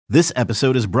This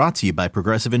episode is brought to you by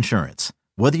Progressive Insurance.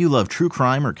 Whether you love true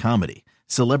crime or comedy,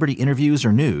 celebrity interviews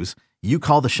or news, you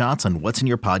call the shots on what's in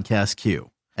your podcast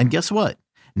queue. And guess what?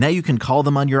 Now you can call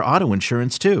them on your auto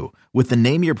insurance too with the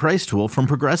Name Your Price tool from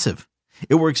Progressive.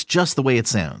 It works just the way it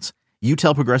sounds. You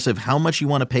tell Progressive how much you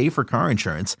want to pay for car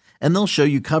insurance, and they'll show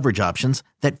you coverage options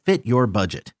that fit your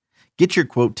budget. Get your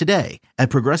quote today at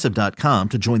Progressive.com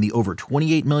to join the over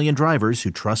 28 million drivers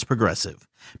who trust Progressive.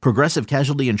 Progressive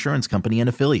Casualty Insurance Company and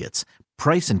Affiliates.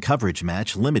 Price and coverage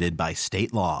match limited by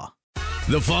state law.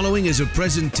 The following is a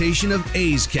presentation of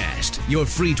A's Cast, your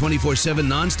free 24/7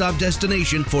 nonstop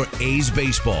destination for A's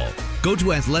baseball. Go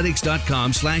to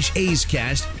athletics.com/A's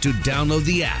Cast to download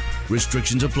the app.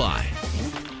 Restrictions apply.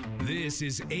 This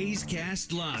is A's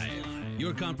Cast Live,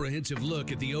 your comprehensive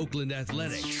look at the Oakland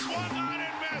Athletics. Swung on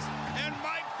and missed, and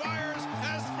Mike Fiers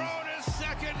has thrown his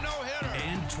second no-hitter.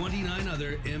 And 29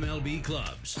 other MLB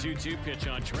clubs. 2-2 pitch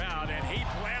on Trout, and he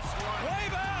blasts one way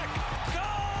back.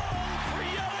 Goal for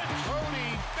Yelich.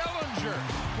 Cody Bellinger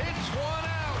hits one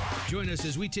out. Join us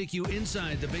as we take you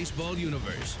inside the baseball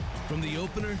universe. From the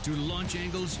opener to launch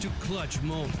angles to clutch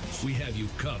moments, we have you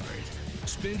covered.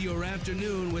 Spend your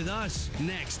afternoon with us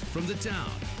next from the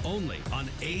town, only on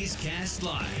A's Cast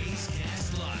Live. A's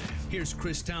Cast Live. Here's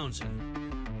Chris Townsend.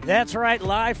 That's right,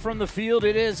 live from the field.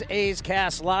 It is A's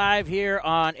Cast Live here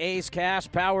on A's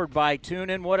Cast, powered by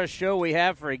TuneIn. What a show we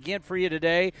have for you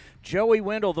today. Joey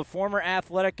Wendle, the former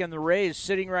Athletic and the Rays,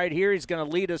 sitting right here. He's going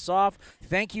to lead us off.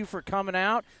 Thank you for coming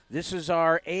out. This is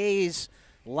our A's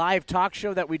live talk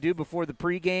show that we do before the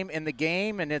pregame and the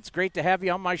game, and it's great to have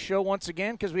you on my show once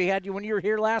again because we had you when you were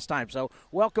here last time. So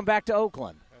welcome back to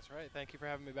Oakland. That's right. Thank you for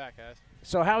having me back, guys.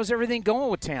 So how's everything going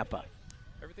with Tampa?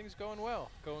 Everything's going well.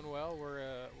 We're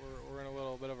in a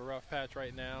little bit of a rough patch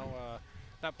right now.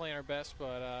 Not playing our best,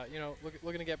 but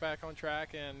looking to get back on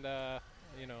track, and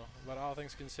but all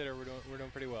things considered, we're doing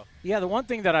pretty well. Yeah, the one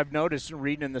thing that I've noticed in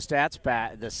reading in the stat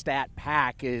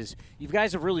pack is you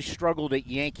guys have really struggled at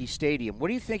Yankee Stadium. What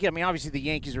do you think? I mean, obviously the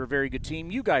Yankees are a very good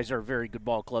team. You guys are a very good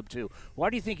ball club too.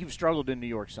 Why do you think you've struggled in New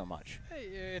York so much?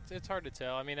 Hey, it's hard to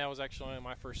tell. I mean, that was actually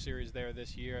my first series there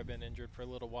this year. I've been injured for a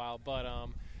little while, but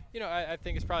I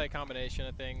think it's probably a combination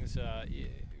of things.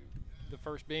 The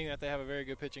first being that they have a very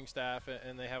good pitching staff,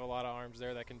 and they have a lot of arms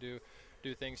there that can do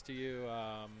things to you.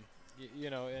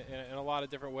 In a lot of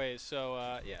different ways. So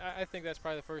I think that's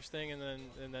probably the first thing, and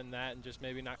then that, and just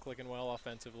maybe not clicking well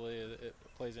offensively, it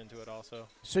plays into it also.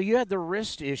 So you had the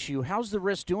wrist issue. How's the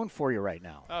wrist doing for you right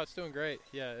now? Oh, it's doing great.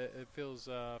 Yeah, it feels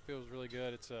really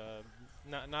good. It's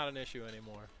not an issue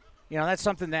anymore. You know, that's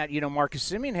something that, Marcus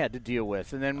Semien had to deal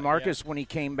with. And then Marcus, when he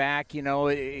came back,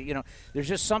 there's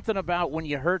just something about when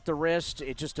you hurt the wrist,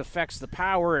 it just affects the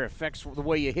power, it affects the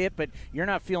way you hit, but you're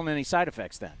not feeling any side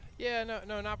effects then. Yeah,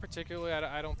 no, not particularly.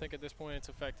 I don't think at this point it's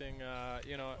affecting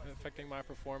my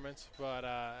performance. But,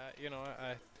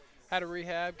 I had a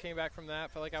rehab, came back from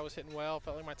that, felt like I was hitting well,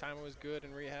 felt like my timing was good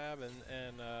in rehab,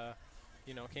 and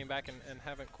came back and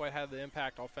haven't quite had the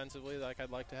impact offensively like I'd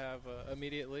like to have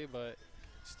immediately, but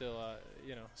still a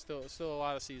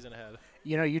lot of season ahead.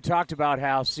 You talked about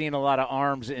how seeing a lot of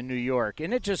arms in New York.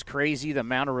 Isn't it just crazy the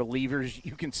amount of relievers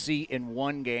you can see in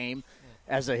one game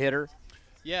as a hitter?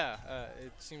 Yeah,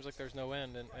 it seems like there's no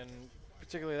end, and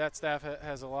particularly that staff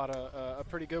has a lot of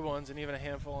pretty good ones, and even a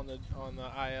handful on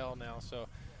the IL now. So,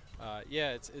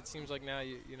 it seems like now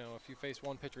if you face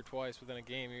one pitcher twice within a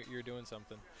game, you're doing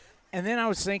something. And then I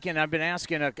was thinking, I've been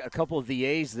asking a couple of the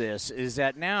A's this, is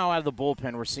that now out of the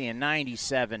bullpen we're seeing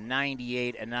 97,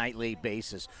 98 a nightly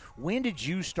basis. When did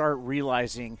you start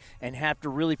realizing and have to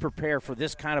really prepare for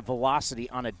this kind of velocity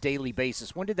on a daily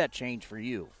basis? When did that change for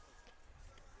you?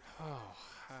 Oh,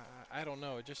 I don't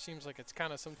know. It just seems like it's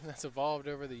kind of something that's evolved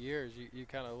over the years. You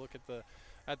kind of look at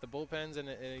the bullpens, and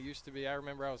it used to be, I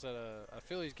remember I was at a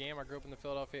Phillies game. I grew up in the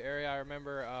Philadelphia area. I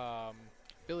remember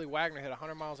Billy Wagner hit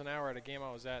 100 miles an hour at a game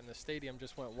I was at, and the stadium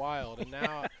just went wild. And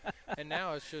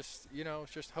now it's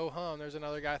just ho-hum. There's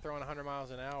another guy throwing 100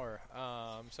 miles an hour.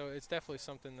 So it's definitely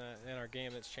something that in our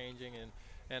game that's changing,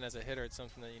 and as a hitter, it's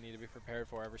something that you need to be prepared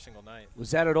for every single night.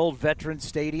 Was that at Old Veterans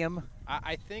Stadium?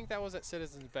 I think that was at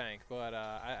Citizens Bank, but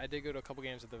I did go to a couple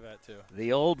games at the Vet too.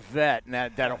 The Old Vet, and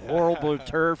that horrible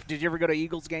turf. Did you ever go to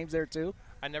Eagles games there too?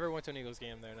 I never went to an Eagles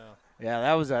game there, no. Yeah,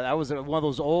 that was one of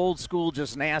those old school,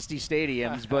 just nasty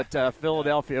stadiums. But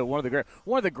Philadelphia, one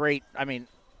of the great. I mean,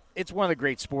 it's one of the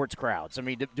great sports crowds. I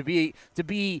mean, to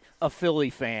be a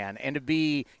Philly fan and to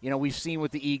be, we've seen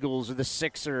with the Eagles or the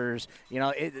Sixers,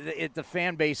 the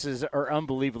fan bases are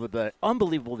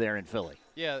unbelievable there in Philly.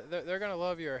 Yeah, they're going to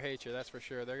love you or hate you, that's for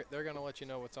sure. They're going to let you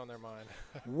know what's on their mind.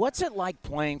 What's it like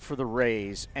playing for the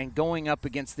Rays and going up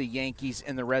against the Yankees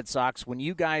and the Red Sox when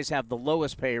you guys have the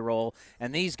lowest payroll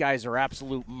and these guys are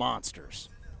absolute monsters?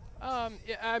 Yeah,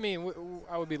 I mean,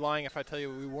 I would be lying if I tell you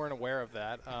we weren't aware of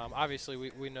that. Obviously,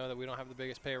 we know that we don't have the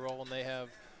biggest payroll, and they have,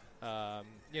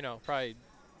 probably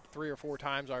 3 or 4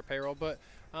 times our payroll. But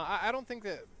I don't think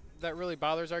that really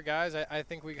bothers our guys. I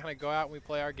think we kind of go out and we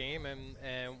play our game,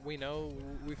 and we know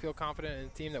we feel confident in the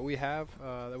team that we have,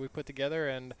 that we put together.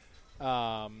 And,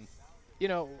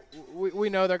 we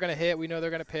know they're going to hit. We know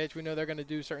they're going to pitch. We know they're going to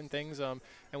do certain things,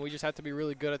 and we just have to be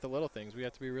really good at the little things. We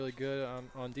have to be really good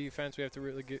on defense. We have to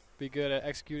really be good at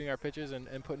executing our pitches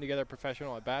and putting together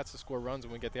professional at-bats to score runs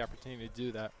when we get the opportunity to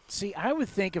do that. See, I would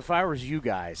think if I was you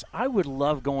guys, I would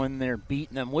love going there,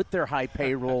 beating them with their high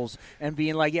payrolls and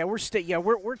being like,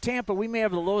 we're Tampa. We may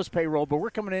have the lowest payroll, but we're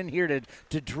coming in here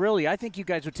to drill you. I think you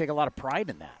guys would take a lot of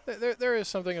pride in that. There is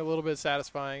something a little bit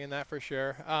satisfying in that for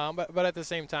sure. But at the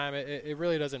same time, it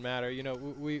really doesn't matter.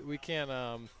 We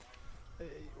can't.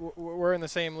 We're in the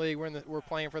same league. We're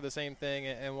playing for the same thing.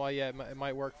 And while it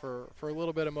might work for a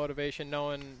little bit of motivation,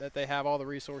 knowing that they have all the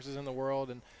resources in the world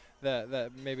and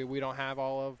that maybe we don't have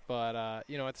all of. But at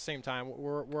the same time,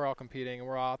 we're all competing and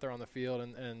we're all out there on the field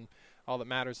and all that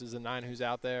matters is the 9 who's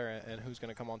out there and who's going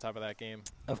to come on top of that game.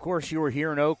 Of course, you were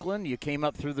here in Oakland. You came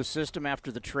up through the system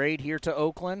after the trade here to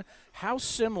Oakland. How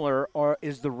similar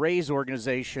is the Rays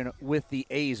organization with the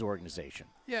A's organization?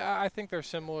 Yeah, I think they're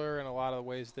similar in a lot of the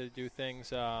ways they do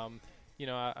things. I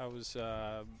was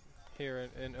here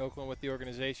in Oakland with the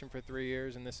organization for 3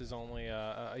 years, and this is only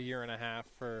a year and a half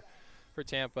for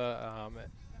Tampa.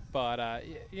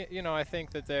 I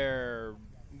think that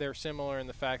they're similar in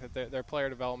the fact that their player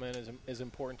development is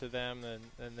important to them,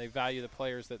 and they value the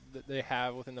players that they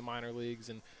have within the minor leagues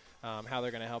and how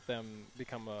they're going to help them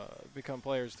become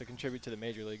players to contribute to the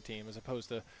major league team as opposed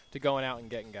to going out and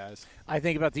getting guys. I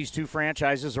think about these two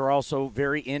franchises are also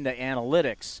very into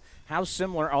analytics. How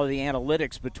similar are the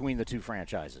analytics between the two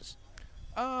franchises?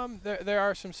 There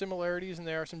are some similarities and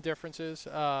there are some differences.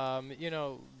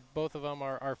 Both of them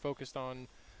are focused on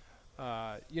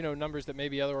numbers that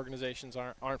maybe other organizations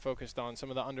aren't focused on, some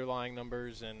of the underlying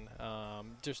numbers and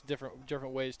just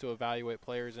different ways to evaluate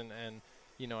players. And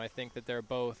I think that they're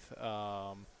both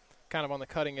kind of on the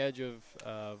cutting edge of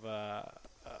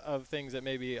things that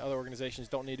maybe other organizations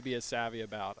don't need to be as savvy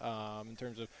about in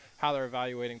terms of how they're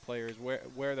evaluating players,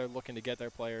 where they're looking to get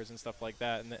their players and stuff like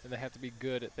that. And they have to be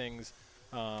good at things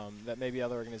that maybe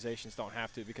other organizations don't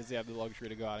have to because they have the luxury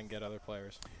to go out and get other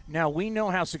players. Now, we know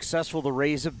how successful the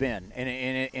Rays have been,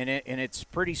 and it's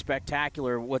pretty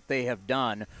spectacular what they have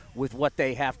done with what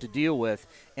they have to deal with.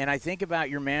 And I think about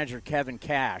your manager, Kevin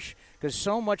Cash, because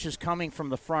so much is coming from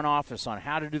the front office on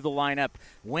how to do the lineup,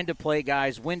 when to play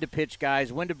guys, when to pitch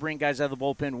guys, when to bring guys out of the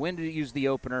bullpen, when to use the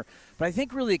opener. But I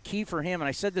think really the key for him, and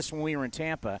I said this when we were in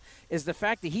Tampa, is the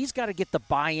fact that he's got to get the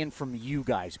buy-in from you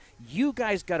guys. You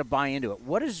guys got to buy into it.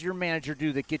 What does your manager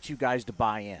do that gets you guys to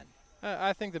buy in?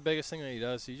 I think the biggest thing that he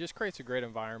does, he just creates a great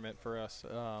environment for us.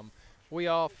 We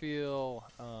all feel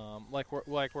like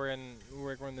we're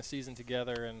in the season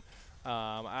together, and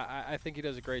I think he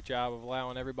does a great job of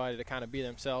allowing everybody to kind of be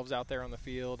themselves out there on the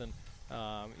field. And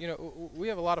we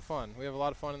have a lot of fun. We have a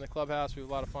lot of fun in the clubhouse. We have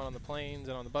a lot of fun on the planes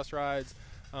and on the bus rides,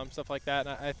 stuff like that.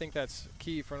 And I think that's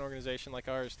key for an organization like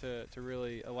ours to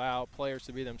really allow players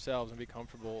to be themselves and be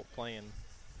comfortable playing.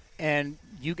 And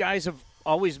you guys have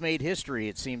always made history,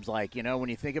 it seems like, when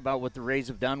you think about what the Rays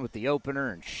have done with the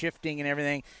opener and shifting and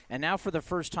everything. And now for the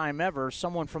first time ever,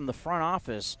 someone from the front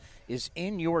office is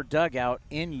in your dugout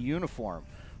in uniform.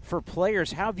 For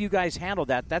players, how have you guys handled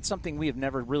that? That's something we have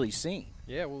never really seen.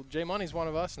 Yeah, well, Jay Money's one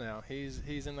of us now.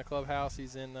 He's in the clubhouse.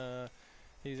 He's in the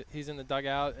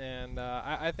dugout, and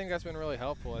I think that's been really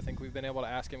helpful. I think we've been able to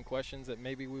ask him questions that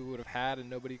maybe we would have had and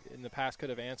nobody in the past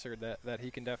could have answered that he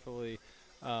can definitely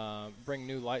bring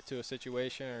new light to a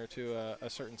situation or to a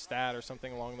certain stat or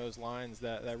something along those lines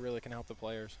that really can help the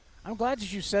players. I'm glad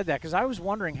that you said that because I was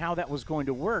wondering how that was going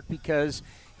to work because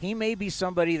he may be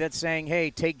somebody that's saying,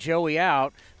 hey, take Joey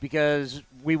out because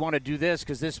we want to do this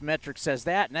because this metric says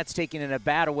that, and that's taking an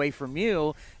at-bat away from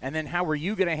you. And then how are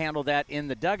you going to handle that in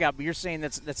the dugout? But you're saying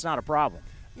that's not a problem.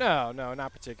 No,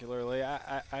 not particularly.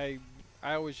 I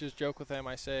always just joke with him.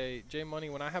 I say, Jay Money,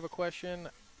 when I have a question,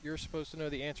 you're supposed to know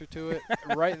the answer to it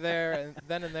right there and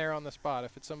then and there on the spot.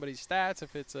 If it's somebody's stats,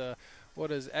 if it's what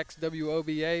does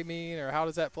XWOBA mean, or how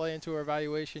does that play into our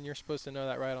evaluation? You're supposed to know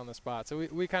that right on the spot. So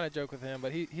we kind of joke with him,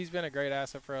 but he's been a great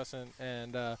asset for us,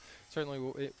 and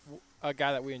certainly a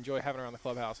guy that we enjoy having around the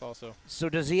clubhouse also. So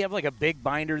does he have like a big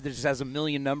binder that just has a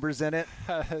million numbers in it?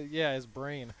 Yeah, his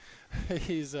brain.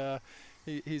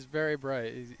 He's very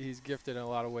bright. He's gifted in a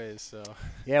lot of ways. So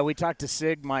yeah, we talked to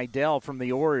Sig Meidel from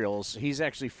the Orioles. He's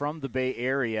actually from the Bay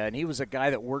Area, and he was a guy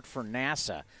that worked for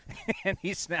NASA, and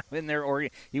he's now in there.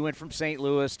 He went from St.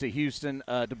 Louis to Houston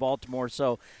to Baltimore.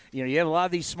 So you have a lot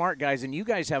of these smart guys, and you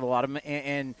guys have a lot of them.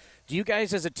 And do you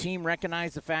guys as a team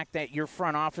recognize the fact that your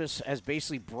front office has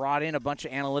basically brought in a bunch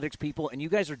of analytics people, and you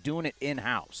guys are doing it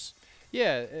in-house?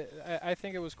 Yeah, I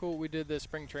think it was cool. We did this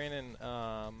spring training.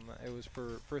 It was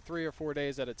for 3 or 4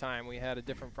 days at a time. We had a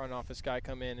different front office guy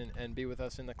come in and be with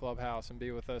us in the clubhouse and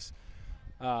be with us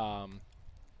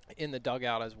in the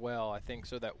dugout as well, I think,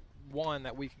 so that, one,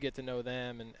 that we could get to know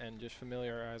them and just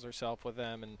familiarize ourselves with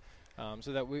them, and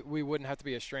so that we wouldn't have to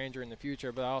be a stranger in the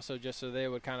future, but also just so they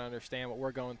would kind of understand what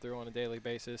we're going through on a daily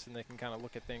basis, and they can kind of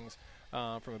look at things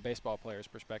from a baseball player's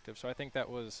perspective. So I think that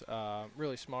was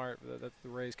really smart that the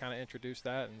Rays kind of introduced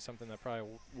that, and something that probably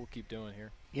we'll keep doing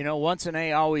here. Once an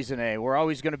A, always an A. We're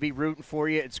always going to be rooting for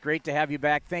you. It's great to have you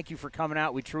back. Thank you for coming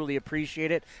out. We truly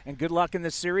appreciate it. And good luck in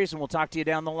this series, and we'll talk to you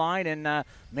down the line and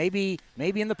maybe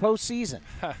in the postseason.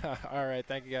 All right.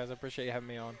 Thank you, guys. I appreciate you having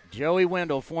me on. Joey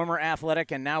Wendle, former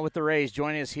Athletic and now with the Rays,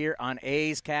 joining us here on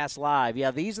A's Cast Live.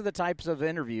 Yeah, these are the types of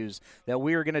interviews that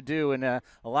we are going to do, and a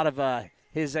lot of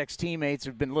his ex-teammates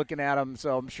have been looking at him,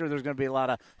 so I'm sure there's going to be a lot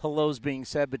of hellos being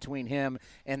said between him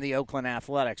and the Oakland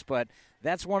Athletics. But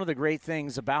that's one of the great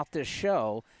things about this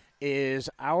show is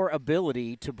our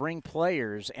ability to bring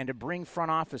players and to bring front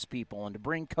office people and to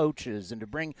bring coaches and to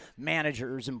bring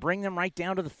managers and bring them right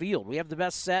down to the field. We have the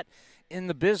best set in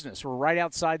the business. We're right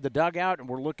outside the dugout, and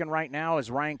we're looking right now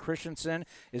as Ryan Christensen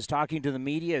is talking to the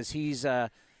media as he's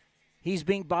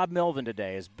being Bob Melvin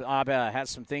today, as Bob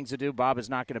has some things to do. Bob is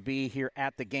not going to be here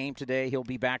at the game today. He'll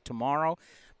be back tomorrow.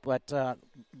 But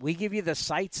we give you the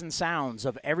sights and sounds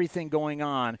of everything going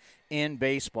on in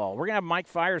baseball. We're going to have Mike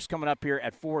Fiers coming up here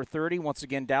at 4:30. Once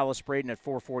again, Dallas Braden at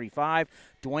 4:45.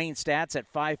 Dwayne Stats at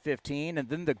 5:15. And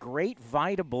then the great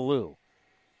Vida Blue.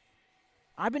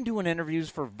 I've been doing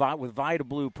interviews with Vida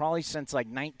Blue probably since like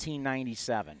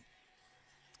 1997.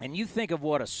 And you think of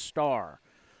what a star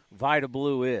Vida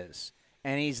Blue is.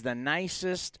 And he's the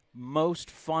nicest, most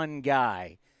fun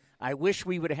guy. I wish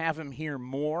we would have him here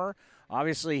more.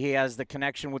 Obviously, he has the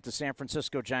connection with the San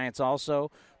Francisco Giants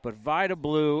also. But Vida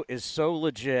Blue is so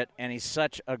legit, and he's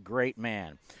such a great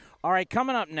man. All right,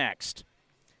 coming up next,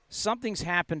 something's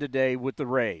happened today with the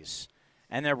Rays.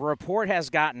 And the report has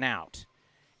gotten out.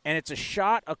 And it's a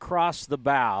shot across the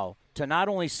bow to not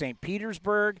only St.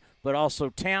 Petersburg, but also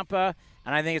Tampa.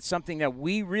 And I think it's something that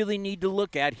we really need to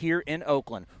look at here in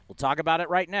Oakland. We'll talk about it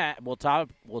right now. We'll talk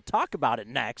about it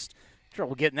next.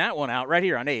 Trouble getting that one out right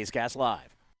here on A's Cast Live.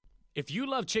 If you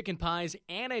love chicken pies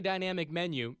and a dynamic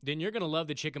menu, then you're going to love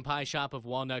the Chicken Pie Shop of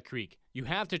Walnut Creek. You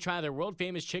have to try their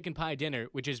world-famous chicken pie dinner,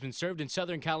 which has been served in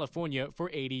Southern California for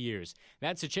 80 years.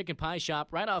 That's the Chicken Pie Shop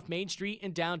right off Main Street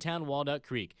in downtown Walnut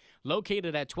Creek,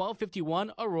 located at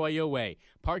 1251 Arroyo Way.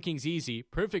 Parking's easy,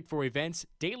 perfect for events,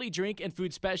 daily drink and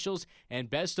food specials, and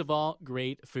best of all,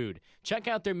 great food. Check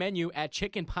out their menu at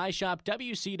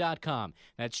chickenpieshopwc.com.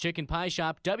 That's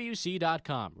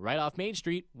chickenpieshopwc.com, right off Main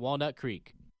Street, Walnut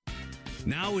Creek.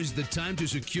 Now is the time to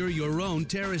secure your own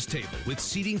terrace table with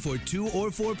seating for 2 or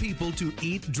 4 people to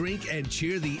eat, drink, and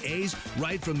cheer the A's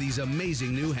right from these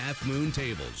amazing new Half Moon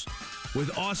tables.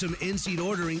 With awesome in-seat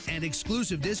ordering and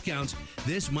exclusive discounts,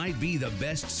 this might be the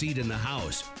best seat in the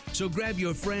house. So grab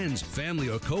your friends, family,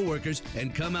 or coworkers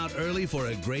and come out early for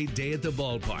a great day at the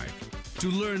ballpark. To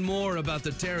learn more about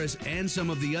the terrace and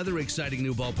some of the other exciting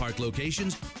new ballpark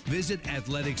locations, visit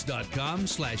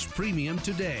athletics.com/premium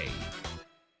today.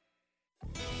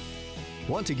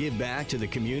 Want to give back to the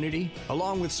community,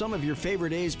 along with some of your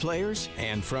favorite A's players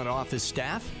and front office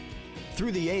staff?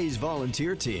 Through the A's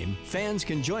volunteer team, fans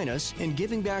can join us in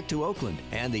giving back to Oakland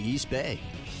and the East Bay.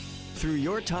 Through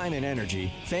your time and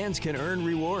energy, fans can earn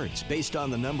rewards based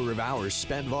on the number of hours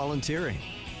spent volunteering.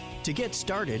 To get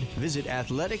started, visit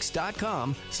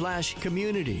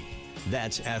athletics.com/community.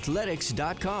 That's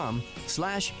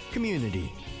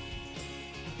athletics.com/community.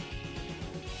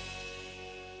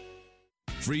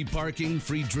 Free parking,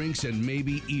 free drinks, and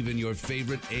maybe even your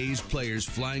favorite A's players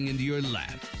flying into your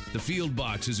lap. The Field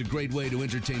Box is a great way to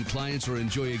entertain clients or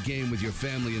enjoy a game with your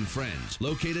family and friends.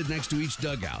 Located next to each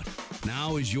dugout.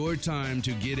 Now is your time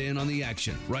to get in on the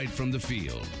action right from the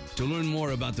field. To learn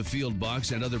more about the Field Box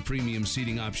and other premium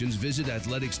seating options, visit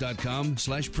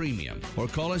athletics.com/premium or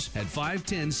call us at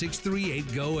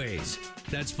 510-638-GO-A's.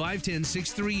 That's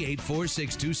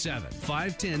 510-638-4627.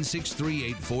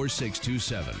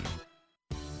 510-638-4627.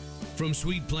 From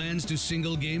suite plans to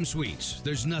single game suites,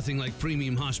 there's nothing like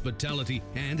premium hospitality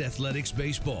and athletics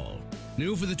baseball.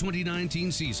 New for the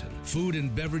 2019 season, food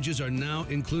and beverages are now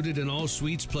included in all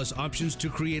suites, plus options to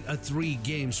create a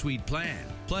 3-game suite plan.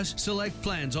 Plus, select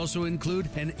plans also include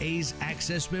an A's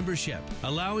Access membership,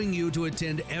 allowing you to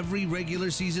attend every regular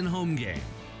season home game.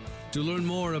 To learn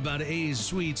more about A's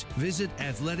Suites, visit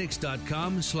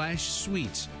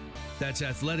athletics.com/suites. That's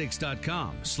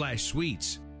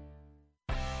athletics.com/suites.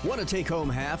 Want to take home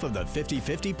half of the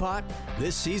 50-50 pot?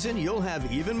 This season, you'll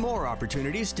have even more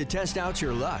opportunities to test out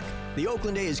your luck. The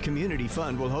Oakland A's Community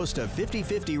Fund will host a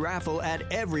 50-50 raffle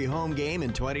at every home game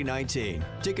in 2019.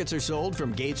 Tickets are sold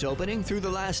from gates opening through the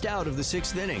last out of the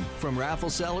 6th inning, from raffle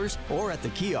sellers or at the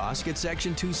kiosk at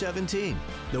Section 217.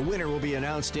 The winner will be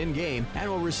announced in-game and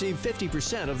will receive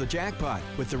 50% of the jackpot,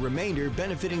 with the remainder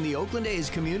benefiting the Oakland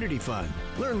A's Community Fund.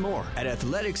 Learn more at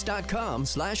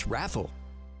athletics.com/raffle.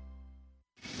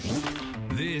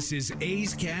 This is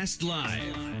A's Cast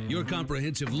Live, your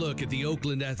comprehensive look at the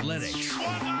Oakland Athletics. Swung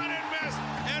on and missed,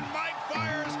 and Mike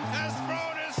Fiers has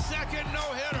thrown his second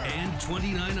no-hitter. And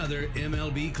 29 other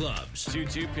MLB clubs.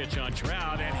 2-2 pitch on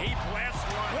Trout, and he blasts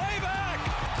one. Way back!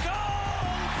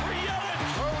 Goal for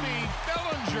Yelich! Cody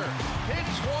Bellinger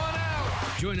hits one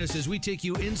out. Join us as we take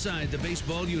you inside the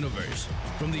baseball universe.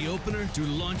 From the opener to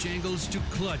launch angles to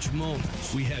clutch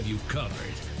moments, we have you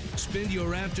covered. Spend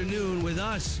your afternoon with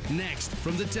us next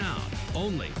from the town,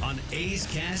 only on A's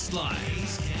Cast Live.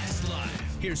 A's Cast Live.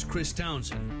 Here's Chris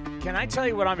Townsend. Can I tell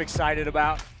you what I'm excited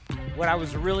about? What I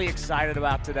was really excited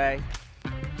about today?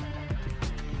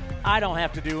 I don't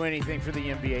have to do anything for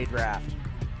the NBA draft.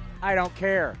 I don't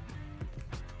care.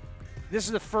 This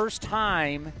is the first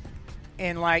time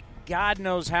in like God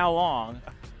knows how long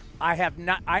I have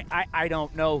not. I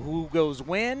don't know who goes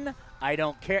when. I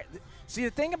don't care. See,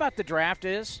 the thing about the draft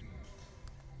is,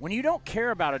 when you don't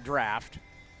care about a draft,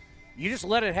 you just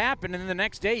let it happen, and then the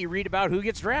next day you read about who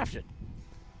gets drafted.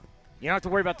 You don't have to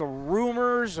worry about the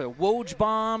rumors, Woj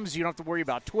bombs. You don't have to worry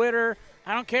about Twitter.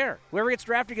 I don't care. Whoever gets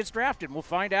drafted gets drafted. We'll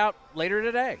find out later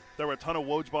today. There were a ton of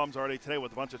Woj bombs already today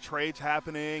with a bunch of trades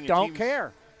happening. And don't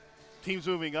care. Teams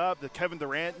moving up. The Kevin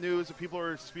Durant news that people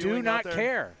are spewing Do not out there.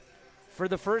 care. For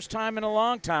the first time in a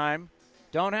long time,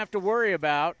 don't have to worry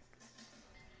about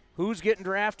who's getting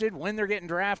drafted, when they're getting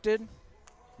drafted.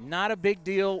 Not a big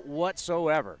deal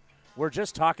whatsoever. We're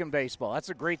just talking baseball. That's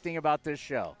a great thing about this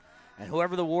show. And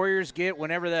whoever the Warriors get,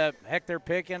 whenever the heck they're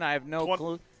picking, I have no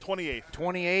clue.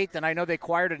 28th, and I know they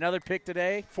acquired another pick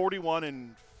today. 41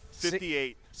 and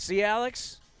 58. See,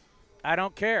 Alex? I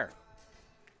don't care.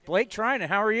 Blake Trinan,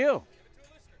 how are you?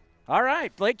 All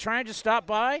right, Blake Trinan just stopped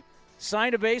by,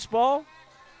 signed a baseball,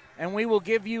 and we will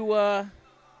give you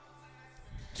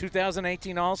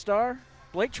 2018 All-Star.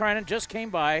 Blake Trinan just came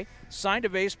by, signed a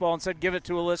baseball, and said give it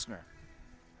to a listener.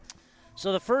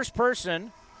 So the first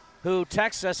person who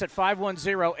texts us at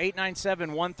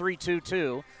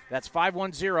 510-897-1322, that's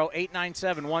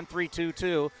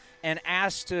 510-897-1322, and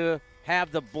asks to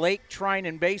have the Blake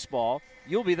Trinan baseball,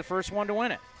 you'll be the first one to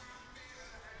win it.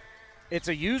 It's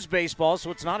a used baseball,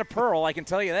 so it's not a pearl, I can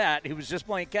tell you that. He was just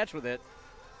playing catch with it.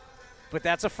 But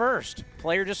that's a first.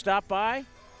 Player just stopped by,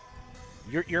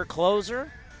 your closer,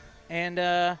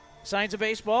 and signs a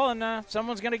baseball, and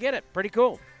someone's going to get it. Pretty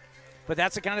cool. But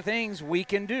that's the kind of things we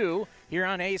can do here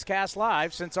on A's Cast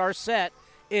Live, since our set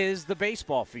is the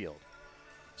baseball field.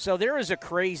 So there is a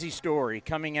crazy story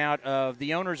coming out of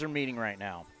the owners are meeting right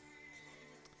now.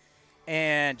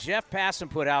 And Jeff Passan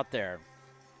put out there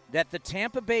that the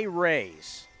Tampa Bay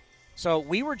Rays, so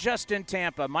we were just in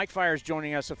Tampa. Mike Fiers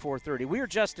joining us at 4:30. We were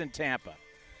just in Tampa.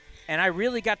 And I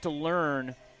really got to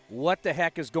learn what the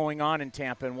heck is going on in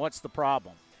Tampa and what's the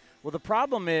problem. Well, the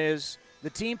problem is the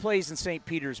team plays in St.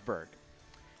 Petersburg.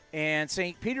 And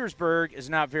St. Petersburg is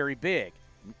not very big.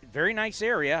 Very nice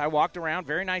area. I walked around,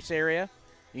 very nice area.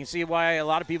 You can see why a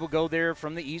lot of people go there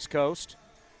from the East Coast.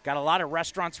 Got a lot of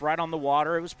restaurants right on the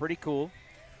water. It was pretty cool.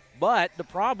 But the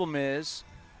problem is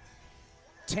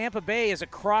Tampa Bay is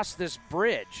across this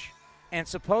bridge. And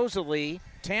supposedly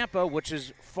Tampa, which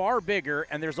is far bigger,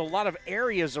 and there's a lot of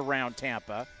areas around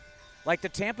Tampa, like the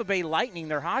Tampa Bay Lightning,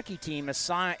 their hockey team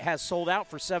has sold out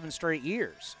for 7 straight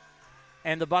years.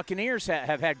 And the Buccaneers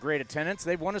have had great attendance.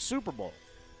 They've won a Super Bowl.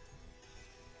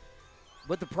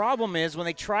 But the problem is when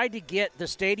they tried to get the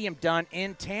stadium done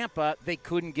in Tampa, they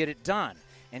couldn't get it done.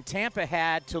 And Tampa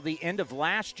had till the end of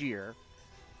last year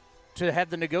to have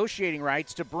the negotiating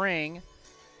rights to bring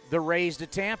the Rays to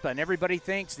Tampa. And everybody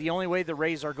thinks the only way the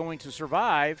Rays are going to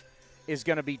survive is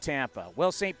going to be Tampa.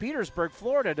 Well, St. Petersburg,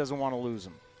 Florida doesn't want to lose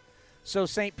them. So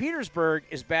St. Petersburg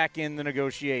is back in the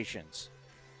negotiations.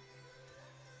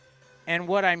 And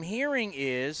what I'm hearing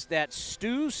is that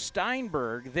Stu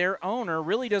Steinberg, their owner,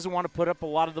 really doesn't want to put up a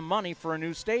lot of the money for a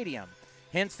new stadium.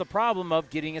 Hence the problem of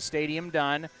getting a stadium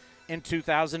done in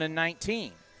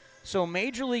 2019. So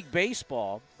Major League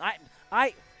Baseball,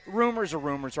 rumors are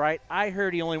rumors, right? I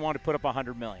heard he only wanted to put up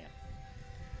 $100 million.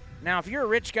 Now, if you're a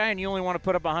rich guy and you only want to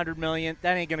put up $100 million,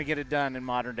 that ain't going to get it done in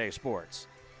modern-day sports.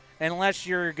 Unless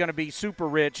you're going to be super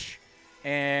rich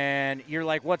and you're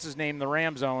like, what's his name, the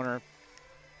Rams owner?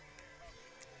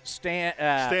 Stan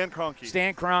Kroenke.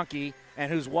 Stan Kroenke,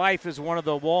 and whose wife is one of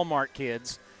the Walmart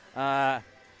kids.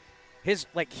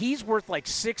 He's worth like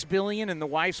 $6 billion, and the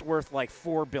wife's worth like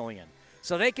 $4 billion.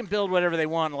 So they can build whatever they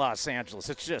want in Los Angeles.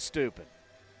 It's just stupid.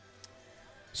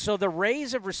 So the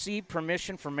Rays have received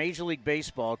permission from Major League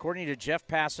Baseball, according to Jeff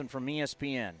Passan from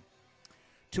ESPN,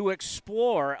 to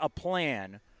explore a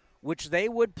plan which they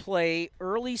would play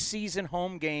early season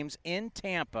home games in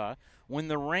Tampa when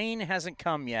the rain hasn't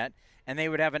come yet, and they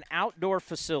would have an outdoor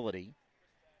facility.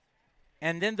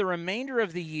 And then the remainder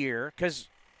of the year, because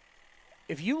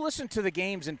if you listen to the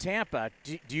games in Tampa,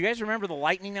 do you guys remember the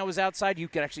lightning that was outside? You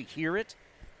could actually hear it.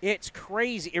 It's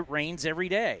crazy. It rains every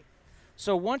day.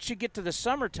 So once you get to the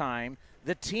summertime,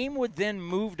 the team would then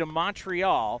move to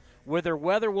Montreal, where their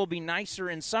weather will be nicer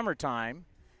in summertime,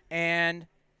 and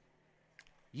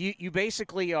you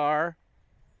basically are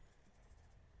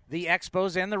the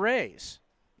Expos and the Rays.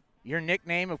 Your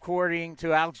nickname, according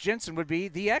to Alex Jensen, would be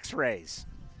the X-Rays.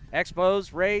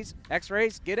 Expos, Rays,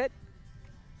 X-Rays, get it?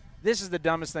 This is the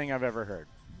dumbest thing I've ever heard.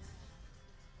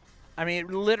 I mean,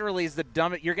 it literally is the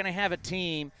dumbest. You're going to have a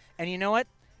team, and you know what?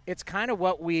 It's kind of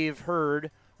what we've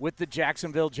heard with the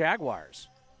Jacksonville Jaguars.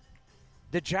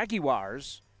 The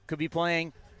Jaguars could be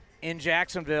playing in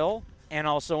Jacksonville and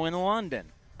also in London.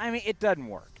 I mean, it doesn't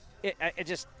work. It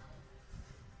just –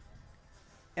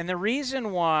 and the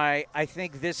reason why I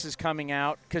think this is coming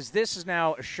out, because this is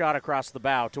now a shot across the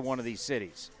bow to one of these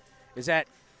cities, is that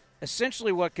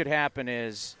essentially what could happen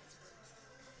is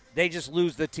they just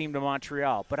lose the team to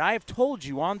Montreal. But I have told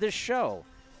you on this show,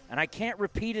 and I can't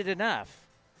repeat it enough,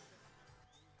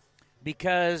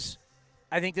 because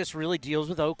I think this really deals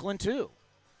with Oakland too.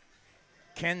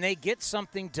 Can they get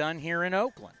something done here in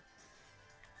Oakland?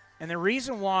 And the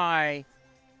reason why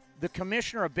the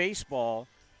commissioner of baseball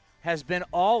has been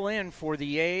all in for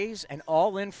the A's and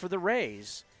all in for the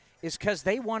Rays is because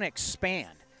they want to expand.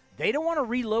 They don't want to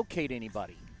relocate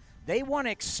anybody. They want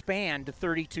to expand to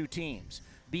 32 teams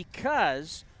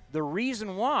because the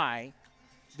reason why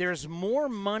there's more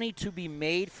money to be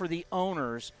made for the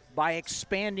owners by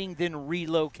expanding than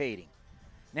relocating.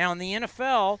 Now, in the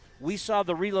NFL, we saw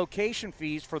the relocation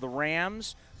fees for the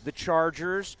Rams, the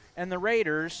Chargers, and the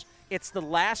Raiders. It's the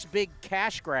last big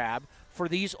cash grab for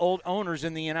these old owners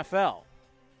in the NFL.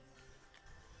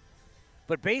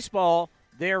 But baseball,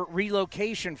 their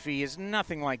relocation fee is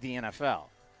nothing like the NFL.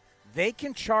 They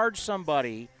can charge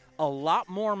somebody a lot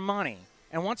more money.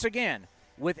 And once again,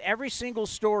 with every single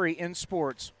story in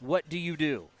sports, what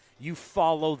do? You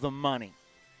follow the money.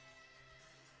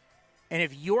 And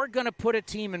if you're going to put a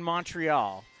team in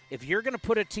Montreal, if you're going to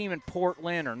put a team in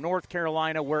Portland or North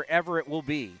Carolina, wherever it will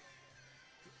be,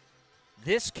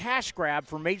 this cash grab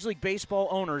for Major League Baseball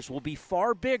owners will be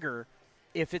far bigger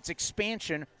if it's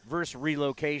expansion versus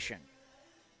relocation.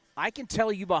 I can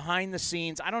tell you behind the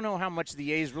scenes, I don't know how much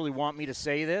the A's really want me to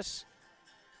say this.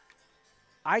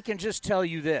 I can just tell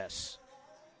you this.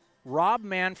 Rob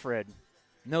Manfred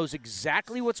knows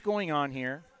exactly what's going on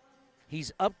here.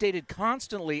 He's updated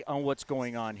constantly on what's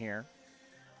going on here.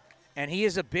 And he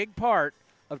is a big part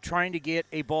of trying to get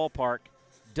a ballpark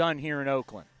done here in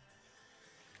Oakland.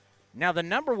 Now, the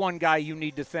number one guy you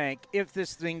need to thank if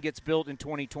this thing gets built in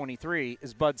 2023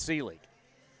 is Bud Selig.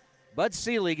 Bud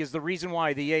Selig is the reason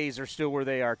why the A's are still where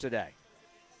they are today.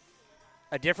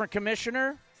 A different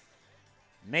commissioner,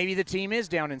 maybe the team is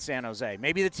down in San Jose.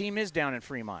 Maybe the team is down in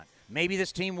Fremont. Maybe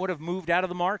this team would have moved out of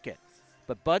the market.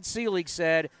 But Bud Selig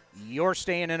said, you're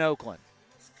staying in Oakland.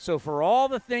 So for all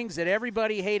the things that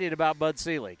everybody hated about Bud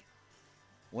Selig,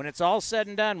 when it's all said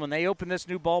and done, when they open this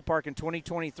new ballpark in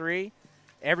 2023,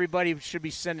 everybody should be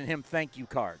sending him thank you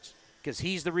cards because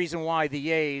he's the reason why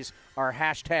the A's are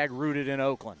 #rooted in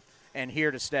Oakland and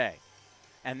here to stay.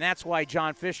 And that's why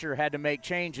John Fisher had to make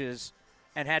changes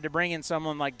and had to bring in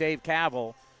someone like Dave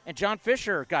Kaval. And John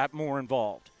Fisher got more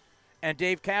involved. And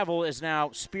Dave Kaval is now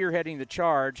spearheading the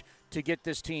charge to get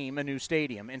this team a new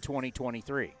stadium in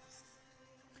 2023.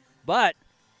 But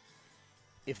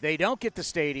if they don't get the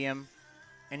stadium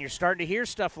and you're starting to hear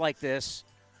stuff like this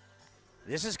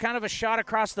is kind of a shot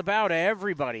across the bow to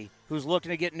everybody who's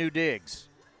looking to get new digs.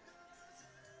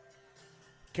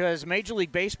 Because Major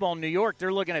League Baseball in New York,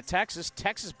 they're looking at Texas.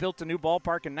 Texas built a new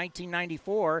ballpark in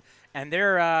 1994, and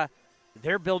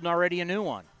they're building already a new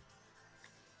one.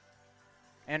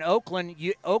 And Oakland,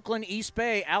 East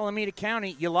Bay, Alameda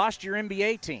County, you lost your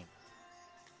NBA team.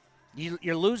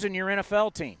 You're losing your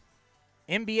NFL team.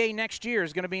 NBA next year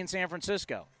is going to be in San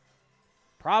Francisco.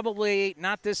 Probably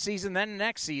not this season, then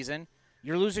next season.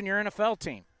 You're losing your NFL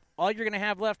team. All you're going to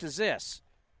have left is this.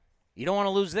 You don't want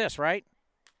to lose this, right?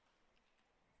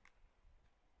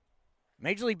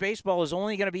 Major League Baseball is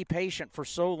only going to be patient for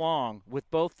so long with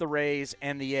both the Rays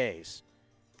and the A's.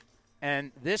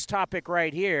 And this topic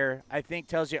right here, I think,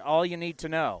 tells you all you need to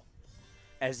know.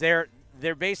 As they're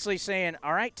basically saying,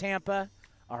 all right, Tampa,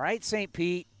 all right, St.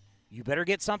 Pete, you better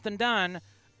get something done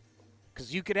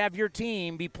because you could have your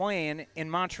team be playing in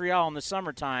Montreal in the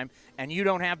summertime and you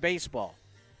don't have baseball.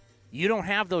 You don't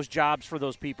have those jobs for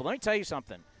those people. Let me tell you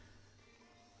something.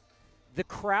 The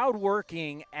crowd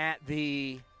working at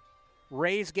the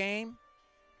Rays game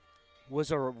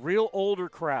was a real older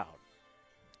crowd.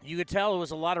 You could tell it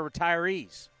was a lot of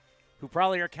retirees who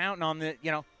probably are counting on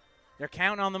they're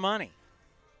counting on the money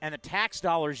and the tax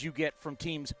dollars you get from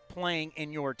teams playing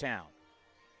in your town.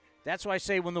 That's why I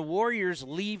say when the Warriors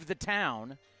leave the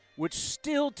town, which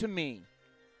still to me,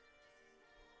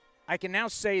 I can now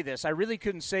say this. I really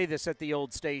couldn't say this at the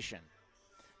old station.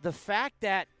 The fact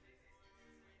that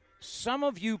some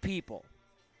of you people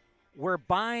were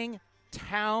buying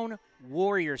town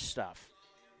Warrior stuff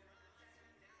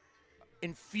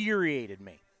infuriated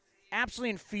me.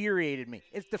 Absolutely infuriated me.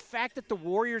 It's the fact that the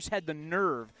Warriors had the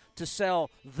nerve to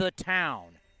sell the town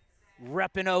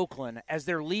rep in Oakland as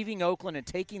they're leaving Oakland and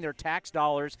taking their tax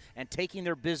dollars and taking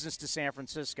their business to San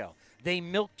Francisco. They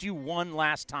milked you one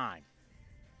last time.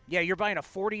 Yeah, you're buying a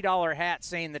 $40 hat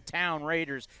saying the town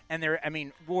Raiders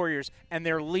and Warriors, and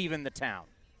they're leaving the town.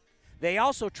 They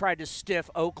also tried to stiff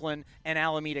Oakland and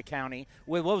Alameda County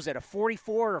with, what was it, a $44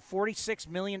 or $46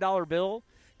 million bill?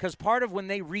 Because part of when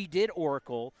they redid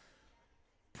Oracle,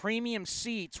 premium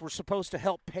seats were supposed to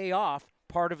help pay off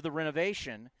part of the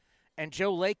renovation. And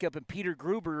Joe Lacob and Peter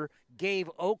Gruber gave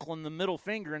Oakland the middle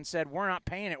finger and said, we're not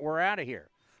paying it, we're out of here.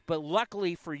 But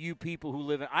luckily for you people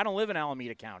who I don't live in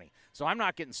Alameda County, so I'm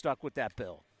not getting stuck with that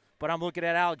bill. But I'm looking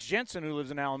at Alex Jensen, who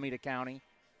lives in Alameda County.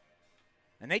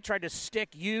 And they tried to stick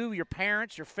you, your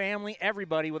parents, your family,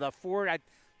 everybody with a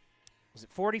was it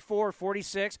 44 or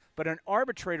 46? But an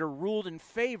arbitrator ruled in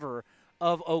favor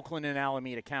of Oakland and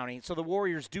Alameda County, so the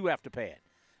Warriors do have to pay it.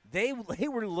 They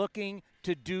were looking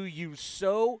to do you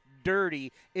so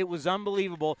dirty, it was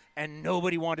unbelievable, and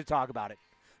nobody wanted to talk about it.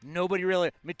 Nobody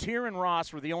really. Mateer and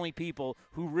Ross were the only people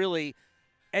who really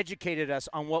educated us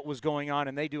on what was going on,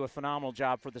 and they do a phenomenal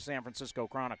job for the San Francisco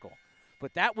Chronicle.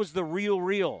 But that was the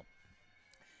real.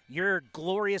 Your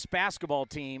glorious basketball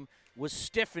team was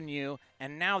stiffing you,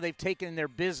 and now they've taken their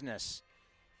business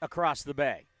across the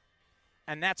bay.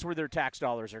 And that's where their tax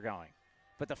dollars are going.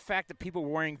 But the fact that people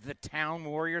were wearing the town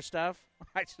Warrior stuff,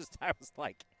 I was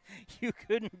like, you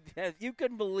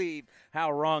couldn't believe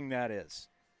how wrong that is.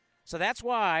 So that's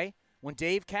why when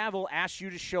Dave Kaval asks you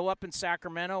to show up in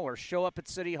Sacramento or show up at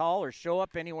City Hall or show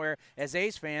up anywhere as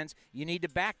A's fans, you need to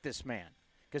back this man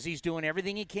because he's doing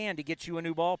everything he can to get you a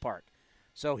new ballpark.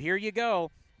 So here you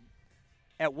go.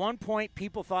 At one point,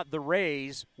 people thought the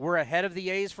Rays were ahead of the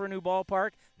A's for a new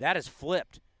ballpark. That has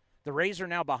flipped. The Rays are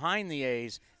now behind the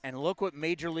A's, and look what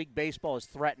Major League Baseball is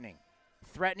threatening.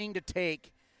 Threatening to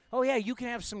take, oh, yeah, you can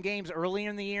have some games early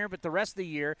in the year, but the rest of the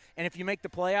year, and if you make the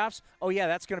playoffs, oh, yeah,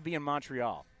 that's going to be in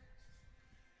Montreal.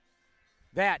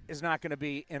 That is not going to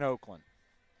be in Oakland.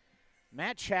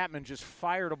 Matt Chapman just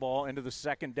fired a ball into the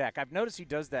second deck. I've noticed he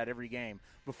does that every game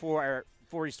before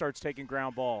he starts taking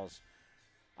ground balls.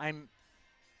 I'm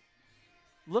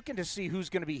looking to see who's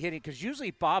going to be hitting, because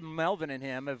usually Bob Melvin and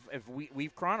him, if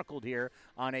we've chronicled here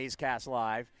on A's Cast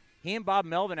Live, he and Bob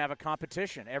Melvin have a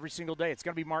competition every single day. It's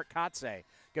going to be Mark Kotze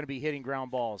going to be hitting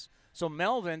ground balls. So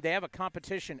Melvin, they have a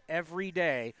competition every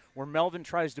day where Melvin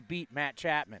tries to beat Matt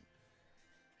Chapman.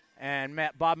 And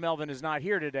Bob Melvin is not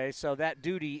here today, so that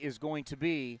duty is going to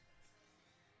be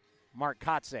Mark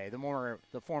Kotze,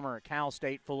 the former Cal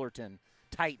State Fullerton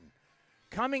Titan.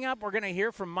 Coming up, we're going to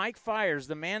hear from Mike Fiers,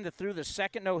 the man that threw the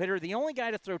second no-hitter, the only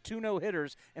guy to throw 2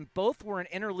 no-hitters, and both were in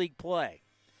interleague play.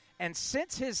 And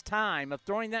since his time of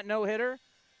throwing that no-hitter,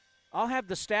 I'll have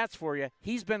the stats for you.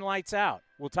 He's been lights out.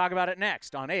 We'll talk about it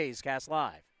next on A's Cast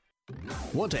Live.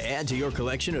 Want to add to your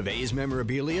collection of A's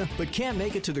memorabilia but can't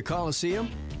make it to the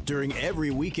Coliseum? During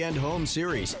every weekend home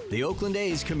series, the Oakland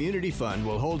A's Community Fund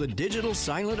will hold a digital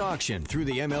silent auction through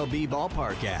the MLB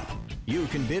Ballpark app. You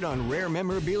can bid on rare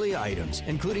memorabilia items,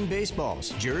 including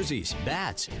baseballs, jerseys,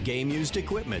 bats, game-used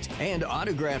equipment, and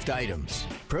autographed items.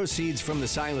 Proceeds from the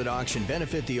silent auction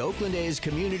benefit the Oakland A's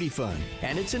Community Fund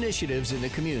and its initiatives in the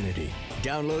community.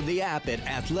 Download the app at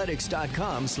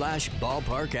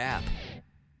athletics.com/ballpark-app.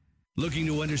 Looking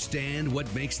to understand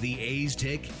what makes the A's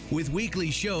tick? With weekly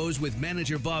shows with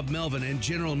manager Bob Melvin and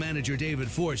general manager David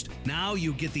Forst, now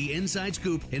you get the inside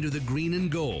scoop into the green and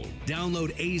gold.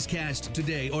 Download A's Cast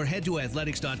today or head to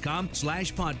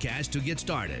athletics.com/podcast to get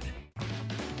started.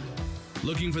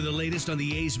 Looking for the latest on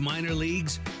the A's minor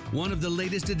leagues? One of the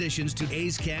latest additions to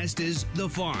A's Cast is The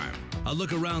Farm. A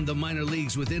look around the minor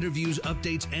leagues with interviews,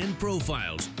 updates, and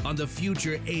profiles on the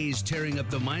future A's tearing up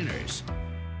the minors.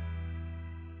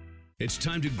 It's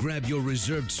time to grab your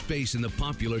reserved space in the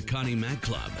popular Connie Mack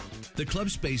Club. The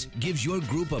club space gives your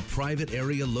group a private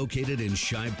area located in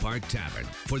Shibe Park Tavern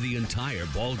for the entire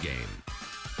ball game.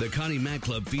 The Connie Mack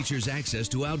Club features access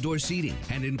to outdoor seating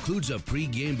and includes a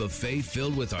pre-game buffet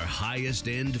filled with our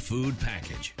highest-end food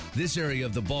package. This area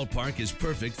of the ballpark is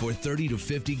perfect for 30 to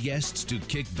 50 guests to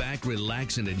kick back,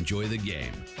 relax, and enjoy the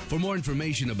game. For more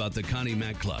information about the Connie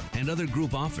Mack Club and other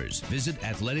group offers, visit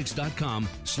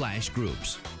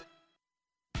athletics.com/groups.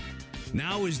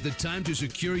 Now is the time to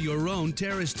secure your own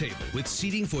terrace table with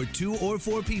seating for 2 or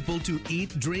 4 people to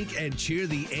eat, drink, and cheer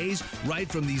the A's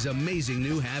right from these amazing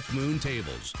new Half Moon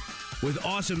tables. With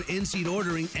awesome in-seat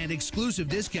ordering and exclusive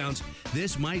discounts,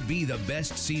 this might be the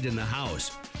best seat in the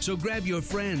house. So grab your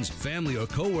friends, family, or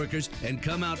coworkers and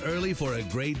come out early for a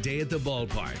great day at the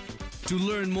ballpark. To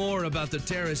learn more about the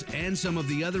terrace and some of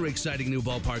the other exciting new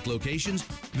ballpark locations,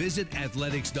 visit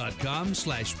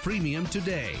athletics.com/premium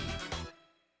today.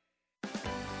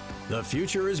 The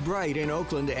future is bright in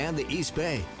Oakland and the East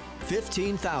Bay.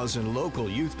 15,000 local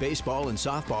youth baseball and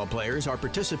softball players are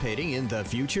participating in the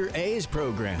Future A's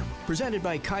program, presented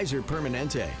by Kaiser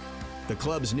Permanente. The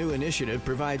club's new initiative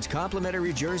provides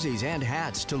complimentary jerseys and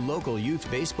hats to local youth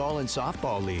baseball and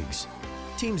softball leagues.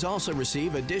 Teams also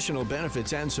receive additional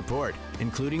benefits and support,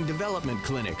 including development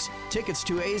clinics, tickets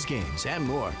to A's games, and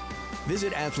more.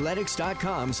 Visit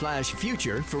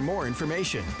athletics.com/future for more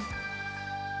information.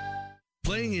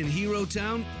 Playing in Hero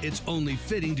Town, it's only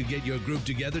fitting to get your group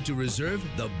together to reserve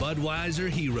the Budweiser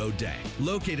Hero Deck.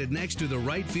 Located next to the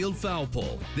right field foul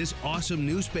pole, this awesome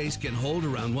new space can hold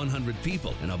around 100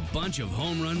 people and a bunch of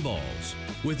home run balls.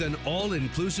 With an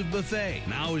all-inclusive buffet,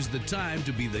 now is the time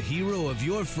to be the hero of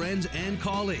your friends and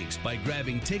colleagues by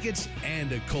grabbing tickets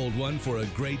and a cold one for a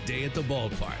great day at the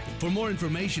ballpark. For more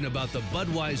information about the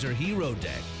Budweiser Hero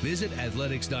Deck, visit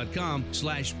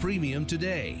athletics.com/premium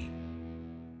today.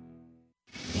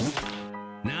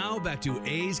 Now back to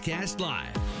A's Cast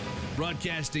Live.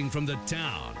 Broadcasting from the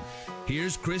town,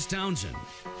 here's Chris Townsend.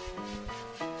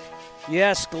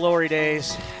 Yes, glory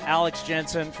days. Alex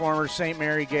Jensen, former St.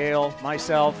 Mary Gale,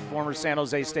 myself, former San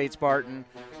Jose State Spartan,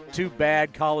 2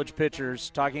 bad college pitchers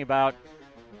talking about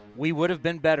we would have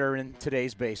been better in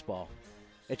today's baseball.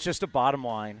 It's just a bottom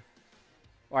line,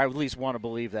 or I at least want to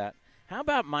believe that. How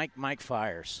about Mike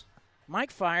Fiers?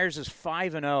 Mike Fiers is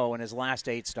 5-0 in his last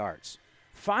 8 starts.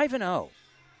 5-0.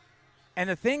 And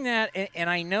the thing that, and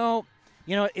I know,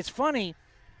 it's funny,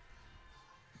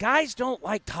 guys don't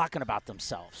like talking about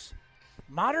themselves.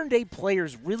 Modern-day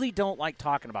players really don't like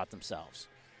talking about themselves.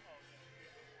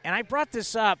 And I brought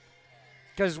this up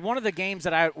because one of the games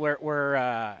that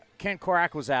where Ken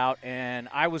Korak was out and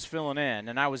I was filling in,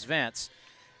 and I was Vince,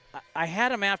 I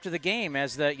had him after the game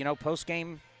as the,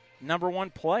 post-game number 1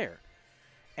 player.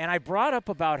 And I brought up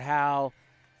about how,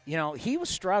 he was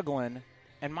struggling,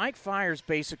 and Mike Fiers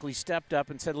basically stepped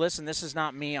up and said, listen, this is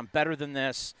not me. I'm better than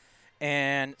this.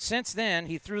 And since then,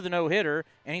 he threw the no-hitter,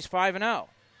 and he's 5-0.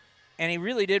 And he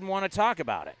really didn't want to talk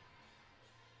about it.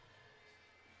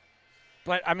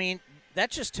 But,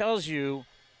 that just tells you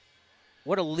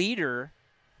what a leader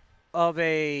of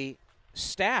a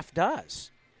staff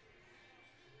does.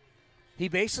 He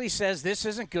basically says, this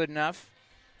isn't good enough.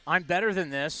 I'm better than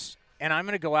this, and I'm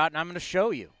going to go out and I'm going to show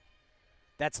you.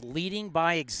 That's leading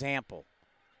by example.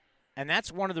 And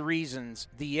that's one of the reasons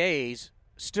the A's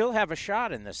still have a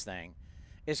shot in this thing,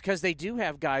 is because they do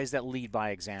have guys that lead by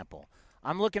example.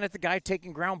 I'm looking at the guy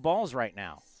taking ground balls right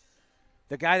now.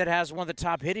 the guy that has one of the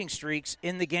top hitting streaks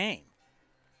in the game,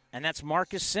 and that's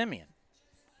Marcus Semien.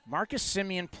 Marcus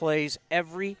Semien plays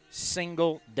every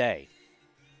single day,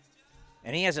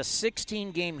 and he has a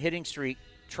 16-game hitting streak.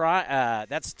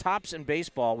 That's tops in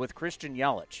baseball with Christian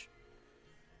Yelich.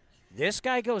 This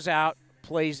guy goes out,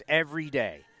 plays every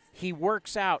day. He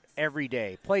works out every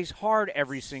day, plays hard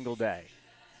every single day.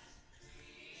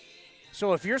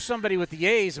 So if you're somebody with the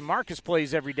A's and Marcus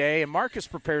plays every day and Marcus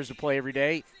prepares to play every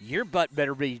day, your butt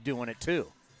better be doing it too.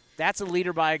 That's a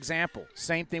leader by example.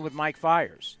 Same thing with Mike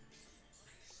Fiers.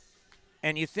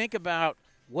 And you think about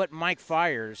what Mike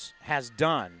Fiers has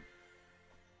done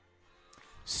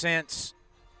since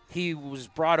he was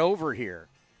brought over here.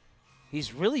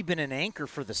 He's really been an anchor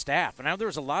for the staff. And I know there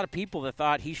was a lot of people that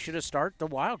thought he should have started the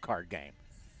wild card game.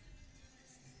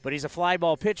 But he's a fly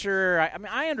ball pitcher. I mean,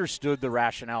 I understood the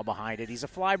rationale behind it. He's a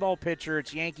fly ball pitcher.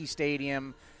 It's Yankee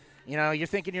Stadium. You know, you're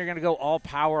thinking you're going to go all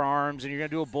power arms and you're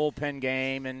going to do a bullpen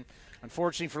game. And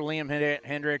unfortunately for Liam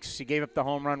Hendriks, he gave up the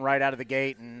home run right out of the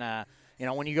gate. And, you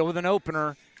know, when you go with an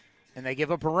opener and they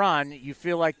give up a run, you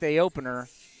feel like the opener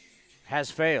has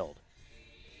failed.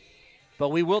 But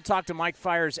we will talk to Mike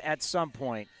Fiers at some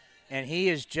point, and he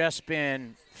has just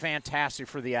been fantastic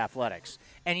for the Athletics.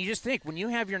 And you just think, when you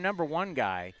have your number one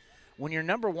guy, when your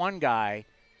number one guy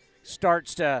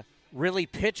starts to really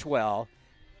pitch well,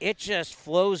 it just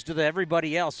flows to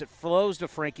everybody else. It flows to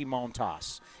Frankie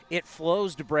Montas. It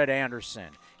flows to Brett Anderson.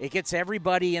 It gets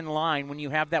everybody in line when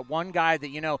you have that one guy that,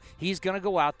 you know, he's going to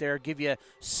go out there, give you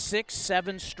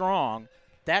 6-7 strong.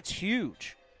 That's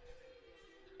huge.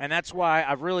 And that's why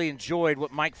I've really enjoyed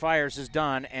what Mike Fiers has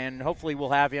done, and hopefully we'll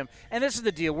have him. And this is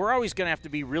the deal. We're always going to have to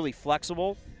be really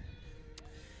flexible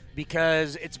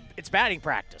because it's batting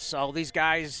practice. So these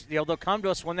guys, you know, they'll come to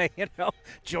us when they, you know,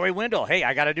 Joey Wendell, hey,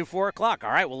 I got to do 4 o'clock.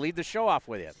 All right, we'll lead the show off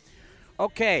with you.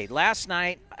 Okay, last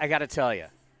night, I got to tell you,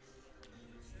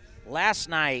 last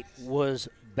night was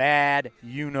bad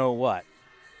you-know-what.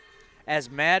 As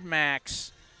Mad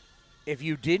Max, if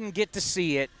you didn't get to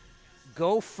see it,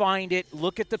 go find it.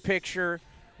 Look at the picture.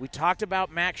 We talked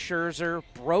about Max Scherzer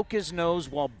broke his nose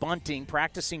while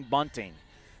practicing bunting.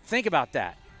 Think about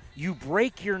that. You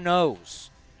break your nose.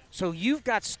 So you've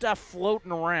got stuff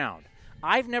floating around.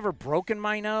 I've never broken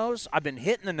my nose. I've been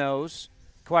hit in the nose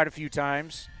quite a few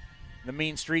times. The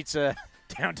mean streets of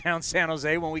downtown San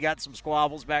Jose when we got some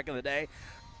squabbles back in the day.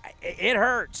 It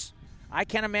hurts. I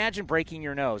can't imagine breaking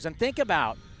your nose. And think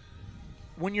about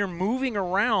when you're moving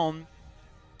around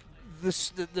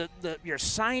your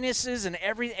sinuses and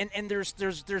everything, and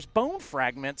there's bone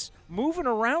fragments moving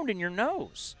around in your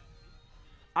nose.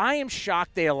 I am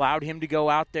shocked they allowed him to go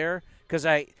out there because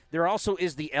there also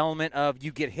is the element of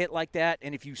you get hit like that,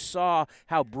 and if you saw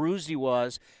how bruised he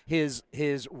was, his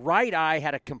right eye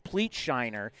had a complete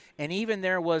shiner, and even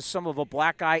there was some of a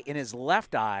black eye in his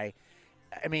left eye.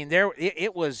 I mean,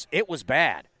 it was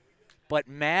bad. But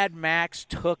Mad Max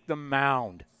took the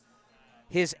mound.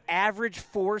 His average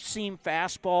four-seam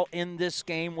fastball in this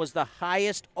game was the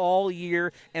highest all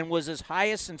year and was as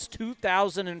highest since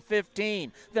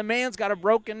 2015. The man's got a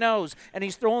broken nose, and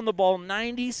he's throwing the ball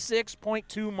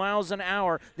 96.2 miles an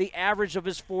hour, the average of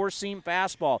his four-seam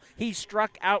fastball. He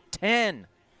struck out 10.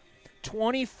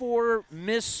 24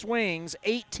 missed swings,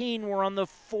 18 were on the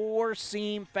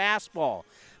four-seam fastball.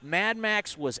 Mad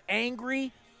Max was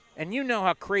angry. And you know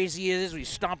how crazy he is when he's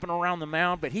stomping around the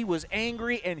mound, but he was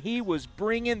angry and he was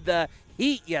bringing the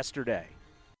heat yesterday.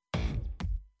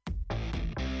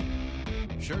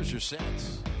 Scherzer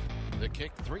sets. The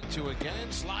kick 3-2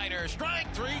 again. Slider,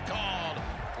 strike 3 called.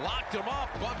 Locked him up,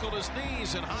 buckled his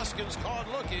knees, and Hoskins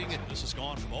caught looking. This has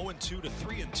gone from 0-2 to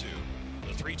 3-2.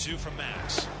 The 3-2 from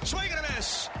Max. Swing and a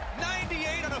miss.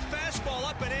 98 on a fastball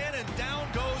up and in, and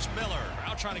down goes Miller.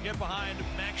 Crowd trying to get behind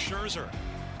Max Scherzer.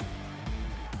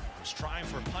 Was trying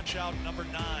for punch-out number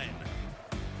 9.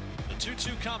 The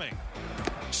 2-2 coming.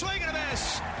 Swing and a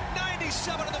miss.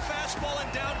 97 on the fastball,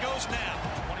 and down goes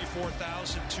Knapp.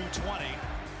 24,220.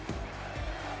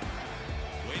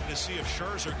 Waiting to see if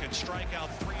Scherzer can strike out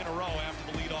 3 in a row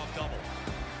after the leadoff double.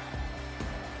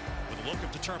 With a look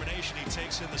of determination, he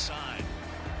takes in the sign.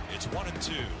 It's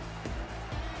 1-2.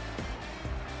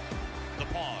 The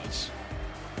pause.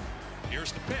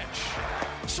 Here's the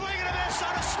pitch. Swing and a miss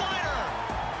on a slider.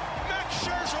 Max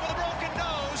Scherzer with a broken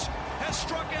nose has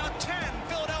struck out 10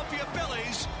 Philadelphia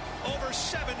Phillies over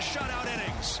 7 shutout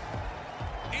innings.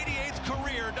 88th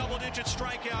career double-digit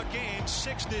strikeout game,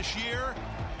 6 this year.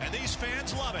 and these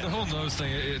fans love it. The whole nose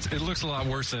thing, it looks a lot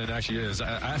worse than it actually is.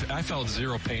 I felt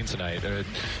zero pain tonight.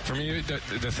 For me,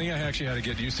 the thing I actually had to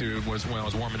get used to was when I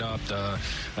was warming up, the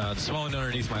swelling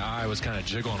underneath my eye was kind of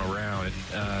jiggling around.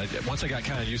 And once I got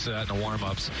kind of used to that in the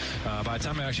warm-ups, by the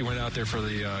time I actually went out there for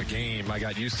the game, I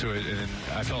got used to it, and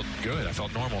I felt good. I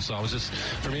felt normal. So I was just,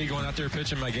 for me, going out there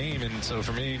pitching my game. And so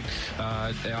for me,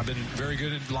 I've been very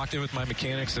good and locked in with my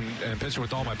mechanics and pitching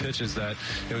with all my pitches, that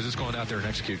it was just going out there and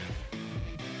executing.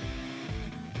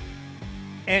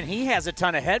 And he has a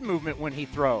ton of head movement when he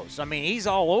throws. I mean, he's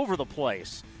all over the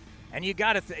place. And you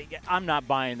got to think, I'm not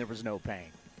buying there was no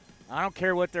pain. I don't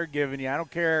care what they're giving you. I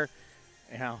don't care,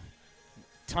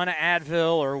 ton of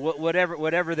Advil or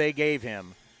whatever they gave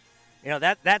him.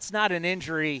 That's not an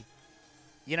injury.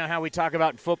 You know how we talk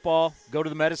about in football, go to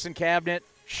the medicine cabinet,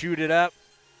 shoot it up.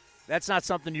 That's not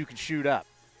something you can shoot up.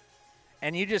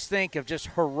 And you just think of just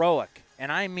heroic,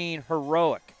 and I mean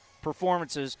heroic,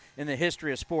 performances in the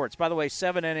history of sports. By the way,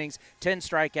 7 innings, 10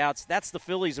 strikeouts. That's the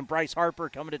Phillies and Bryce Harper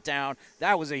coming to town.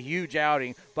 That was a huge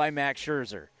outing by Max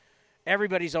Scherzer.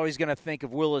 Everybody's always going to think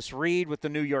of Willis Reed with the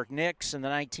New York Knicks in the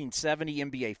 1970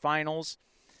 NBA Finals.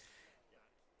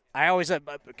 I always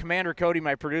Commander Cody,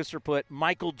 my producer, put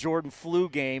Michael Jordan flu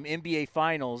game, NBA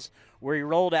Finals, where he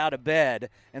rolled out of bed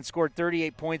and scored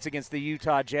 38 points against the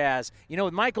Utah Jazz.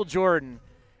 With Michael Jordan,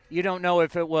 you don't know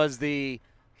if it was the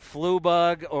flu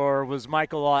bug or was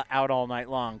Michael out all night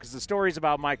long, because the stories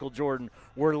about Michael Jordan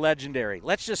were legendary.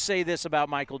 Let's just say this about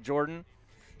Michael Jordan.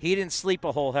 He didn't sleep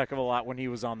a whole heck of a lot when he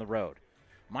was on the road.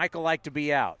 Michael liked to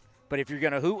be out. But if you're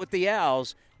going to hoot with the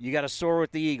Owls, you got to soar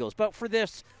with the Eagles. But for the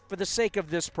sake of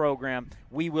this program,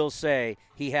 we will say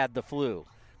he had the flu.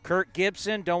 Kirk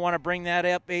Gibson, don't want to bring that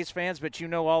up, A's fans, but you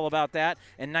know all about that.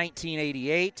 In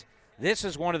 1988, this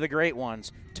is one of the great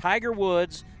ones. Tiger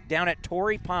Woods down at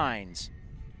Torrey Pines,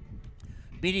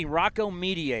 beating Rocco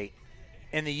Mediate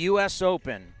in the U.S.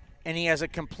 Open, and he has a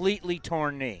completely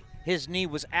torn knee. His knee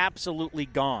was absolutely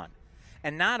gone.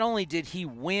 And not only did he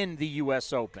win the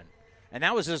U.S. Open, and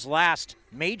that was his last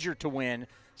major to win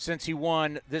since he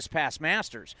won this past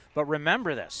Masters. But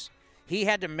remember this. He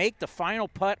had to make the final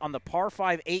putt on the par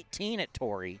 5 18 at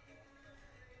Torrey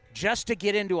just to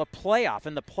get into a playoff.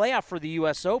 And the playoff for the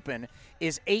U.S. Open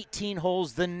is 18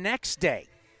 holes the next day.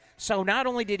 So not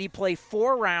only did he play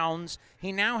 4 rounds,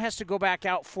 he now has to go back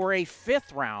out for a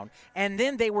 5th round. And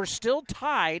then they were still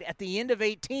tied at the end of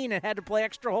 18 and had to play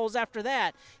extra holes after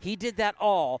that. He did that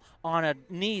all on a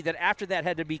knee that after that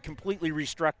had to be completely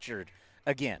restructured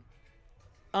again.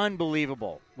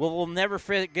 Unbelievable. We'll never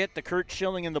forget the Curt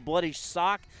Schilling and the bloody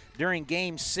sock during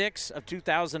Game 6 of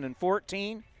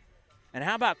 2014. And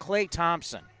how about Klay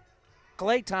Thompson?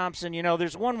 Klay Thompson,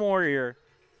 there's one warrior.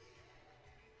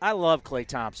 I love Klay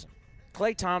Thompson.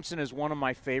 Klay Thompson is one of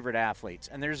my favorite athletes,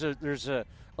 and there's a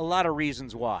lot of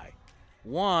reasons why.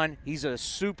 One, he's a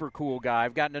super cool guy.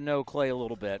 I've gotten to know Klay a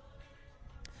little bit.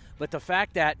 But the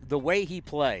fact that the way he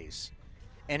plays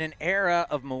in an era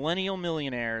of millennial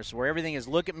millionaires where everything is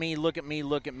look at me, look at me,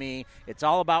 look at me, it's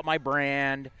all about my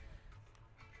brand,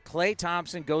 Klay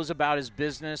Thompson goes about his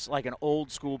business like an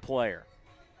old school player.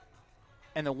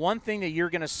 And the one thing that you're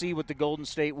going to see with the Golden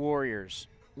State Warriors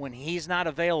when he's not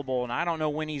available, and I don't know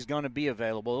when he's going to be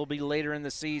available, it'll be later in the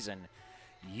season,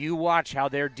 you watch how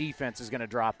their defense is going to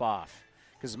drop off.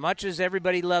 Because much as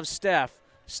everybody loves Steph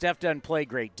doesn't play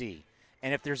great D.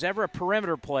 And if there's ever a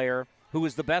perimeter player who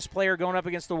is the best player going up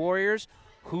against the Warriors,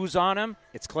 who's on him?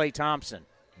 It's Klay Thompson.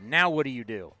 Now what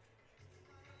do?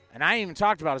 And I ain't even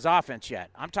talked about his offense yet.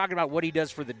 I'm talking about what he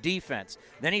does for the defense.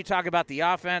 Then you talk about the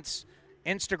offense,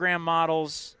 Instagram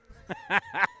models.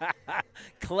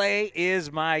 Klay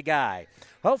is my guy.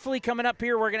 Hopefully coming up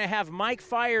here, we're going to have Mike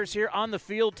Fiers here on the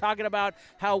field talking about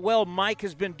how well Mike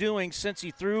has been doing since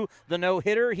he threw the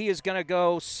no-hitter. He is going to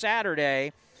go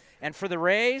Saturday. And for the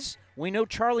Rays, we know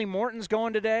Charlie Morton's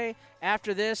going today.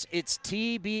 After this, it's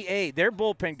TBA. Their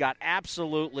bullpen got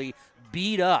absolutely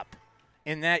beat up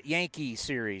in that Yankee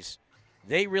series.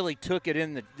 They really took it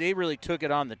on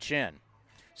the chin.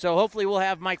 So hopefully we'll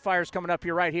have Mike Fiers coming up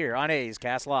here right here on A's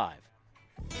Cast Live.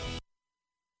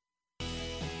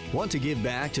 Want to give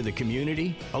back to the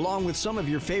community along with some of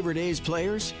your favorite A's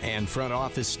players and front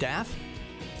office staff?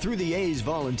 Through the A's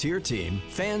volunteer team,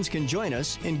 fans can join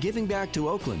us in giving back to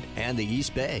Oakland and the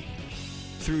East Bay.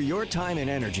 Through your time and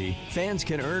energy, fans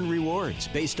can earn rewards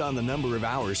based on the number of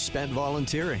hours spent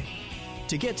volunteering.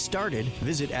 To get started,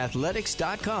 visit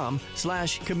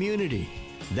athletics.com/community.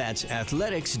 That's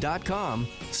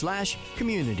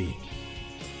athletics.com/community.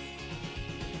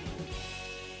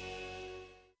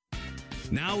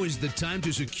 Now is the time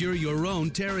to secure your own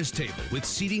terrace table with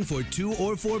seating for 2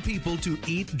 or 4 people to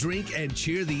eat, drink, and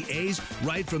cheer the A's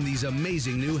right from these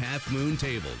amazing new Half Moon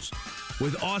tables.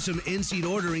 With awesome in-seat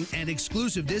ordering and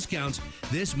exclusive discounts,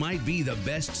 this might be the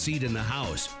best seat in the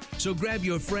house. So grab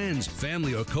your friends,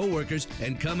 family, or coworkers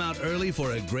and come out early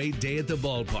for a great day at the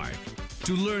ballpark.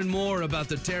 To learn more about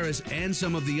the terrace and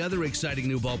some of the other exciting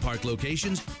new ballpark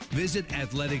locations, visit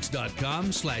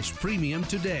athletics.com/premium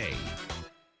today.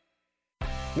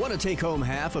 Want to take home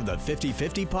half of the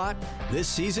 50-50 pot? This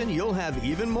season, you'll have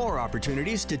even more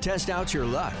opportunities to test out your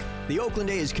luck. The Oakland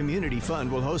A's Community Fund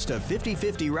will host a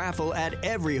 50-50 raffle at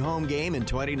every home game in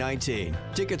 2019.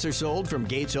 Tickets are sold from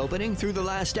gates opening through the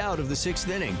last out of the 6th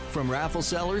inning, from raffle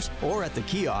sellers or at the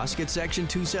kiosk at Section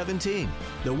 217.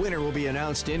 The winner will be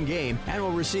announced in-game and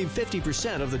will receive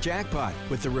 50% of the jackpot,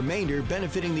 with the remainder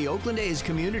benefiting the Oakland A's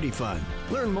Community Fund.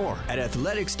 Learn more at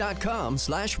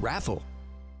athletics.com/raffle.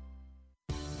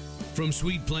 From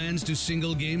suite plans to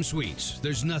single-game suites,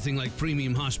 there's nothing like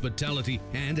premium hospitality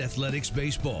and athletics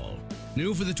baseball.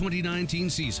 New for the 2019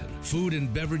 season, food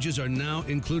and beverages are now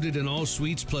included in all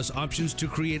suites, plus options to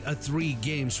create a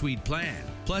 3-game suite plan.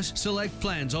 Plus, select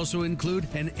plans also include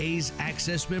an A's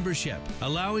Access membership,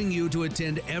 allowing you to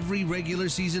attend every regular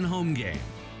season home game.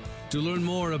 To learn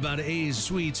more about A's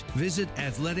Suites, visit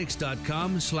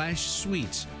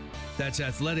athletics.com/suites. That's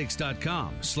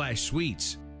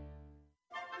athletics.com/suites.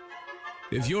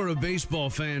 If you're a baseball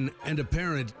fan and a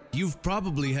parent, you've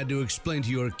probably had to explain to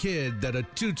your kid that a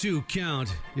 2-2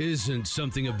 count isn't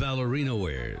something a ballerina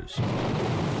wears.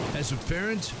 As a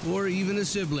parent or even a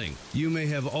sibling, you may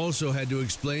have also had to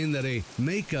explain that a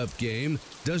makeup game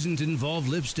doesn't involve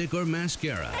lipstick or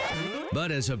mascara.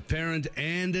 But as a parent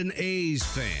and an A's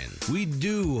fan, we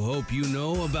do hope you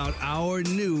know about our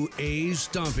new A's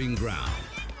Stomping Ground.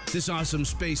 This awesome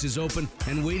space is open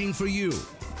and waiting for you.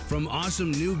 From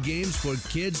awesome new games for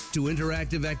kids to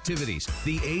interactive activities,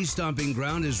 the A's Stomping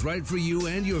Ground is right for you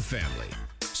and your family.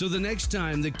 So the next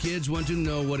time the kids want to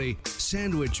know what a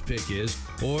sandwich pick is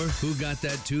or who got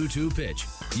that 2-2 pitch,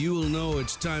 you will know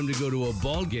it's time to go to a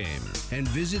ball game and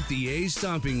visit the A's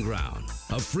Stomping Ground,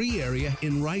 a free area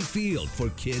in right field for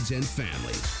kids and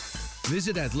families.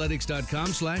 Visit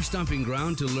athletics.com/stomping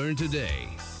ground to learn today.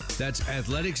 That's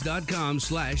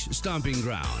athletics.com/stomping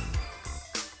ground.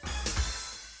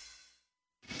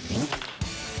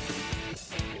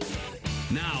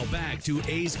 Now back to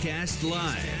A's Cast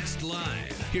Live.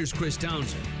 Here's Chris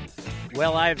Townsend.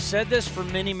 Well, I have said this for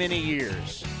many, many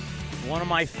years. One of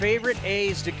my favorite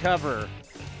A's to cover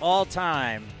all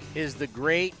time is the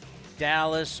great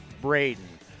Dallas Braden,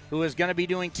 who is going to be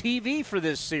doing TV for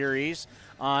this series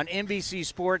on NBC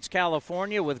Sports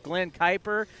California with Glenn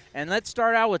Kuiper. And let's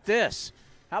start out with this.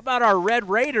 How about our Red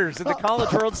Raiders in the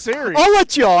College World Series? I'll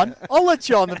let you on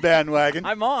the bandwagon.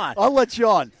 I'm on. I'll let you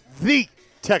on. The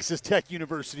Texas Tech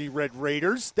University Red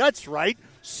Raiders. That's right.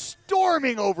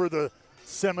 Storming over the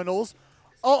Seminoles.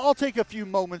 I'll take a few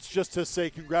moments just to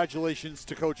say congratulations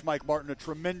to Coach Mike Martin. A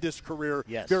tremendous career.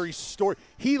 Yes.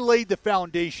 He laid the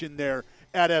foundation there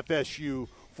at FSU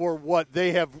for what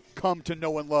they have come to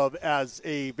know and love as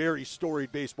a very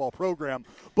storied baseball program.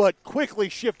 But quickly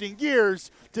shifting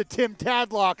gears to Tim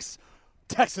Tadlock's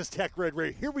Texas Tech Red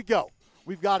Raiders. Here we go.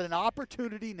 We've got an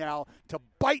opportunity now to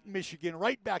bite Michigan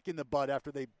right back in the butt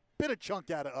after they bit a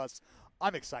chunk out of us.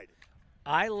 I'm excited.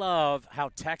 I love how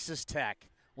Texas Tech,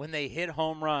 when they hit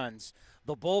home runs,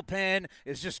 the bullpen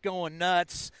is just going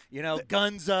nuts,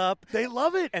 guns up. They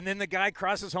love it. And then the guy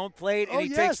crosses home plate and he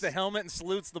takes the helmet and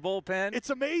salutes the bullpen.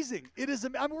 It's amazing. It is.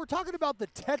 We're talking about the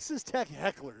Texas Tech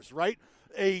hecklers, right?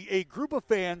 A group of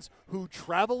fans who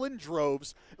travel in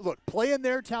droves. Look, playing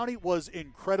there, Townie, was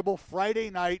incredible.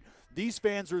 Friday night, these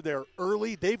fans are there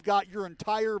early. They've got your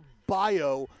entire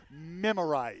bio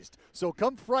memorized. So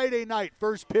come Friday night,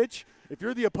 first pitch, if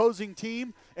you're the opposing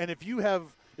team and if you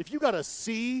got a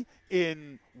C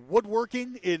in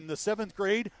woodworking in the 7th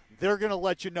grade, they're going to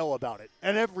let you know about it.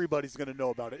 And everybody's going to know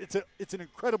about it. It's an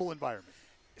incredible environment.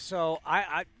 So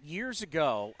I years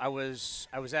ago, I was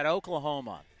at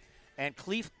Oklahoma. And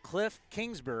Cliff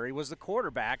Kingsbury was the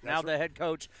quarterback, now the head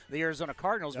coach of the Arizona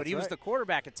Cardinals, but he was the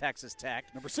quarterback at Texas Tech.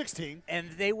 Number 16. And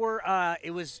they were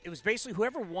it was basically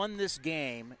whoever won this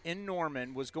game in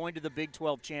Norman was going to the Big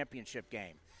 12 championship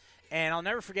game. And I'll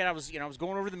never forget, I was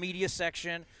going over the media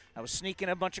section. I was sneaking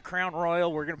a bunch of Crown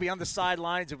Royal. We're going to be on the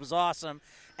sidelines. It was awesome.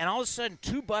 And all of a sudden,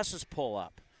 2 buses pull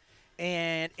up.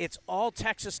 And it's all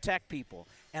Texas Tech people.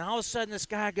 And all of a sudden, this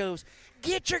guy goes,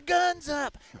 "Get your guns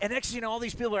up!" And next thing you know, all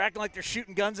these people are acting like they're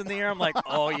shooting guns in the air. I'm like,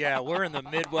 "Oh yeah, we're in the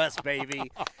Midwest, baby."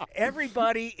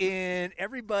 Everybody in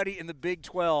the Big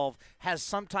 12 has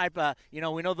some type of, we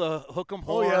know the hook 'em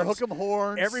horns. Oh yeah, hook 'em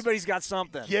horns. Everybody's got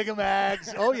something.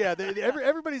 Gig-a-mags. Oh yeah,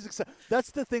 everybody's excited.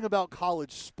 That's the thing about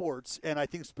college sports, and I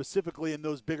think specifically in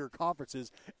those bigger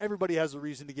conferences, everybody has a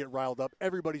reason to get riled up.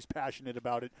 Everybody's passionate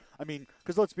about it. I mean,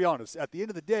 because let's be honest, at the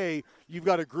end of the day, you've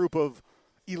got a group of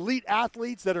elite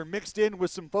athletes that are mixed in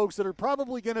with some folks that are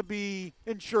probably going to be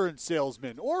insurance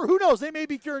salesmen, or who knows, they may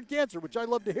be curing cancer, which I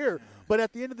love to hear. But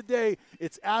at the end of the day,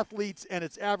 it's athletes and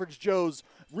it's average Joes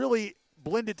really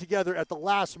blended together at the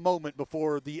last moment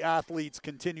before the athletes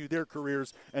continue their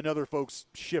careers and other folks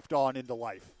shift on into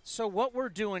life. So what we're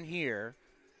doing here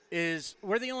is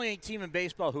we're the only team in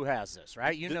baseball who has this,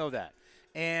 right? You know that.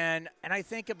 And I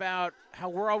think about how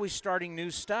we're always starting new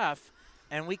stuff.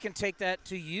 And we can take that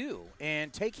to you.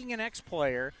 And taking an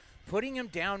ex-player, putting him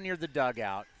down near the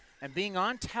dugout, and being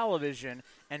on television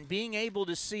and being able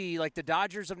to see, like the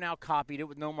Dodgers have now copied it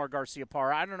with Nomar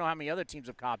Garciaparra. I don't know how many other teams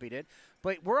have copied it.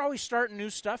 But we're always starting new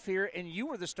stuff here, and you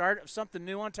were the start of something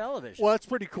new on television. Well, that's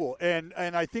pretty cool. And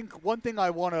I think one thing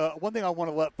I want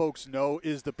to let folks know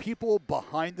is the people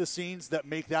behind the scenes that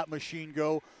make that machine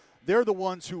go, they're the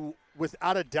ones who,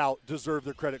 without a doubt, deserve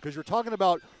the credit. Because you're talking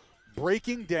about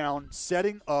breaking down,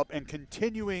 setting up, and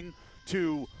continuing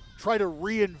to try to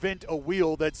reinvent a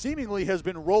wheel that seemingly has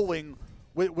been rolling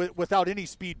without any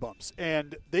speed bumps.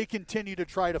 And they continue to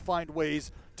try to find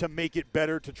ways to make it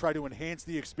better, to try to enhance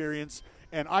the experience.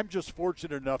 And I'm just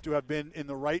fortunate enough to have been in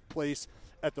the right place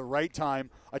at the right time.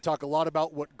 I talk a lot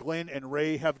about what Glenn and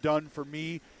Ray have done for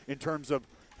me in terms of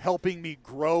helping me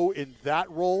grow in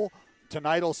that role.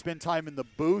 Tonight I'll spend time in the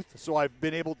booth, so I've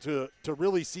been able to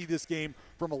really see this game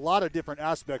from a lot of different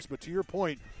aspects. But to your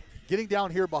point, getting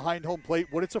down here behind home plate,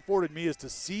 what it's afforded me is to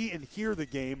see and hear the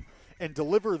game and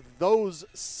deliver those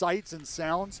sights and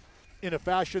sounds in a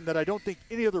fashion that I don't think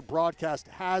any other broadcast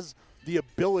has the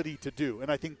ability to do. And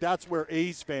I think that's where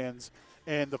A's fans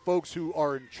and the folks who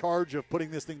are in charge of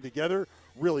putting this thing together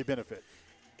really benefit.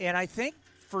 And I think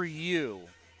for you,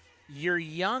 you're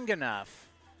young enough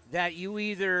that you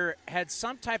either had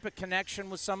some type of connection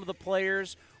with some of the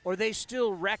players or they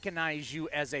still recognize you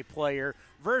as a player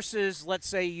versus, let's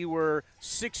say, you were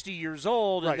 60 years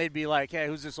old and they'd be like, hey,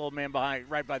 who's this old man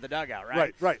right by the dugout,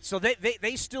 right? Right. So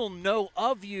they still know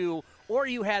of you, or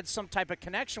you had some type of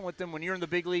connection with them when you're in the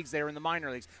big leagues, they were in the minor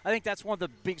leagues. I think that's one of the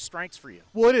big strengths for you.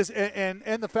 Well, it is, and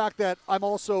the fact that I'm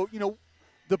also,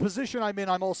 the position I'm in,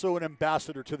 I'm also an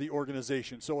ambassador to the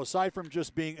organization. So aside from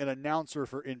just being an announcer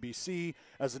for NBC,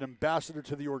 as an ambassador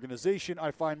to the organization,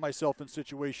 I find myself in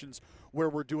situations where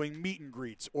we're doing meet and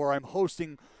greets or I'm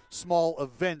hosting small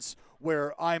events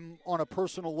where I'm on a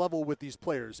personal level with these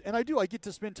players. And I get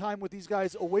to spend time with these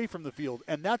guys away from the field.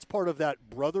 And that's part of that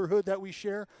brotherhood that we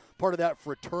share, part of that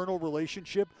fraternal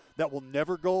relationship that will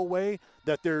never go away,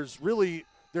 that there's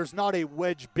not a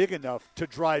wedge big enough to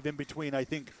drive in between, I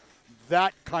think,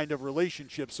 that kind of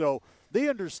relationship. So they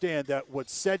understand that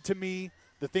what's said to me,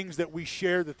 the things that we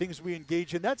share, the things we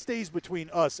engage in, that stays between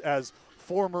us as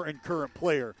former and current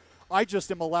player. I just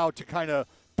am allowed to kind of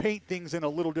paint things in a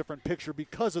little different picture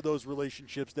because of those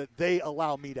relationships that they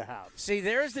allow me to have. See,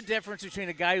 there's the difference between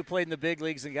a guy who played in the big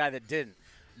leagues and a guy that didn't.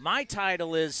 My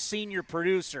title is senior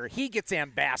producer. He gets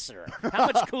ambassador. How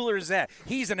much cooler is that?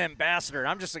 He's an ambassador.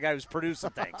 I'm just a guy who's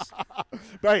producing things.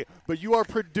 Right, but you are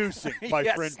producing, my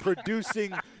Yes. friend.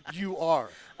 Producing, you are.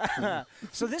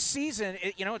 So this season,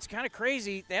 it's kind of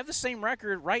crazy. They have the same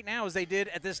record right now as they did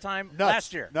at this time Nuts.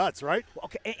 last year. Nuts, right?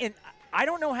 Okay, and I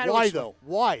don't know how to Why, explain. though?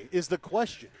 Why is the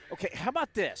question? Okay, how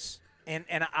about this? And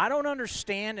I don't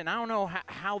understand, and I don't know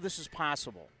how this is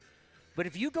possible. But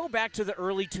if you go back to the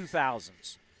early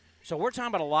 2000s, so we're talking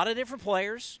about a lot of different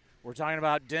players. We're talking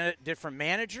about different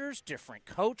managers, different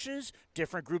coaches,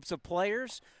 different groups of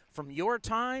players. From your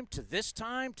time to this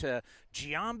time to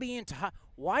Giambi and to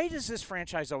why does this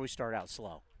franchise always start out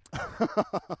slow?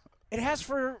 It has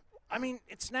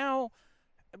it's now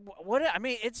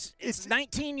it's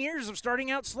 19 years of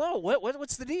starting out slow.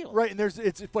 What's the deal? Right, and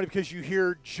it's funny because you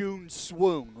hear June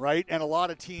swoon, right? And a lot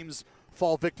of teams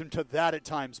fall victim to that at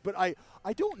times. But I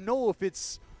don't know if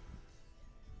it's –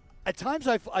 at times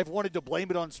I've wanted to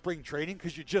blame it on spring training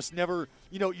because you just never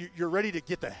 – you're ready to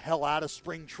get the hell out of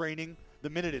spring training the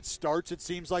minute it starts, it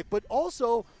seems like. But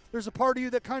also there's a part of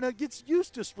you that kind of gets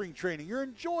used to spring training. You're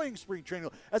enjoying spring training.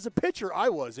 As a pitcher, I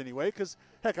was anyway because,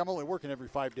 heck, I'm only working every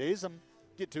 5 days. I'm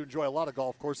get to enjoy a lot of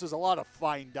golf courses, a lot of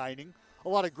fine dining, a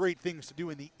lot of great things to do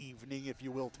in the evening, if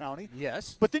you will, Townie.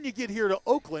 Yes. But then you get here to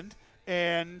Oakland,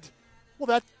 and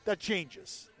Well, that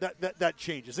changes. That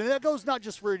changes, and that goes not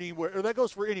just for anywhere, or that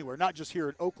goes for anywhere, not just here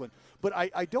in Oakland. But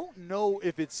I don't know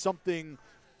if it's something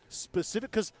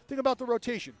specific, because think about the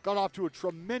rotation. Got off to a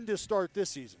tremendous start this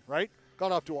season, right?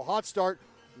 Got off to a hot start.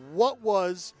 What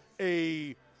was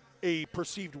a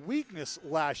perceived weakness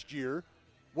last year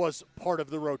was part of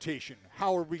the rotation.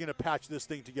 How are we going to patch this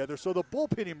thing together? So the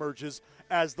bullpen emerges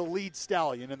as the lead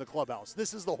stallion in the clubhouse.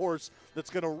 This is the horse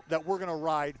that we're gonna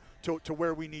ride to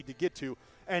where we need to get to.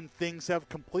 And things have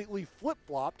completely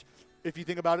flip-flopped. If you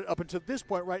think about it, up until this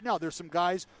point right now, there's some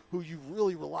guys who you've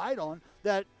really relied on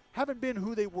that haven't been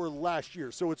who they were last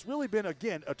year. So it's really been,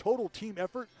 again, a total team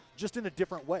effort, just in a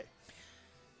different way.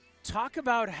 Talk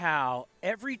about how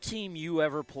every team you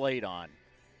ever played on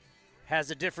has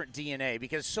a different DNA,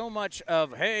 because so much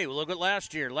of, hey, look at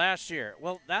last year.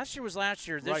 Well, last year was last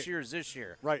year. This year is this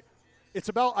year. Right. It's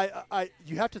about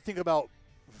you have to think about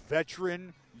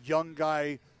veteran, young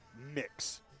guy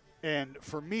mix. And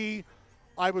for me,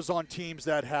 I was on teams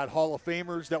that had Hall of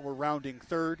Famers that were rounding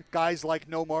third, guys like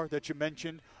Nomar that you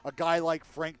mentioned, a guy like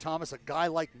Frank Thomas, a guy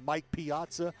like Mike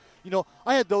Piazza.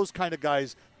 I had those kind of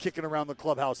guys kicking around the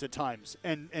clubhouse at times.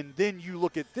 And then you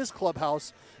look at this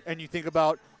clubhouse and you think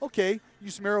about, okay,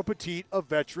 Yusmeiro Petit, a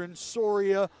veteran,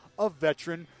 Soria, a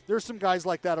veteran. There's some guys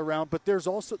like that around, but there's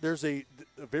a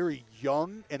very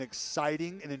young and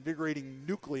exciting and invigorating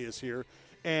nucleus here.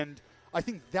 And I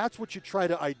think that's what you try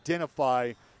to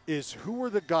identify, is who are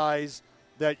the guys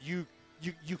that you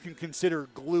can consider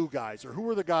glue guys, or who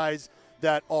are the guys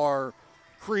that are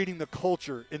creating the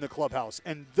culture in the clubhouse.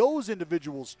 And those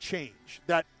individuals change.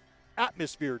 That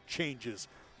atmosphere changes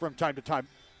from time to time.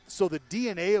 So the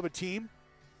DNA of a team,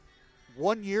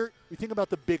 one year, you think about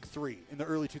the big three in the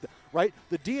early 2000s, right?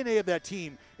 The DNA of that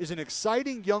team is an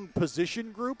exciting young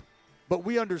position group, but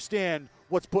we understand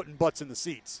what's putting butts in the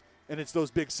seats. And it's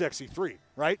those big, sexy three,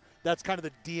 right? That's kind of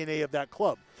the DNA of that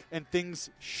club. And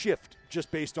things shift just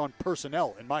based on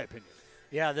personnel, in my opinion.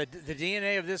 Yeah, the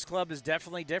DNA of this club is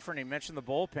definitely different. He mentioned the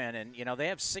bullpen, and, they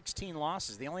have 16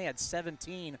 losses. They only had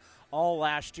 17 all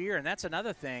last year, and that's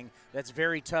another thing that's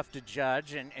very tough to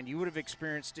judge, and you would have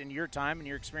experienced in your time, and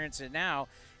you're experiencing it now,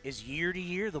 is year to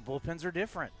year the bullpens are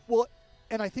different. Well,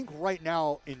 and I think right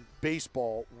now in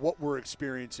baseball, what we're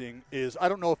experiencing is, I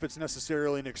don't know if it's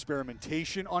necessarily an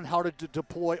experimentation on how to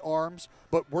deploy arms,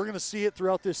 but we're going to see it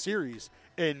throughout this series.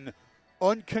 And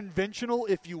unconventional,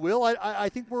 if you will, I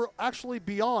think we're actually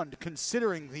beyond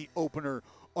considering the opener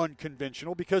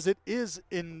unconventional, because it is,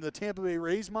 in the Tampa Bay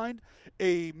Rays mind,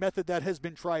 a method that has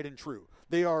been tried and true.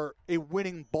 They are a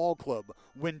winning ball club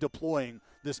when deploying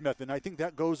this method. And I think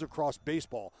that goes across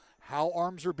baseball. How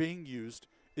arms are being used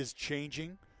is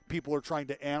changing. People are trying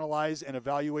to analyze and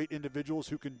evaluate individuals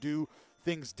who can do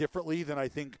things differently than I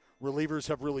think relievers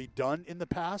have really done in the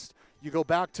past. You go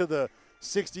back to the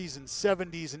 60s and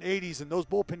 70s and 80s, and those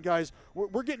bullpen guys,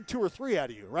 we're getting 2 or 3 out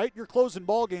of you, right? You're closing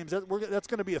ball games. That's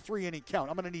going to be a 3-inning count.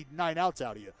 I'm going to need 9 outs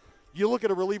out of you. You look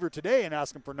at a reliever today and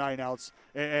ask him for 9 outs,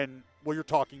 and well, you're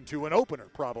talking to an opener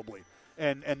probably.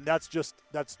 And that's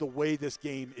the way this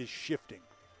game is shifting.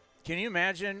 Can you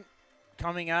imagine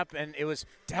coming up and it was,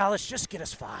 Dallas, just get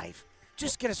us 5.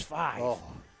 Just get us 5.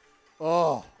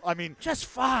 Oh, I mean, just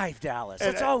 5, Dallas.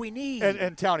 That's all we need.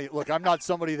 And Townie, look, I'm not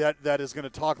somebody that is going to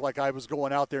talk like I was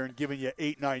going out there and giving you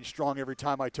 8-9 strong every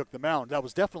time I took the mound. That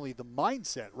was definitely the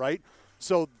mindset, right?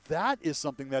 So that is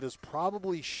something that has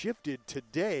probably shifted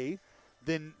today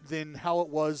than how it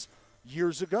was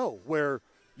years ago, where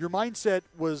your mindset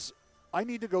was, I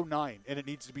need to go 9, and it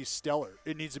needs to be stellar.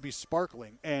 It needs to be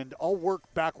sparkling, and I'll work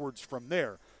backwards from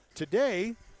there.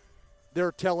 Today,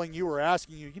 they're telling you or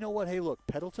asking you, you know what, hey, look,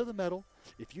 pedal to the metal.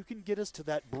 If you can get us to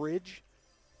that bridge,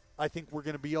 I think we're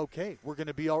going to be okay. We're going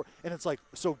to be all right. And it's like,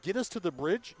 so get us to the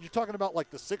bridge? You're talking about like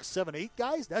the 6, 7, 8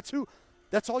 guys? That's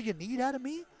all you need out of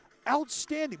me?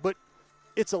 Outstanding. But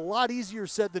it's a lot easier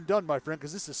said than done, my friend,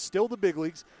 because this is still the big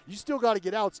leagues. You still got to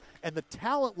get outs, and the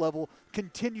talent level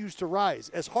continues to rise.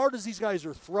 As hard as these guys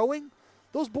are throwing,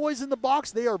 those boys in the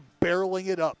box, they are barreling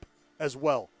it up as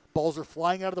well. Balls are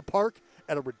flying out of the park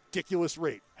at a ridiculous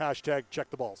rate. # check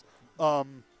the balls.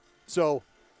 So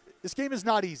this game is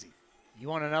not easy. You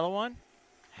want another one?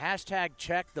 #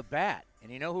 check the bat.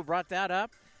 And you know who brought that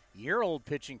up? Your old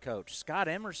pitching coach, Scott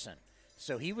Emerson.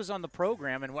 So he was on the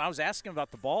program, and when I was asking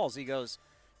about the balls, he goes,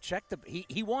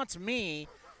 he wants me.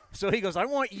 So he goes, I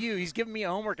want you. He's giving me a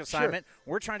homework assignment.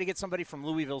 Sure. We're trying to get somebody from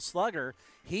Louisville Slugger.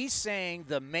 He's saying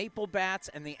the maple bats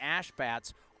and the ash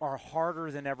bats are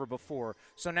harder than ever before.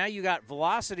 So now you got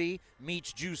velocity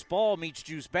meets juice ball meets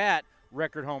juice bat,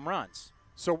 record home runs.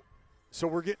 So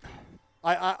we're getting –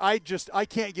 I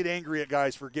can't get angry at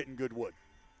guys for getting good wood.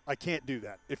 I can't do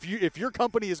that. If your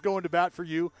company is going to bat for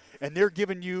you and they're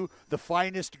giving you the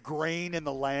finest grain in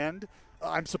the land,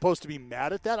 I'm supposed to be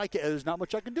mad at that. There's not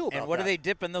much I can do about that. And what are they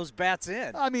dipping those bats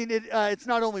in? I mean, it's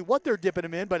not only what they're dipping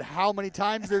them in, but how many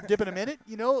times they're dipping them in it.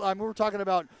 We're talking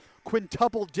about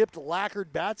quintuple dipped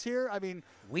lacquered bats here. I mean,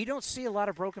 we don't see a lot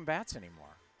of broken bats anymore.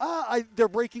 They're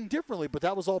breaking differently, but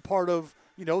that was all part of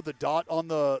the dot on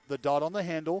the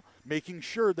handle, making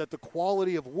sure that the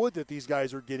quality of wood that these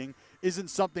guys are getting isn't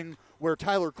something where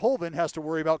Tyler Colvin has to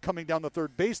worry about coming down the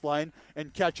third baseline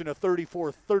and catching a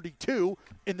 34-32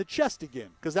 in the chest again,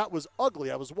 because that was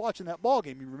ugly. I was watching that ball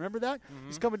game. You remember that? Mm-hmm.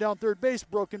 He's coming down third base,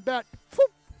 broken bat,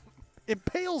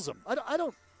 impales him. I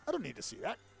don't need to see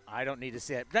that. I don't need to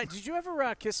see it. Did you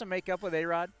ever kiss and make up with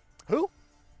A-Rod? Who?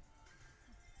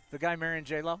 The guy marrying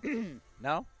J-Lo?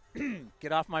 No?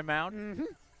 Get off my mound? Mm-hmm.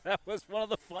 That was one of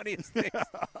the funniest things.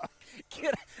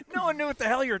 No one knew what the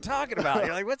hell you were talking about.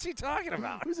 You're like, what's he talking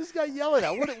about? Who's this guy yelling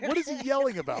at? What is he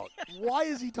yelling about? Why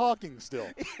is he talking still?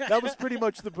 That was pretty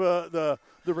much the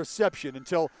reception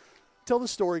until the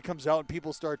story comes out and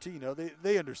people start to,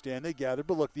 they understand, they gather.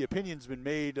 But look, the opinion's been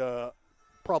made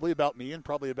probably about me and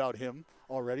probably about him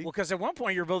already. Well, because at one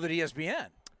point you were both at ESPN.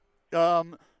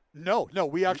 No,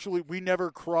 we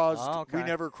never crossed. Oh, okay. We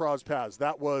never crossed paths.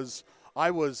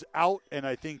 I was out, and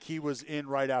I think he was in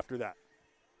right after that.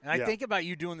 And I think about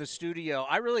you doing the studio.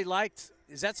 I really liked.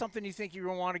 Is that something you think you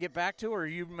want to get back to, or are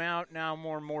you now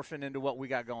more morphing into what we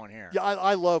got going here? Yeah,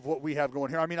 I love what we have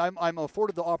going here. I mean, I'm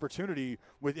afforded the opportunity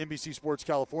with NBC Sports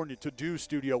California to do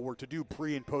studio work, to do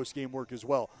pre and post game work as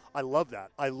well. I love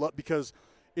that. Because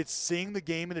it's seeing the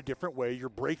game in a different way. You're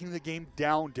breaking the game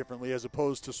down differently as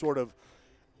opposed to sort of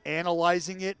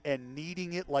analyzing it and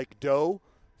kneading it like dough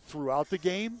throughout the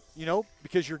game,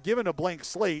 because you're given a blank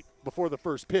slate before the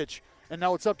first pitch, and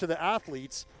now it's up to the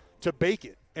athletes to bake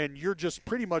it, and you're just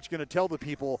pretty much going to tell the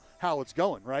people how it's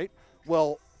going, right?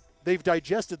 Well, they've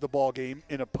digested the ball game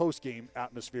in a post-game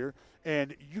atmosphere,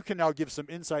 and you can now give some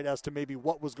insight as to maybe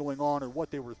what was going on or what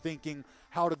they were thinking,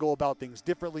 how to go about things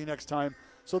differently next time.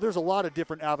 So there's a lot of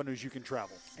different avenues you can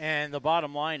travel. And the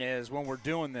bottom line is, when we're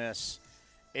doing this,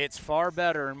 it's far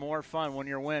better and more fun when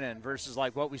you're winning versus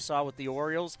like what we saw with the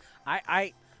Orioles.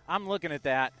 I'm looking at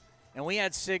that, and we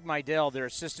had Sig Meidel, their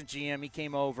assistant GM. He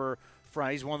came over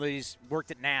he's one of these,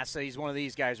 worked at NASA. He's one of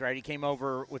these guys, right? He came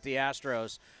over with the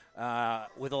Astros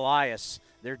with Elias,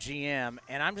 their GM,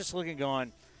 and I'm just looking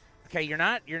going, okay, you're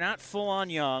not full on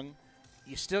young.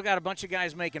 You still got a bunch of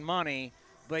guys making money,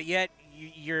 but yet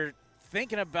you're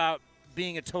thinking about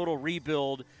being a total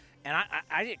rebuild. And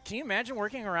I can you imagine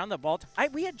working around the ball?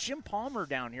 We had Jim Palmer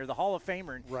down here, the Hall of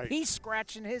Famer, and right. He's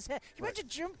scratching his head. Can you imagine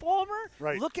Jim Palmer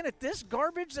looking at this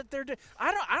garbage that they're doing?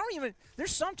 I don't even.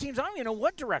 There's some teams I don't even know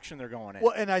what direction they're going in.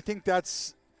 Well, and I think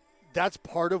that's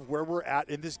part of where we're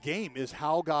at in this game is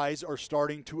how guys are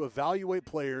starting to evaluate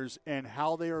players and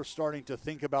how they are starting to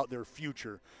think about their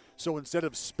future. So instead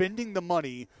of spending the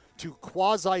money to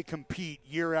quasi-compete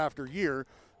year after year,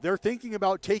 they're thinking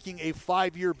about taking a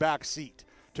 5-year back seat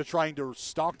to trying to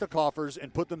stock the coffers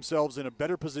and put themselves in a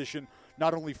better position,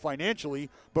 not only financially,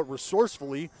 but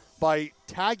resourcefully by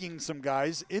tagging some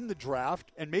guys in the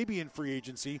draft and maybe in free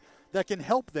agency that can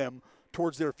help them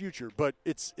towards their future. But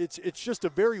it's just a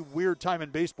very weird time in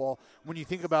baseball when you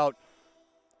think about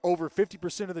over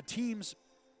 50% of the teams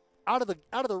out of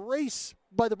the race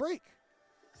by the break.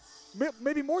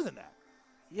 Maybe more than that.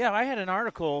 Yeah, I had an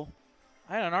article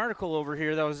over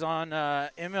here that was on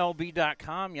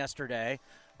MLB.com yesterday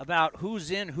about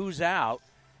who's in, who's out,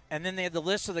 and then they had the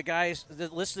list of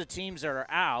the teams that are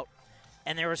out,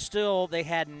 and they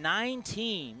had 9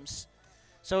 teams.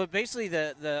 So basically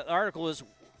the article is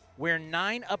where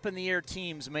 9 up-in-the-air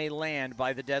teams may land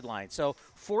by the deadline. So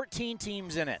 14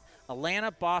 teams in it: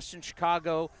 Atlanta, Boston,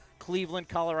 Chicago, Cleveland,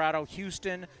 Colorado,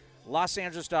 Houston, Los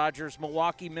Angeles Dodgers,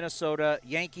 Milwaukee, Minnesota,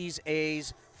 Yankees,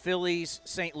 A's, Phillies,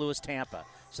 St. Louis, Tampa.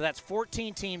 So that's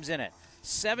 14 teams in it.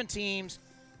 7 teams,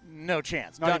 no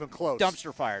chance. Not even close.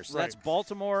 Dumpster fires. So that's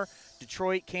Baltimore,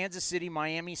 Detroit, Kansas City,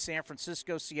 Miami, San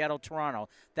Francisco, Seattle, Toronto.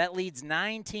 That leads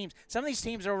 9 teams. Some of these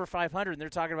teams are over 500, and they're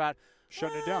talking about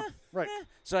shutting it down. Right.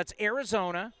 So that's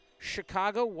Arizona,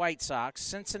 Chicago White Sox,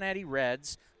 Cincinnati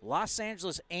Reds, Los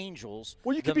Angeles Angels,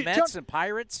 the Mets and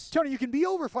Pirates. Tony, you can be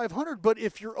over 500, but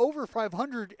if you're over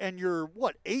 500 and you're,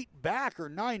 8 back or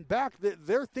 9 back,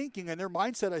 they're thinking, and their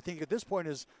mindset, I think, at this point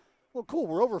is, well, cool,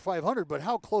 we're over 500, but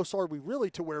how close are we really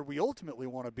to where we ultimately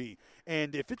want to be?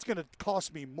 And if it's going to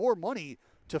cost me more money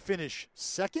to finish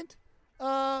second,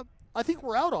 I think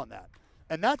we're out on that.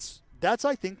 And that's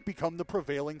I think, become the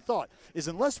prevailing thought, is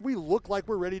unless we look like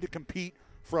we're ready to compete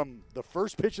from the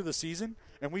first pitch of the season,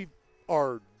 and we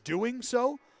are doing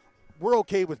so we're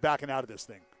okay with backing out of this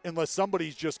thing unless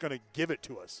somebody's just going to give it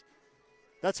to us.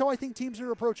 That's how I think teams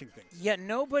are approaching things. Yet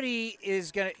nobody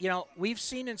is going to, we've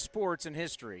seen in sports and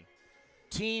history,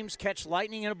 teams catch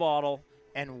lightning in a bottle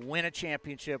and win a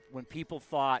championship when people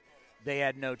thought they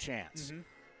had no chance. Mm-hmm.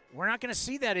 We're not going to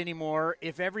see that anymore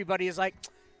if everybody is like,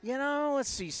 let's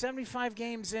see, 75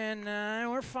 games in,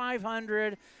 we're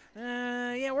 500.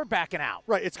 We're backing out.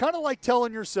 Right. It's kind of like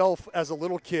telling yourself as a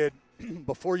little kid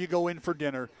before you go in for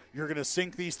dinner, you're going to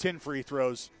sink these 10 free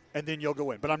throws, and then you'll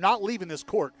go in. But I'm not leaving this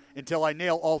court until I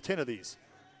nail all 10 of these.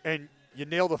 And you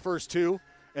nail the first 2,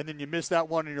 and then you miss that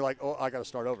one, and you're like, oh, I got to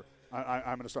start over.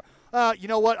 I'm going to start. You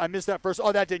know what? I missed that first.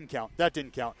 Oh, that didn't count. That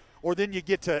didn't count. Or then you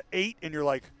get to 8, and you're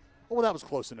like, oh, well, that was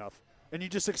close enough. And you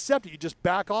just accept it. You just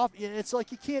back off. And it's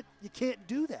like you can't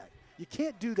do that. You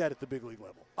can't do that at the big league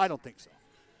level. I don't think so.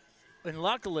 And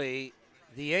luckily,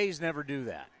 the A's never do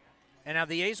that. And now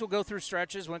the A's will go through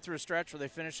stretches, went through a stretch where they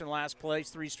finished in last place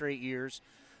 3 straight years.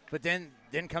 But then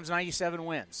comes 97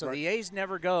 wins. So the A's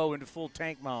never go into full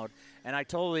tank mode. And I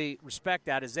totally respect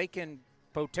that, as they can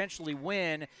potentially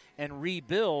win and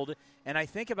rebuild. And I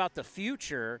think about the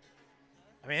future.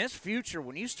 I mean, this future,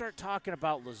 when you start talking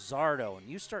about Luzardo and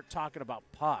you start talking about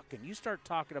Puck and you start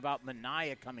talking about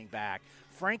Minaya coming back,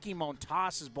 Frankie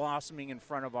Montas is blossoming in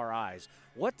front of our eyes.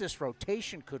 What this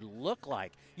rotation could look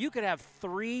like. You could have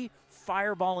 3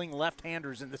 fireballing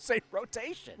left-handers in the same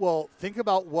rotation. Well, think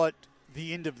about what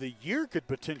the end of the year could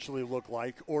potentially look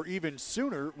like, or even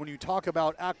sooner when you talk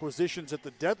about acquisitions at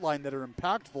the deadline that are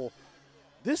impactful.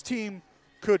 This team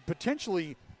could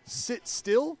potentially sit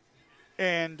still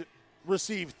and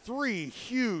receive 3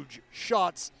 huge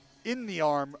shots in the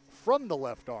arm from the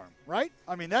left arm, right?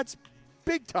 I mean, that's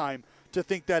big time to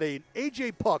think that an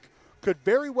A.J. Puck could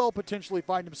very well potentially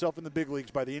find himself in the big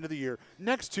leagues by the end of the year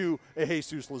next to a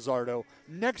Jesus Luzardo,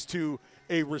 next to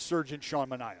a resurgent Sean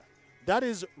Manaea. That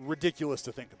is ridiculous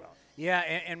to think about. Yeah,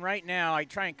 and right now I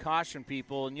try and caution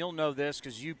people, and you'll know this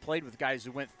because you played with guys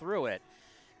who went through it,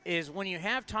 is when you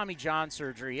have Tommy John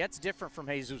surgery, that's different from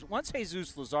Jesus. Once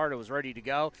Jesus Luzardo is ready to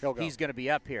go, he's going to be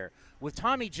up here. With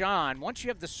Tommy John, once you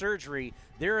have the surgery,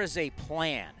 there is a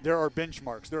plan. There are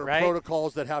benchmarks. There are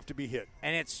protocols that have to be hit.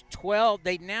 And it's 12.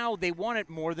 They want it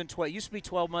more than 12. It used to be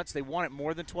 12 months. They want it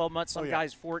more than 12 months. Some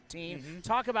guys 14. Mm-hmm.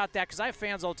 Talk about that, because I have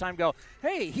fans all the time go,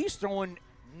 hey, he's throwing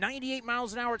 98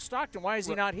 miles an hour at Stockton. Why is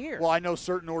he not here? Well, I know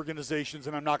certain organizations,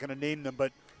 and I'm not going to name them,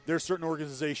 but there's certain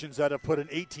organizations that have put an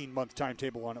 18-month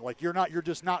timetable on it. Like, you're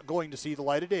just not going to see the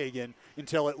light of day again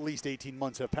until at least 18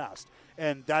 months have passed.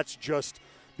 And that's just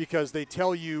because they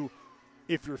tell you,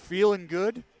 if you're feeling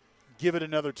good, give it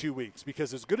another 2 weeks.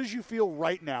 Because as good as you feel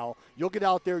right now, you'll get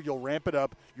out there, you'll ramp it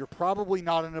up. You're probably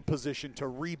not in a position to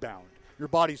rebound. Your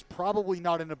body's probably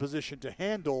not in a position to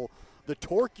handle the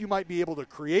torque you might be able to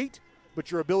create,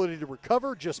 but your ability to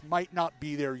recover just might not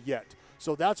be there yet.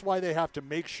 So that's why they have to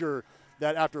make sure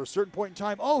that after a certain point in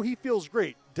time, oh, he feels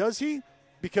great. Does he?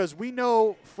 Because we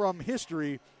know from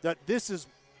history that this is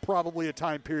probably a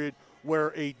time period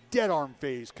where a dead arm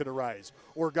phase could arise,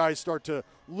 or guys start to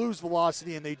lose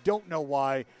velocity and they don't know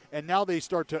why, and now they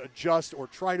start to adjust or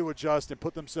try to adjust and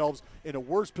put themselves in a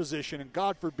worse position and,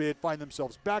 God forbid, find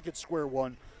themselves back at square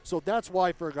one. So that's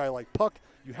why for a guy like Puck,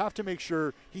 you have to make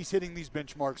sure he's hitting these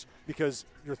benchmarks, because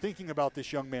you're thinking about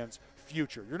this young man's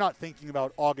future. You're not thinking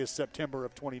about August, September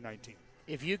of 2019.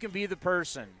 If you can be the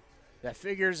person that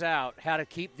figures out how to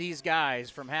keep these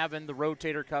guys from having the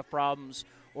rotator cuff problems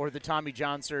or the Tommy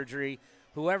John surgery,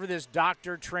 whoever this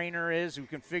doctor trainer is who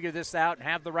can figure this out and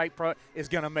have the right is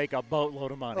going to make a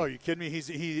boatload of money. Oh, are you kidding me?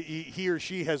 He or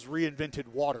she has reinvented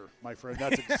water, my friend.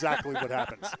 That's exactly what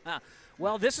happens.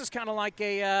 Well, this is kind of like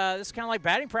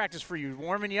batting practice for you,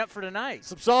 warming you up for tonight.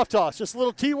 Some soft toss, just a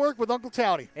little tee work with Uncle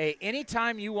Townie. Hey,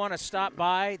 anytime you want to stop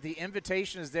by, the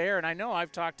invitation is there, and I know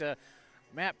I've talked to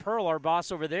Matt Pearl, our boss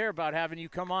over there, about having you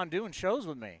come on doing shows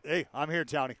with me. Hey, I'm here,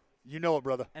 Townie. You know it,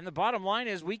 brother. And the bottom line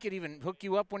is we could even hook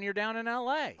you up when you're down in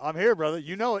L.A. I'm here, brother.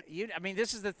 You know it. I mean,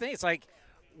 this is the thing. It's like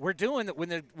we're doing that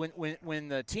when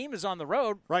the team is on the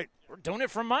road. Right. We're doing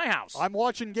it from my house. I'm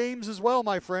watching games as well,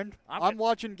 my friend. I'm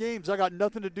watching games. I got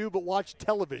nothing to do but watch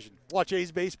television, watch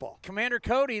A's baseball. Commander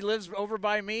Cody lives over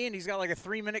by me, and he's got like a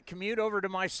 3-minute commute over to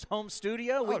my home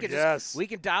studio. We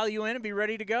can dial you in and be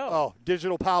ready to go. Oh,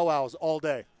 digital powwows all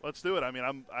day. Let's do it. I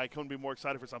mean, I couldn't be more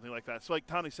excited for something like that. So like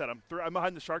Tony said, I'm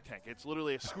behind the Shark Tank. It's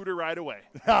literally a scooter ride away.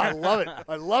 I love it.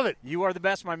 I love it. You are the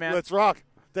best, my man. Let's rock.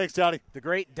 Thanks, Tony. The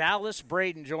great Dallas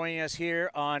Braden joining us here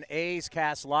on A's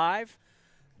Cast Live.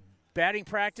 Batting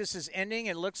practice is ending.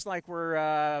 It looks like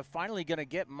we're finally going to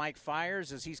get Mike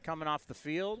Fiers as he's coming off the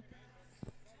field.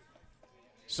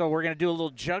 So we're going to do a little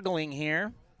juggling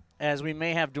here as we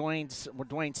may have Dwayne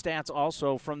Stats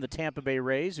also from the Tampa Bay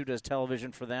Rays, who does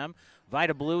television for them.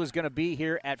 Vita Blue is going to be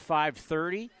here at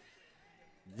 5:30.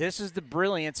 This is the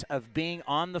brilliance of being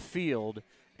on the field,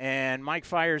 and Mike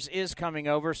Fiers is coming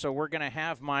over, so we're going to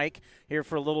have Mike here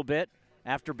for a little bit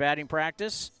after batting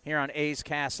practice here on A's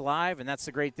Cast Live, and that's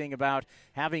the great thing about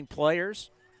having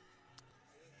players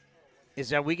is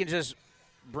that we can just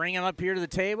bring them up here to the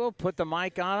table, put the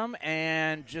mic on them,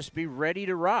 and just be ready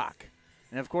to rock.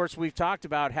 And, of course, we've talked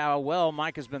about how well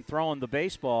Mike has been throwing the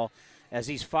baseball as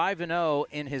he's 5-0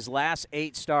 in his last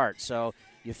 8 starts. So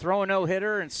you throw a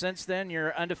no-hitter, and since then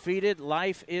you're undefeated.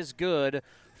 Life is good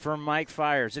for Mike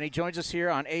Fiers. And he joins us here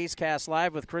on A's Cast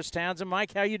Live with Chris Townsend.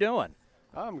 Mike, how you doing?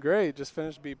 I'm great. Just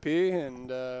finished BP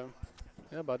and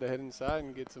about to head inside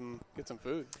and get some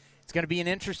food. It's going to be an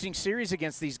interesting series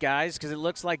against these guys because it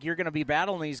looks like you're going to be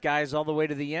battling these guys all the way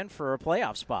to the end for a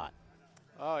playoff spot.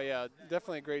 Oh, yeah,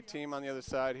 definitely a great team on the other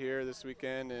side here this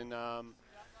weekend, and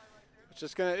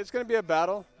it's gonna be a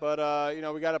battle. But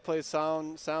we got to play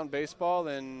sound baseball,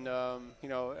 and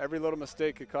every little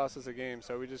mistake could cost us a game.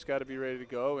 So we just got to be ready to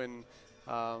go and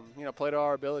play to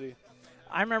our ability.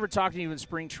 I remember talking to you in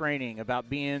spring training about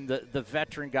being the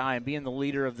veteran guy and being the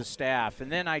leader of the staff.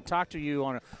 And then I talked to you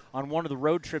on one of the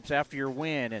road trips after your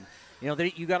win. And,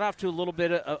 you got off to a little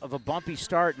bit of a bumpy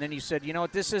start. And then you said, you know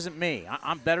what, this isn't me.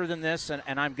 I'm better than this,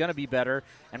 and I'm going to be better.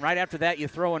 And right after that, you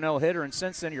throw a no-hitter. And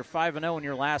since then, you're 5-0 in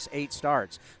your last 8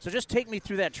 starts. So just take me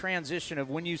through that transition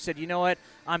of when you said, you know what,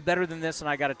 I'm better than this, and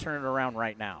I got to turn it around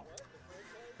right now.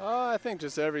 I think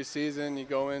just every season you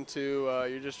go into,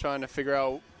 you're just trying to figure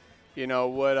out,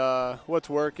 what's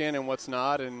working and what's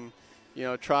not, and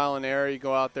trial and error. You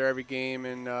go out there every game,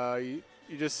 and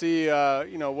you just see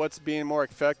what's being more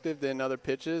effective than other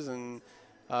pitches, and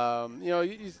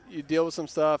you deal with some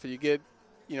stuff. You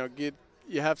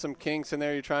you have some kinks in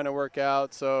there you're trying to work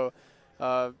out. So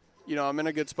I'm in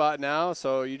a good spot now.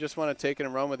 So you just want to take it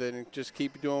and run with it, and just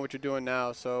keep doing what you're doing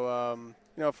now. So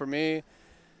for me,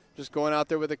 just going out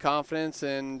there with the confidence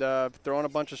and throwing a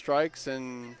bunch of strikes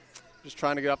and just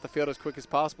trying to get off the field as quick as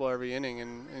possible every inning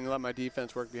and let my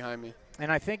defense work behind me.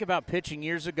 And I think about pitching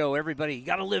years ago, everybody, you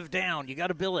got to live down. You got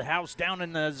to build a house down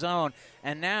in the zone.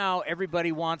 And now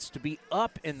everybody wants to be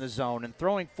up in the zone and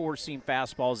throwing 4-seam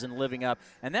fastballs and living up.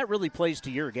 And that really plays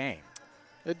to your game.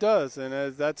 It does,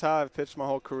 and that's how I've pitched my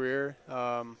whole career.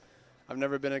 I've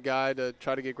never been a guy to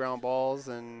try to get ground balls.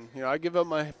 And, I give up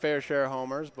my fair share of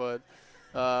homers, but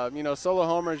solo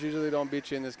homers usually don't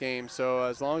beat you in this game. So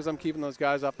as long as I'm keeping those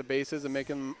guys off the bases and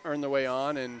making them earn their way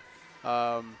on, and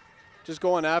just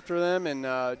going after them, and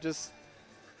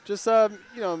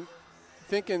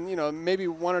thinking, maybe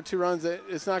 1 or 2 runs,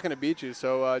 it's not going to beat you.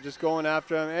 So just going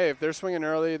after them. Hey, if they're swinging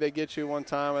early, they get you one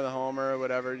time with a homer or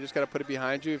whatever. You just got to put it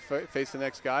behind you, face the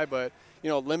next guy. But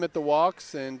limit the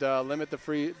walks and limit the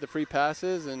free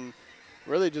passes, and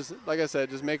really, just like I said,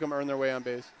 just make them earn their way on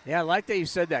base. Yeah, I like that you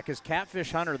said that, because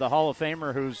Catfish Hunter, the Hall of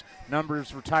Famer whose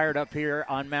numbers retired up here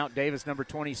on Mount Davis, number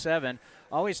 27,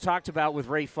 always talked about with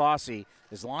Ray Fosse,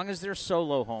 as long as they're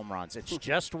solo home runs, it's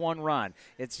just 1 run.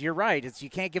 You're right. You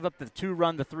can't give up the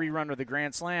 2-run, the 3-run, or the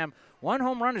grand slam. 1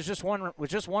 home run is just one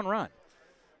run.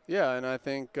 Yeah, and I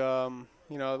think a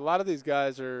lot of these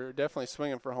guys are definitely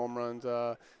swinging for home runs.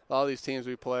 A lot of these teams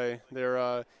we play,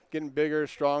 they're getting bigger,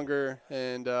 stronger,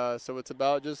 and so it's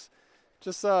about just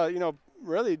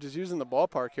really just using the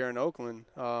ballpark here in Oakland.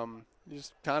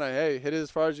 Just kind of, hey, hit it as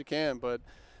far as you can, but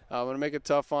I'm going to make it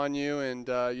tough on you. And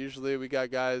usually we got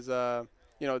guys,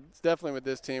 it's definitely with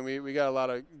this team, we got a lot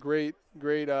of great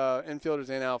infielders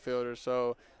and outfielders.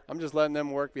 So I'm just letting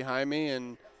them work behind me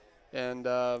and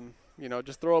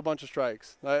just throw a bunch of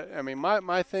strikes. I mean,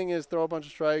 my thing is throw a bunch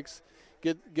of strikes,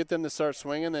 get them to start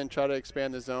swinging, then try to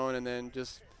expand the zone, and then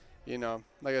just,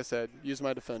 like I said, use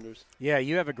my defenders. Yeah,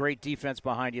 you have a great defense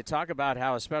behind you. Talk about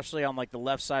how, especially on the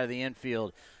left side of the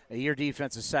infield, your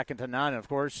defense is second to none. And, of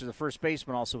course, the first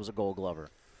baseman also was a Gold Glover.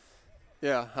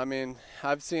 Yeah, I mean,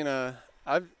 I've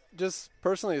just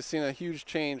personally seen a huge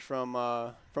change from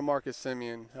Marcus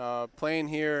Semien, playing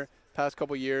here past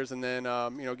couple years, and then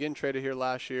getting traded here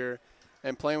last year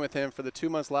and playing with him for the 2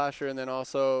 months last year, and then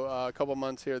also a couple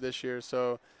months here this year.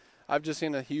 So I've just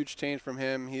seen a huge change from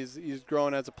him. He's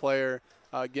growing as a player,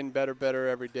 getting better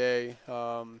every day.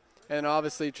 And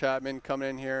obviously Chapman coming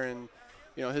in here, and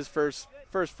his first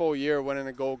full year winning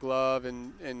a Gold Glove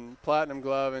and Platinum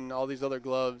Glove and all these other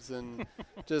gloves, and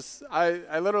just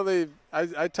I literally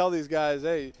tell these guys,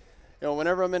 hey,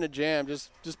 whenever I'm in a jam, just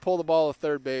pull the ball to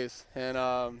third base, and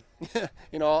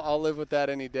I'll live with that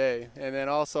any day. And then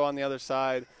also on the other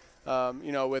side,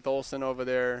 with Olsen over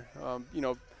there,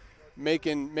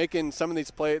 making some of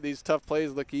these tough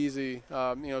plays look easy.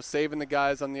 Saving the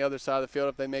guys on the other side of the field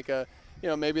if they make a,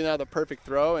 maybe not the perfect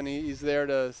throw, and he's there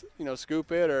to,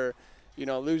 scoop it or,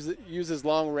 use his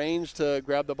long range to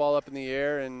grab the ball up in the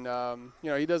air. And,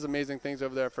 he does amazing things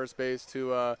over there at first base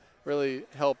to really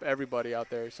help everybody out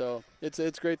there. So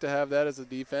it's great to have that as a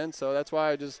defense. So that's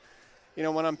why I just,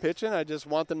 when I'm pitching, I just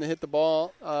want them to hit the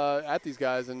ball at these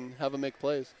guys and have them make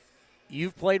plays.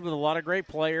 You've played with a lot of great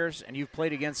players, and you've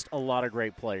played against a lot of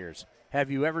great players. Have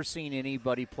you ever seen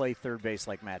anybody play third base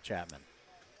like Matt Chapman?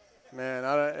 Man,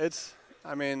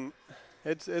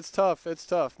 it's tough. It's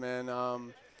tough, man.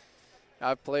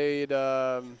 I've played,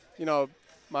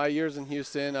 my years in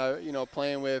Houston,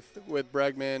 playing with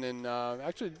Bregman, and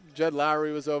actually Jed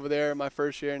Lowry was over there my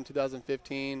first year in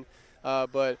 2015.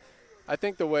 But I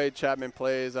think the way Chapman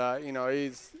plays,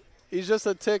 he's just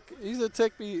a tick. He's a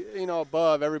tick,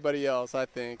 above everybody else. I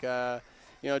think,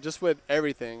 just with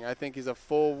everything. I think he's a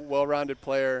full, well-rounded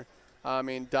player.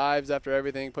 Dives after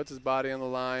everything, puts his body on the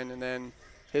line, and then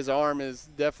his arm is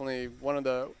definitely one of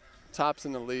the tops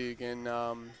in the league. And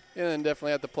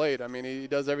definitely at the plate. He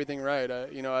does everything right.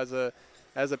 As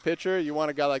a pitcher, you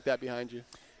want a guy like that behind you.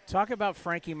 Talk about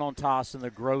Frankie Montas and the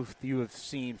growth you have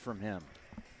seen from him.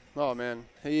 Oh man,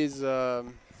 he's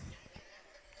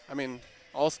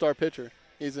all-star pitcher.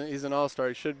 He's an all-star.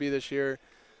 He should be this year.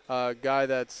 Guy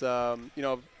that's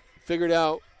figured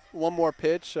out one more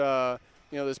pitch.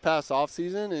 This past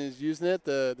offseason, and he's using it,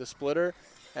 the splitter.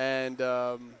 And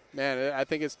I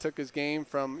think it's took his game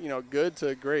from good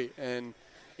to great. And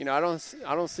I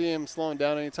don't see him slowing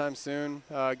down anytime soon.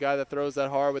 A guy that throws that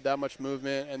hard with that much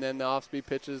movement, and then the off-speed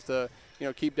pitches to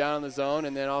keep down in the zone,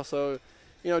 and then also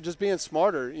just being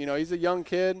smarter. He's a young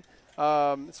kid.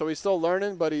 So he's still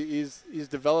learning, but he's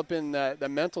developing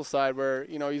that mental side where,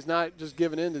 he's not just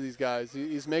giving in to these guys.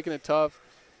 He's making it tough.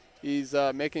 He's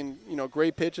making,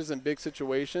 great pitches in big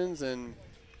situations, and,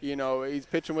 he's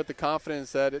pitching with the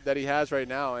confidence that he has right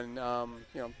now. And,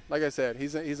 like I said,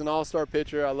 he's an all-star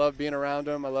pitcher. I love being around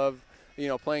him. I love,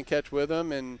 playing catch with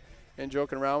him and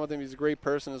joking around with him. He's a great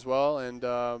person as well.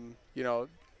 And,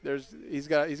 he's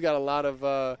got a lot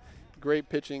of great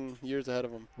pitching years ahead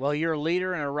of him. Well, you're a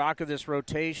leader and a rock of this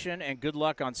rotation, and good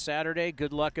luck on Saturday.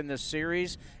 Good luck in this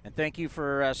series, and thank you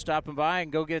for stopping by.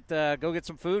 And go get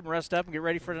some food and rest up and get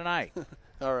ready for tonight.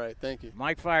 All right, thank you.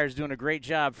 Mike Fiers doing a great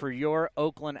job for your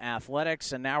Oakland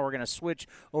Athletics, and now we're going to switch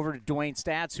over to Dwayne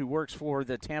Stats, who works for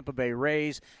the Tampa Bay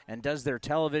Rays and does their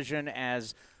television.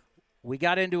 As we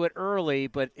got into it early,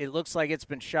 but it looks like it's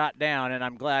been shot down, and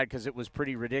I'm glad because it was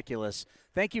pretty ridiculous.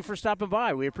 Thank you for stopping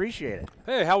by. We appreciate it.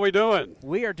 Hey, how we doing?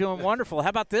 We are doing wonderful. How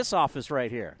about this office right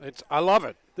here? I love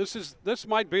it. This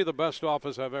might be the best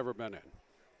office I've ever been in.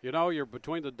 You're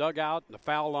between the dugout and the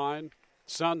foul line.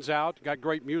 Sun's out. Got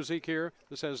great music here.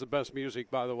 This has the best music,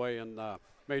 by the way, in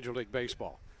Major League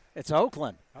Baseball. It's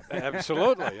Oakland.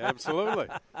 Absolutely, absolutely.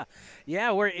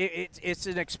 Yeah, it's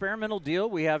an experimental deal.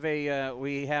 We have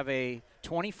a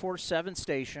 24/7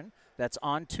 station that's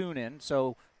on TuneIn.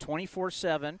 So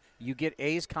 24/7, you get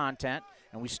A's content.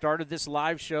 And we started this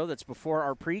live show that's before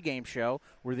our pregame show.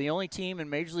 We're the only team in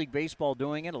Major League Baseball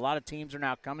doing it. A lot of teams are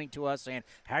now coming to us saying,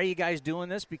 how are you guys doing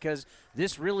this? Because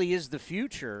this really is the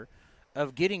future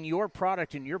of getting your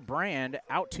product and your brand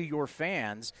out to your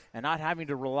fans and not having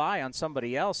to rely on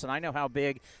somebody else. And I know how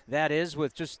big that is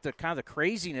with just the kind of the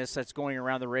craziness that's going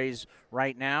around the Rays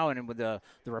right now, and with the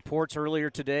reports earlier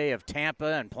today of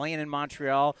Tampa and playing in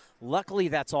Montreal. Luckily,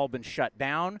 that's all been shut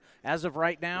down as of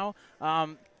right now.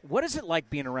 What is it like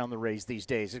being around the Rays these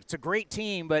days? It's a great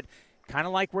team, but kind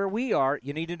of like where we are,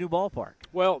 you need a new ballpark.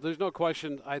 Well, there's no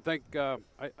question. I think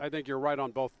you're right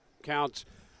on both counts.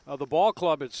 The ball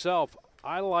club itself,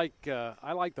 I like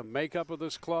the makeup of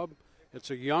this club.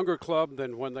 It's a younger club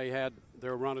than when they had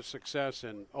their run of success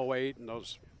in 2008 and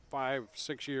those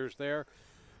 5-6 years there.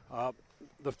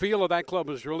 The feel of that club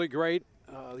was really great.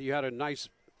 You had a nice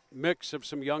mix of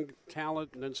some young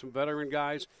talent and then some veteran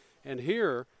guys. And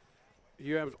here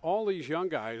you have all these young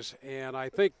guys, and I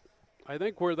think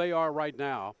where they are right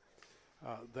now,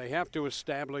 they have to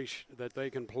establish that they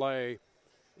can play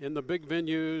in the big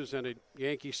venues and at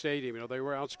Yankee Stadium. They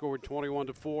were outscored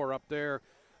 21-4 up there,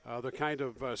 the kind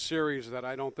of series that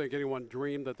I don't think anyone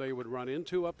dreamed that they would run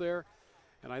into up there.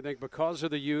 And I think because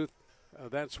of the youth,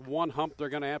 that's one hump they're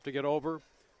going to have to get over.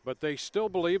 But they still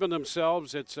believe in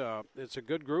themselves. It's a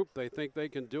good group. They think they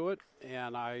can do it,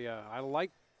 and I like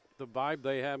the vibe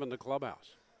they have in the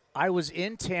clubhouse. I was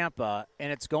in Tampa,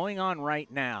 and it's going on right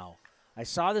now. I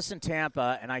saw this in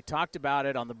Tampa, and I talked about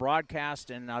it on the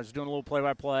broadcast, and I was doing a little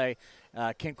play-by-play.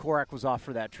 Ken Korak was off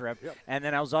for that trip. Yep. And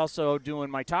then I was also doing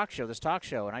my talk show,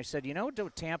 and I said,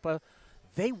 Tampa,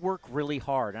 they work really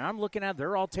hard. And I'm looking at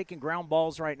they're all taking ground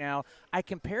balls right now. I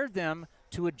compared them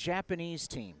to a Japanese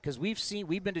team because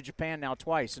we've been to Japan now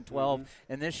twice in 12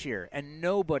 and this year, and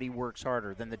nobody works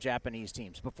harder than the Japanese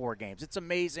teams before games. It's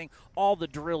amazing, all the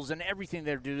drills and everything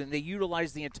they're doing. They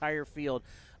utilize the entire field.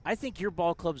 I think your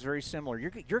ball club's very similar.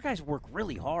 Your guys work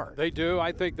really hard. They do.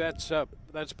 I think that's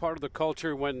part of the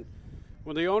culture. When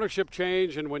the ownership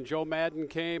changed and when Joe Madden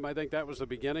came, I think that was the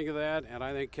beginning of that. And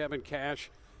I think Kevin Cash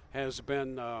has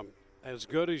been as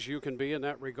good as you can be in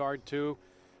that regard too.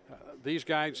 These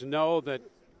guys know that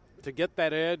to get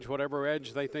that edge, whatever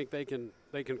edge they think they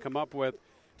can come up with,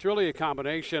 it's really a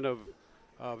combination of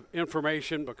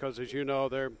information because, as you know,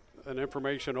 they're an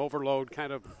information overload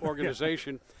kind of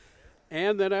organization.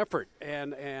 And then effort,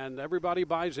 and everybody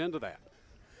buys into that.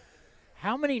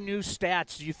 How many new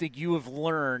stats do you think you have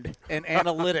learned in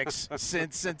analytics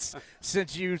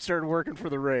since you started working for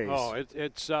the Rays? Oh,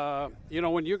 it's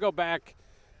when you go back,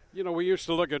 we used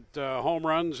to look at home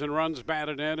runs and runs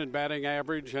batted in and batting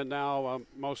average, and now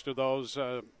most of those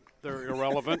they're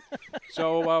irrelevant.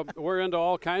 So we're into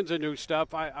all kinds of new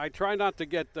stuff. I try not to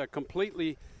get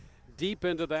completely deep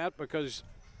into that because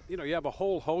you have a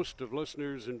whole host of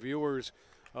listeners and viewers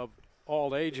of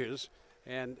all ages,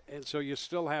 and so you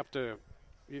still have to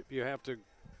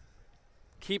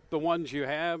keep the ones you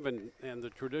have, and the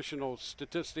traditional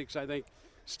statistics, I think,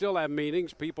 still have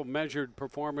meanings. People measured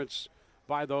performance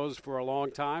by those for a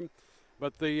long time,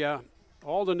 but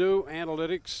all the new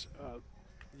analytics,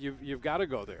 you've got to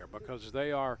go there because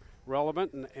they are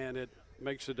relevant, and it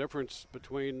makes a difference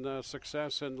between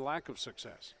success and lack of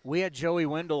success. We had Joey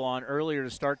Wendell on earlier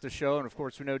to start the show, and of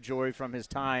course we know Joey from his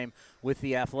time with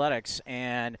the Athletics,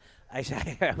 and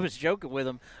I was joking with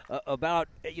him about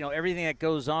everything that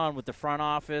goes on with the front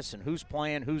office and who's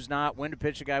playing, who's not, when to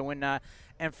pitch a guy, when not.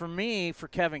 And for me, for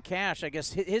Kevin Cash, I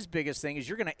guess his biggest thing is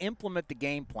you're going to implement the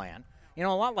game plan. A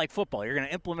lot like football, you're going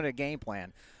to implement a game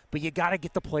plan. But you got to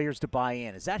get the players to buy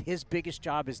in. Is that his biggest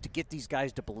job, is to get these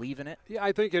guys to believe in it? Yeah,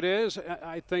 I think it is.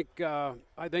 I think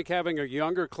having a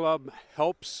younger club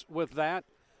helps with that.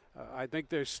 I think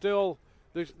there's still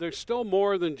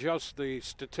more than just the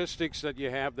statistics that you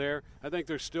have there. I think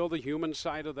there's still the human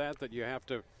side of that you have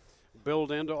to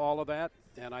build into all of that.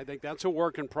 And I think that's a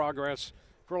work in progress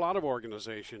for a lot of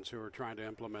organizations who are trying to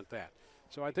implement that.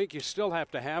 So I think you still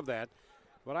have to have that.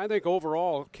 But I think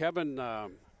overall, Kevin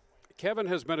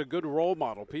has been a good role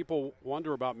model. People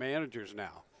wonder about managers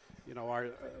now.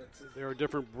 They're a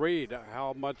different breed.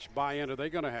 How much buy-in are they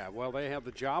going to have? Well, they have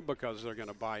the job because they're going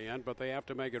to buy in, but they have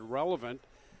to make it relevant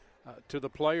to the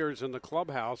players in the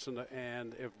clubhouse.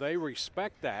 And if they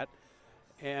respect that,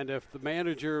 and if the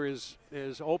manager is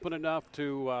open enough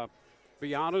to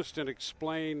be honest and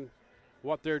explain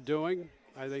what they're doing,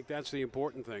 I think that's the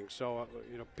important thing. So,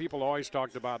 people always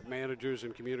talked about managers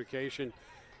and communication,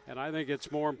 and I think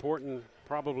it's more important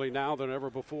probably now than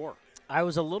ever before. I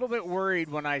was a little bit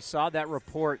worried when I saw that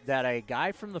report that a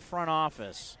guy from the front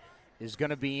office is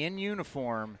going to be in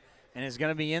uniform and is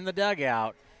going to be in the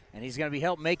dugout, and he's going to be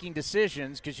help making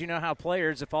decisions because you know how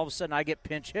players, if all of a sudden I get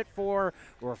pinch hit for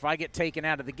or if I get taken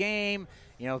out of the game,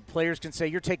 players can say,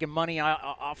 you're taking money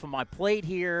off of my plate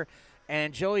here.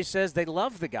 And Joey says they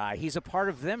love the guy. He's a part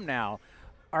of them now.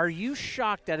 Are you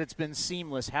shocked that it's been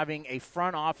seamless having a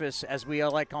front office, as we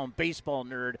like to call him, baseball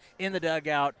nerd, in the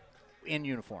dugout in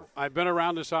uniform? I've been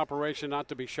around this operation not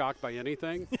to be shocked by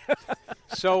anything.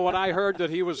 So when I heard that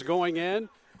he was going in,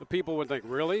 the people would think,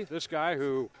 really? This guy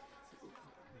who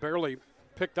barely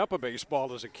picked up a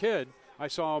baseball as a kid, I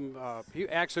saw him, he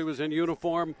actually was in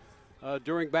uniform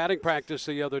during batting practice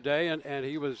the other day, and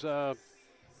he was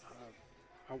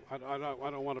I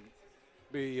don't want to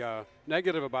be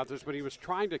negative about this, but he was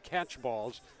trying to catch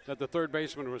balls that the third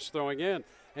baseman was throwing in,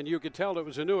 and you could tell it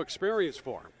was a new experience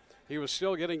for him. He was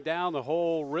still getting down the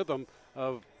whole rhythm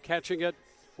of catching it,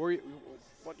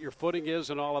 what your footing is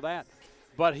and all of that.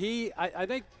 But I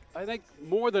think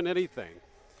more than anything,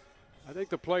 I think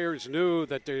the players knew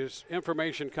that there's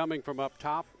information coming from up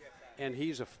top, and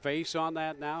he's a face on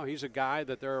that now. He's a guy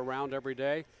that they're around every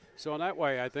day. So in that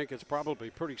way, I think it's probably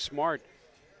pretty smart.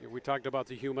 We talked about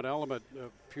the human element a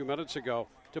few minutes ago.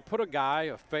 To put a guy,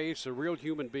 a face, a real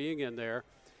human being in there,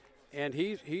 and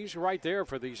he's right there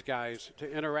for these guys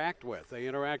to interact with. They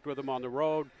interact with him on the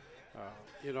road,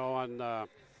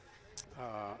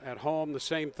 at home, the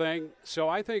same thing. So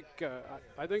I think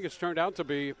it's turned out to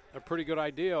be a pretty good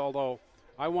idea, although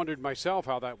I wondered myself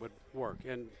how that would work.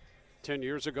 And 10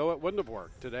 years ago, it wouldn't have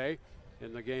worked. Today,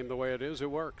 in the game the way it is, it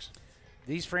works.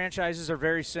 These franchises are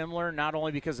very similar, not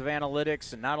only because of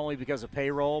analytics and not only because of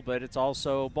payroll, but it's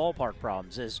also ballpark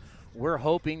problems. As we're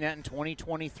hoping that in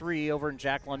 2023 over in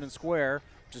Jack London Square,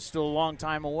 which is still a long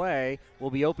time away, we'll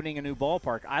be opening a new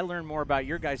ballpark. I learned more about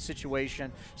your guys'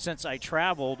 situation since I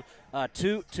traveled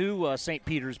to St.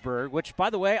 Petersburg, which,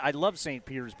 by the way, I love St.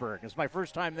 Petersburg. It's my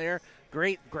first time there.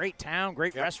 Great town,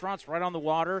 great restaurants right on the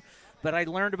water. But I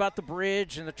learned about the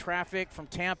bridge and the traffic from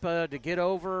Tampa to get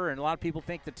over, and a lot of people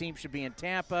think the team should be in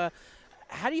Tampa.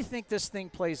 How do you think this thing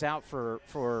plays out for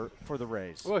the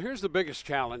Rays? Well, here's the biggest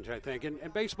challenge, I think,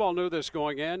 and baseball knew this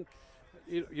going in.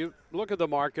 You look at the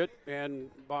market, and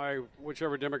by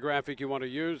whichever demographic you want to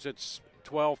use, it's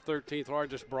 12th, 13th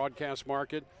largest broadcast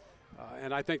market,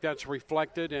 and I think that's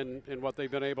reflected in what they've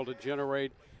been able to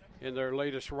generate in their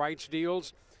latest rights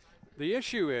deals. The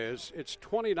issue is it's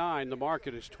 29, the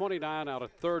market is 29 out of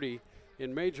 30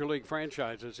 in major league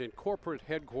franchises in corporate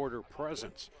headquarter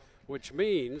presence, which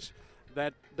means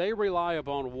that they rely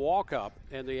upon walk-up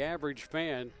and the average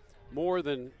fan more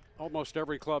than almost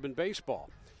every club in baseball.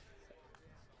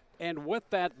 And with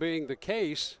that being the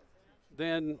case,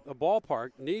 then a ballpark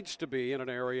needs to be in an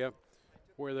area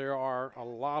where there are a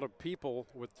lot of people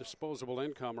with disposable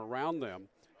income around them,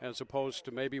 as opposed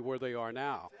to maybe where they are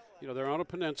now. You know, they're on a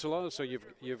peninsula, so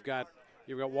you've got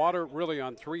water really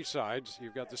on three sides.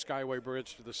 You've got the Skyway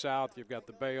Bridge to the south, you've got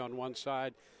the bay on one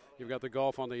side, you've got the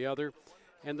Gulf on the other.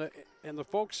 And the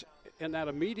folks in that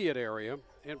immediate area,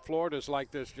 and Florida's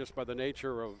like this just by the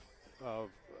nature of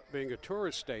being a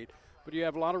tourist state, but you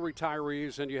have a lot of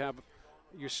retirees, and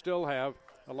you still have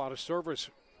a lot of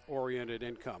service-oriented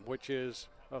income, which is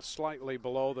slightly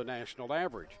below the national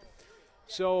average.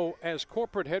 So as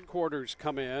corporate headquarters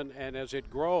come in and as it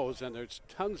grows, and there's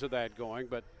tons of that going,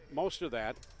 but most of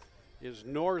that is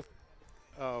north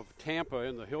of Tampa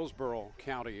in the Hillsborough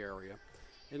County area.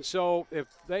 And so if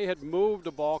they had moved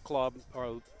the ball club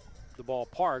or the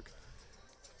ballpark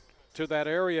to that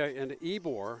area in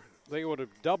Ybor, they would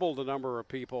have doubled the number of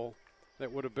people that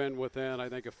would have been within, I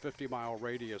think, a 50-mile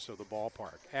radius of the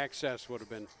ballpark. Access would have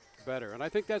been better. And I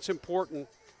think that's important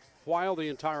while the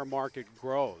entire market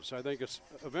grows. I think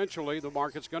eventually the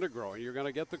market's going to grow, and you're going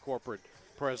to get the corporate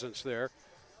presence there.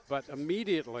 But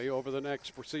immediately, over the next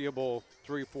foreseeable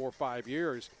 3, 4, 5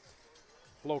 years,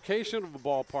 location of the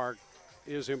ballpark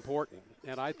is important.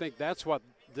 And I think that's what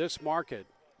this market,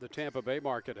 the Tampa Bay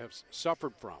market, has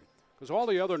suffered from. Because all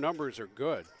the other numbers are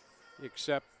good,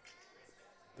 except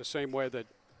the same way that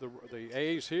the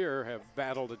A's here have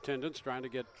battled attendance, trying to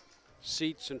get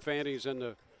seats and fannies in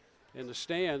the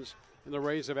stands, and the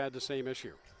Rays have had the same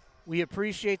issue. We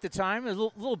appreciate the time. A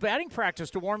little batting practice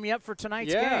to warm you up for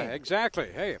tonight's game. Yeah, exactly.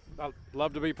 Hey, I'd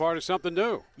love to be part of something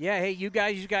new. Yeah, hey, you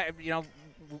guys,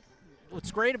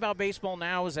 what's great about baseball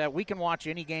now is that we can watch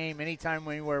any game, anytime,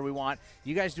 anywhere we want.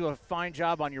 You guys do a fine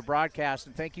job on your broadcast,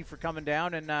 and thank you for coming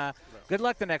down, and good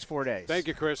luck the next 4 days. Thank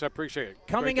you, Chris. I appreciate it.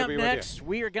 Coming up next,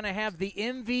 we are going to have the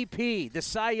MVP, the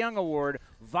Cy Young Award.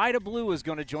 Vida Blue is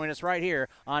going to join us right here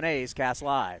on A's Cast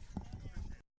Live.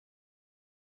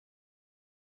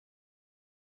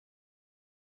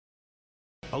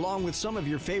 Along with some of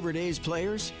your favorite A's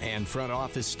players and front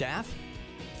office staff,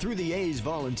 through the A's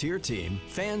volunteer team,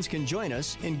 fans can join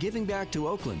us in giving back to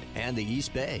Oakland and the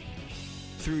East Bay.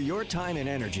 Through your time and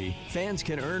energy, fans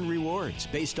can earn rewards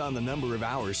based on the number of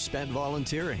hours spent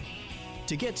volunteering.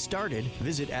 To get started,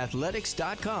 visit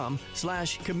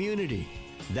athletics.com/community.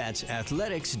 That's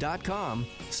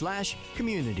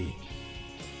athletics.com/community.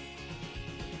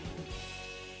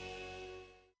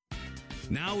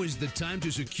 Now is the time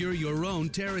to secure your own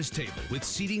terrace table with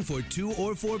seating for 2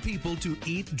 or 4 people to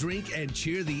eat, drink, and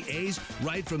cheer the A's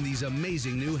right from these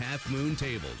amazing new Half Moon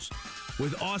tables.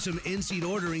 With awesome in-seat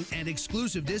ordering and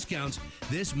exclusive discounts,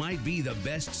 this might be the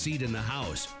best seat in the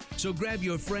house. So grab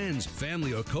your friends,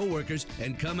 family, or coworkers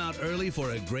and come out early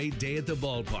for a great day at the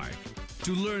ballpark.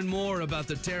 To learn more about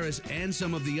the terrace and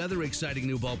some of the other exciting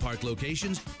new ballpark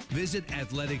locations, visit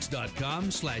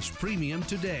athletics.com/premium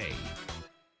today.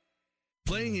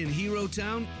 Playing in Hero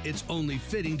Town, it's only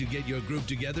fitting to get your group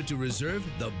together to reserve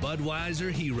the Budweiser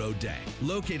Hero Deck.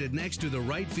 Located next to the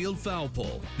right field foul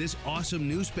pole, this awesome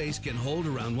new space can hold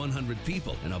around 100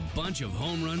 people and a bunch of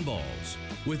home run balls.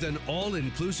 With an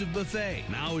all-inclusive buffet,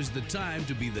 now is the time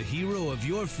to be the hero of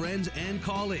your friends and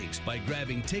colleagues by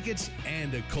grabbing tickets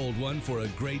and a cold one for a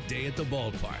great day at the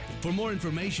ballpark. For more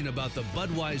information about the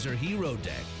Budweiser Hero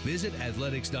Deck, visit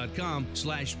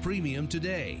athletics.com/premium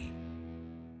today.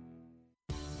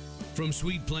 From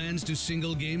suite plans to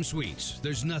single game suites,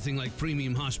 there's nothing like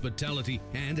premium hospitality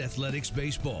and athletics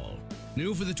baseball.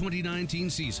 New for the 2019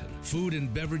 season, food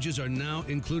and beverages are now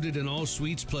included in all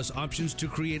suites, plus options to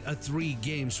create a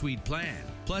 3-game suite plan.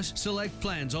 Plus, select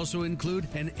plans also include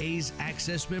an A's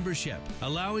Access membership,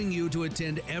 allowing you to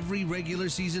attend every regular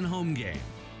season home game.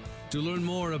 To learn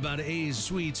more about A's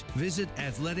Suites, visit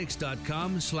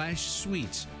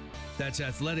athletics.com/suites. That's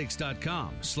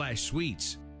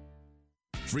athletics.com/suites.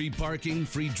 Free parking,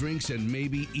 free drinks, and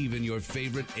maybe even your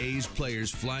favorite A's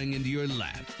players flying into your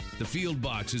lap. The Field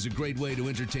Box is a great way to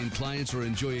entertain clients or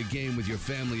enjoy a game with your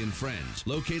family and friends.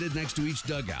 Located next to each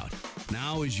dugout.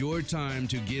 Now is your time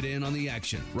to get in on the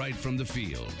action right from the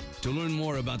field. To learn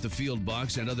more about the Field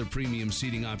Box and other premium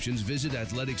seating options, visit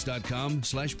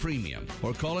athletics.com/premium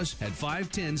or call us at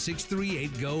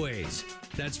 510-638-GO-A's.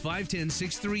 That's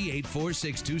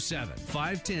 510-638-4627.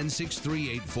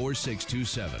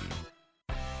 510-638-4627.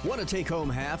 Want to take home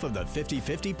half of the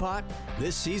 50-50 pot?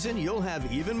 This season, you'll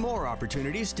have even more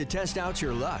opportunities to test out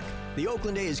your luck. The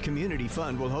Oakland A's Community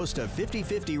Fund will host a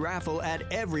 50-50 raffle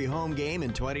at every home game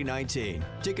in 2019.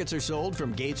 Tickets are sold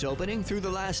from gates opening through the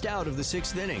last out of the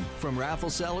 6th inning, from raffle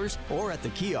sellers or at the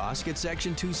kiosk at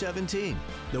Section 217.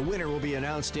 The winner will be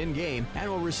announced in-game and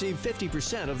will receive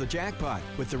 50% of the jackpot,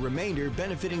 with the remainder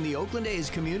benefiting the Oakland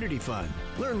A's Community Fund.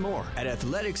 Learn more at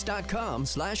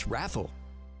athletics.com/raffle.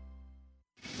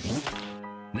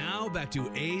 Now back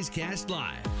to A's Cast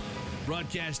Live,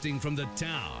 broadcasting from the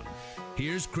town.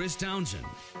 Here's Chris Townsend.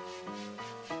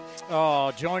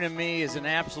 Oh, joining me is an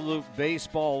absolute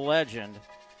baseball legend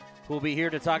who will be here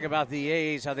to talk about the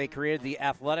A's, how they created the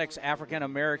Athletics African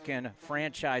American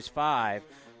Franchise 5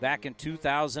 back in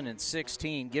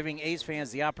 2016, giving A's fans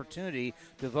the opportunity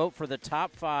to vote for the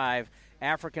top 5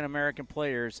 African American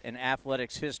players in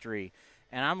athletics history.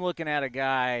 And I'm looking at a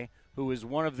guy who is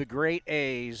one of the great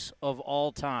A's of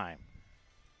all time.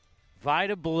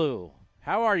 Vida Blue.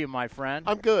 How are you, my friend?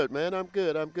 I'm good, man. I'm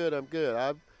good. I've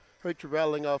heard you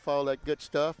rattling off all that good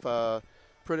stuff.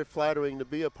 Pretty flattering to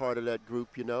be a part of that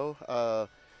group, you know.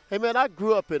 Hey, man, I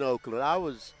grew up in Oakland. I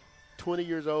was 20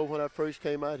 years old when I first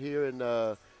came out here, and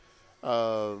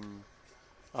I'm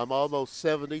almost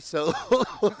 70, so.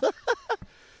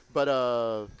 But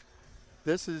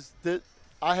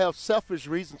I have selfish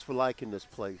reasons for liking this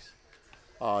place.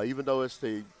 Even though it's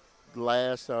the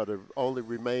last or the only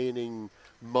remaining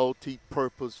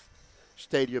multi-purpose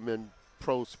stadium in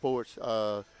pro sports,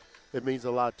 it means a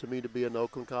lot to me to be in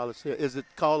Oakland Coliseum. Is it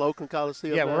called Oakland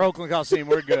Coliseum? Yeah, we're Oakland Coliseum.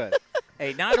 We're good.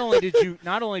 Hey, not only did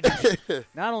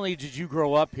you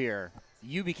grow up here,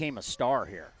 you became a star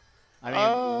here. I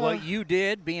mean, what you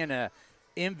did, being a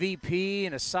MVP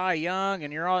and a Cy Young,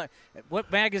 and you're on what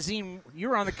magazine? You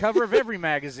were on the cover of every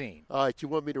magazine. All right, you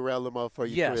want me to rattle them off for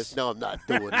you, yes. Chris? No, I'm not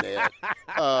doing that.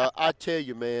 I tell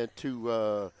you, man,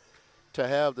 to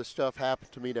have the stuff happen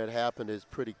to me that happened is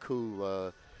pretty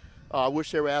cool. I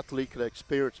wish every athlete could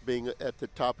experience being at the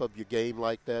top of your game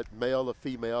like that, male or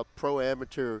female, pro or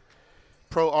amateur,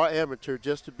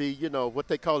 just to be, you know, what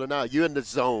they call it now. You're in the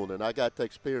zone, and I got to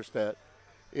experience that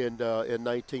in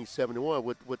 1971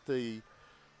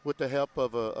 with the help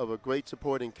of a great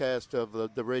supporting cast of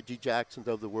the Reggie Jacksons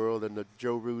of the world, and the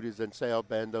Joe Rudis and Sal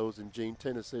Bandos and Gene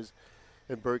Tennis's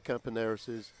and Bert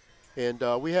Campaneris's. And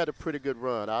we had a pretty good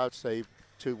run, I would say,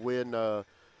 to win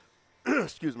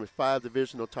 5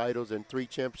 divisional titles and 3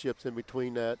 championships in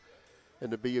between that,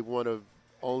 and to be one of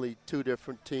only 2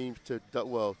 different teams 2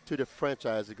 different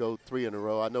franchises to go 3 in a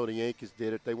row. I know the Yankees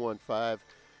did it. They won 5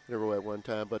 in a row at one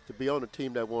time, but to be on a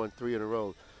team that won 3 in a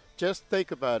row, just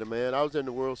think about it, man. I was in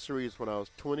the World Series when I was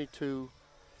 22,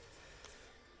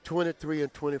 23,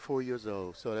 and 24 years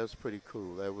old, so that was pretty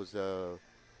cool. That was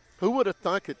who would have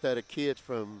thunk it that a kid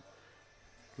from,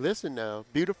 listen now,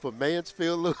 beautiful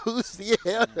Mansfield,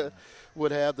 Louisiana,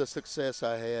 would have the success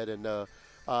I had. And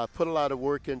I put a lot of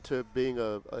work into being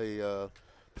a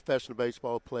professional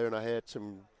baseball player, and I had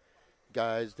some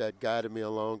guys that guided me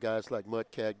along, guys like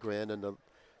Mudcat Grant and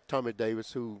Tommy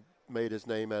Davis, who made his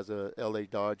name as a L.A.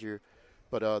 Dodger.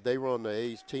 But they were on the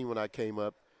A's team when I came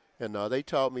up, and they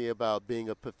taught me about being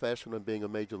a professional and being a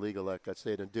major leaguer, like I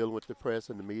said, and dealing with the press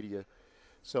and the media.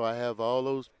 So I have all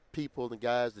those people and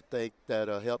guys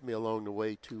that helped me along the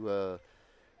way to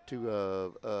have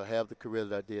the career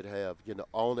that I did have, you know,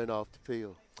 on and off the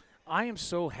field. I am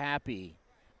so happy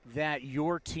that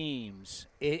your teams,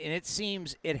 and it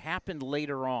seems it happened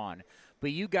later on,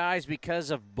 but you guys, because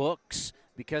of books,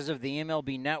 because of the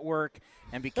MLB Network,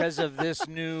 and because of this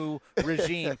new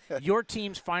regime, your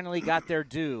teams finally got their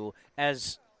due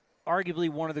as arguably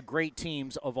one of the great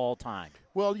teams of all time.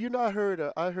 Well, you know, I heard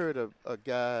a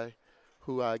guy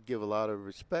who I give a lot of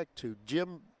respect to,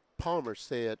 Jim Palmer,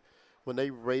 said when they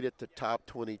rated the top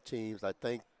 20 teams, I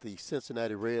think the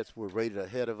Cincinnati Reds were rated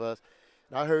ahead of us.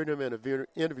 And I heard him in an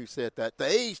interview said that the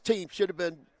A's team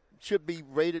should be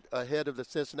rated ahead of the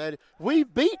Cincinnati. We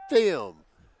beat them.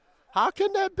 How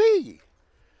can that be?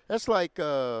 That's like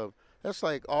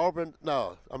Auburn.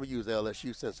 No, I'm gonna use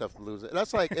LSU since I'm from losing.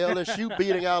 That's like LSU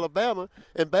beating Alabama,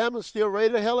 and Bama's still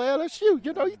rated the hell of LSU.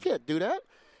 You know, you can't do that.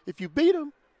 If you beat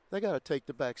them, they got to take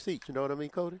the back seat. You know what I mean,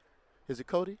 Cody? Is it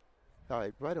Cody? All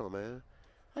right, right on, man.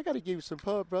 I got to give you some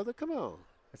pub, brother. Come on.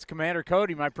 It's Commander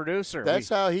Cody, my producer. That's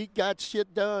how he got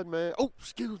shit done, man. Oh,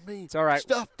 excuse me. It's all right.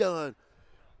 Stuff done.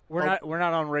 We're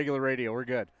not on regular radio. We're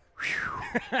good.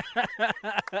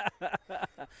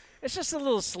 It's just a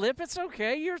little slip. It's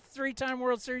okay. You're a 3-time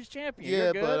World Series champion.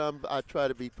 Yeah, but I try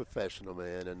to be professional,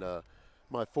 man. And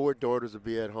my 4 daughters will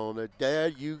be at home.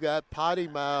 Dad, you got potty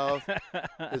mouth.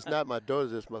 It's not my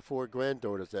daughters. It's my 4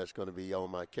 granddaughters that's going to be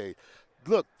on my case.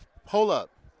 Look, hold up.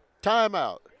 Time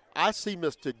out. I see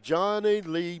Mr. Johnny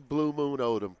Lee Blue Moon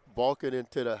Odom walking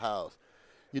into the house.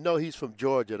 You know he's from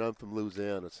Georgia and I'm from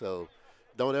Louisiana, so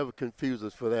don't ever confuse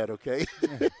us for that, okay?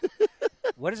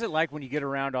 What is it like when you get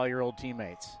around all your old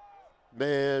teammates?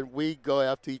 Man, we go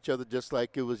after each other just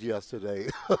like it was yesterday.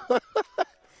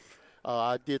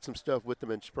 I did some stuff with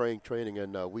him in spring training,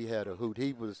 and we had a hoot.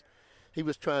 He was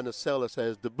trying to sell us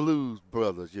as the Blues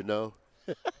Brothers, you know.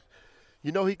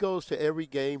 You know he goes to every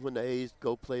game when the A's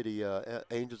go play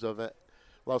the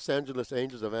Los Angeles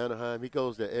Angels of Anaheim. He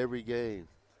goes to every game.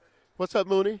 What's up,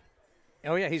 Mooney?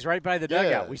 Oh, yeah, he's right by the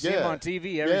dugout. We see him on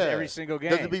TV every single game.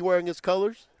 Does he be wearing his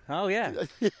colors? Oh, yeah.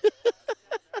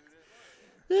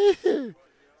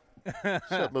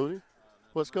 What's up, Mooney?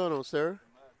 What's going on, sir?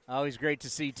 Always great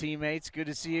to see teammates. Good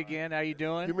to see you again. How you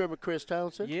doing? You remember Chris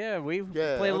Townsend? Yeah, we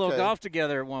played a little golf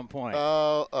together at one point.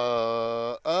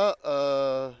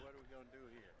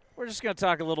 We're just going to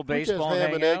talk a little baseball. We're just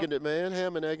ham and hang egging it, man.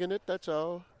 Ham and egging it, that's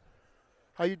all.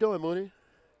 How you doing, Mooney?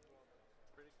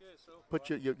 Pretty good so far.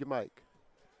 Put your mic.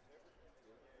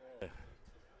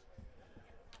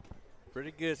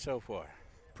 Pretty good so far.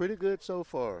 Pretty good so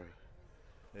far.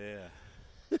 Yeah.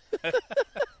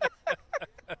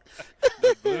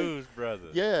 The Blues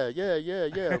Brothers. Yeah.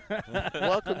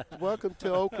 welcome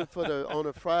to Oakland on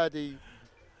a Friday.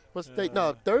 What's the date?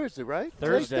 No, Thursday, right?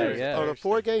 Thursday, yeah. On a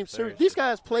 4-game series. These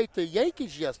guys played the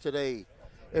Yankees yesterday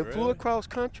and flew Really? across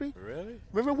country. Really?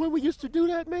 Remember when we used to do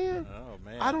that, man? Oh,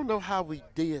 man. I don't know how we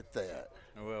did that.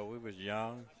 Well, we was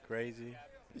young, crazy.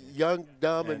 Young,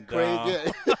 dumb, and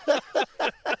crazy.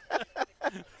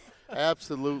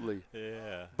 Absolutely.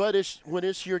 Yeah. But when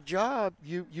it's your job,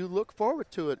 you look forward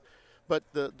to it. But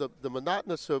the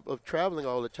monotonous of traveling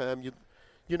all the time, you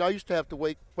know, I used to have to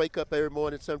wake up every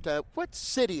morning sometime. What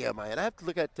city am I in? I have to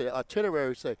look at the itinerary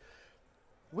and say,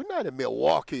 we're not in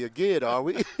Milwaukee again, are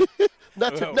we?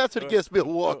 Nothing against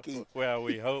Milwaukee. Well,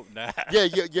 we hope not. Yeah,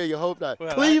 you hope not.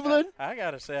 Well, Cleveland? I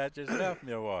got to say, I just left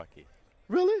Milwaukee.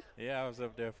 Really? Yeah, I was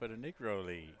up there for the Negro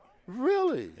League.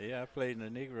 Really? Yeah, I played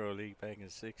in the Negro League back in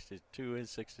 62 and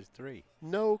 63.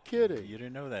 No kidding. You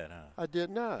didn't know that, huh? I did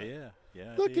not. Yeah.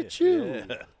 I Look did. at you.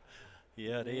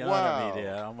 Yeah, they Wow. honored me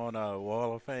there. I'm on a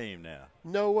Wall of Fame now.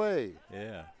 No way.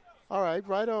 Yeah. All right,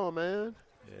 right on, man.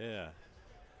 Yeah.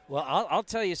 Well, I'll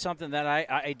tell you something that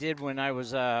I did when I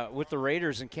was with the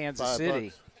Raiders in Kansas City.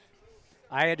 $5.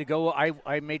 I had to go.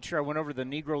 I made sure I went over to the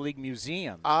Negro League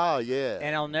Museum. Ah, yeah.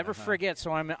 And I'll never forget.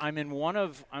 So I'm in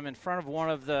front of one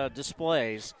of the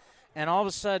displays, and all of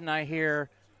a sudden I hear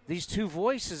these two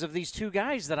voices of these two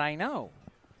guys that I know.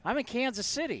 I'm in Kansas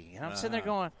City, and I'm sitting there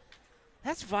going,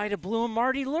 "That's Vida Blue and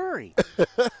Marty Lurie."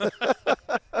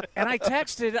 And I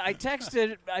texted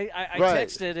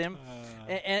him,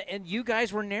 and you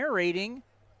guys were narrating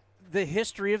the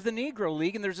history of the Negro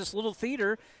League, and there's this little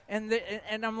theater, and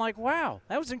I'm like, wow,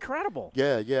 that was incredible.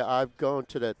 Yeah, I've gone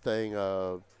to that thing.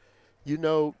 You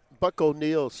know, Buck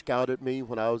O'Neil scouted me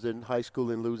when I was in high school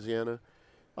in Louisiana.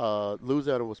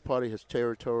 Louisiana was part of his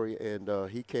territory, and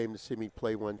he came to see me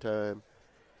play one time.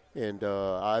 And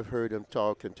I've heard him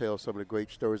talk and tell some of the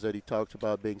great stories that he talks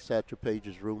about being Satchel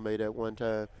Paige's roommate at one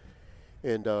time.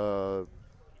 And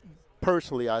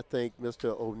personally, I think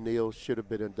Mr. O'Neil should have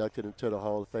been inducted into the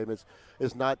Hall of Fame.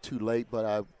 It's not too late, but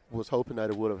I was hoping that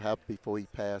it would have happened before he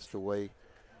passed away.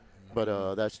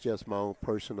 But that's just my own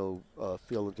personal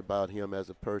feelings about him as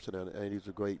a person, and he's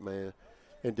a great man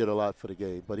and did a lot for the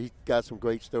game. But he got some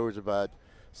great stories about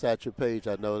Satchel Paige,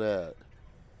 I know that.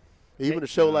 Even a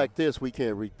show like this, we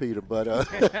can't repeat them. But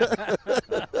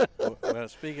well,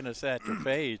 speaking of Satchel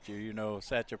Paige, you know,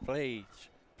 Satchel Paige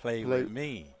played with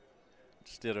me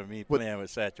instead of me playing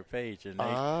with Satchel Paige in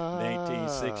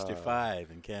 1965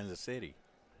 in Kansas City.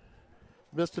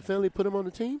 Mr. Finley put him on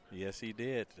the team? Yes, he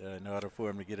did, in order for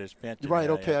him to get his pension. Right,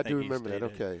 okay, I think do he remember that,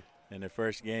 stated. okay. And the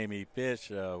first game he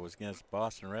pitched was against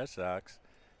Boston Red Sox,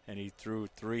 and he threw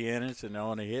 3 innings, and the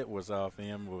only hit was off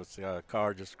him was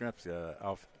Carl Yastrzemski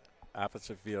off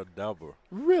opposite field double.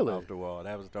 Really? Off the wall.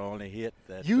 That was the only hit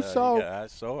that You saw he got. I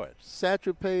saw it.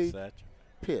 Satchel Paige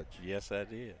pitch? Yes, I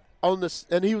did.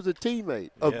 And he was a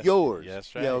teammate of yours.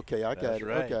 That's right. Yeah, okay, I got That's it.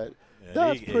 right. Okay. And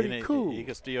That's pretty cool. He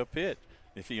could still pitch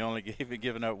if he only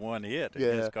given up 1 hit Yeah.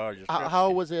 against Carl Yastrzemski. How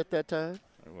old was he at that time?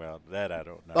 Well, that I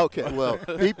don't know. Okay, well,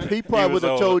 he probably would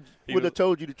have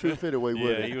told you the truth anyway,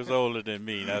 wouldn't Yeah, he? he was older than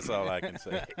me. That's all I can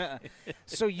say.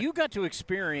 So you got to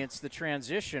experience the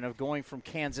transition of going from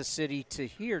Kansas City to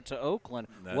here to Oakland.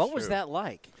 That's what was true. that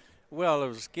like? Well, it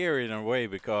was scary in a way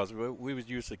because we was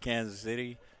used to Kansas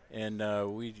City, and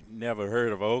we never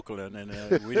heard of Oakland,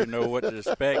 and we didn't know what to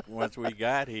expect once we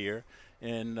got here.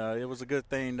 And it was a good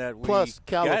thing that we Plus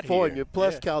got California, here.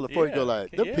 plus Yeah, California, yeah,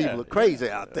 like, them yeah. people are crazy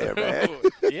out there, man.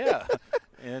 Yeah,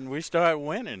 and we started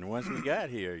winning once we got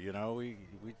here. You know, we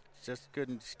just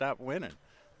couldn't stop winning.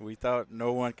 We thought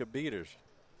no one could beat us.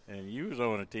 And you was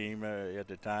on a team at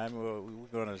the time. Well, we were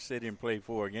going to sit and play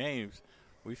 4 games.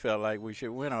 We felt like we should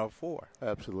win all 4.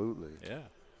 Absolutely. Yeah.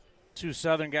 2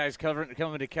 Southern guys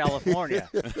coming to California.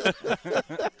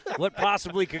 What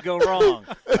possibly could go wrong?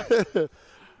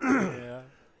 Yeah.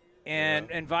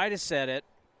 And Vida said it,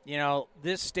 you know,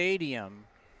 this stadium,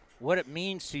 what it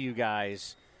means to you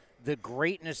guys, the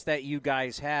greatness that you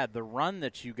guys had, the run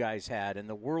that you guys had, and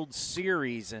the World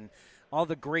Series, and all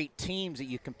the great teams that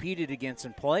you competed against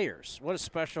and players. What a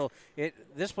special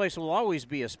 – this place will always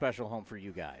be a special home for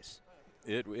you guys.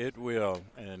 It will,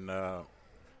 and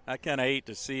I kind of hate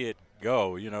to see it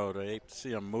go, you know, to hate to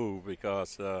see them move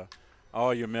because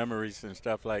all your memories and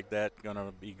stuff like that going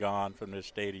to be gone from this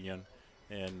stadium.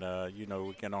 And, you know,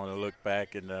 we can only look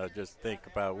back and just think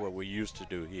about what we used to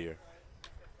do here.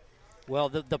 Well,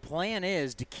 the plan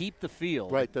is to keep the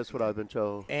field. Right, that's what I've been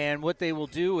told. And what they will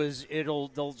do is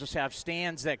they'll just have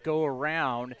stands that go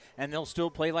around, and they'll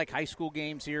still play like high school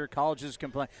games here. Colleges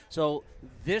can play. So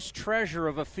this treasure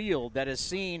of a field that has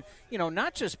seen, you know,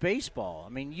 not just baseball. I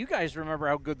mean, you guys remember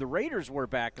how good the Raiders were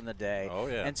back in the day. Oh,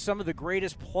 yeah. And some of the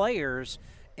greatest players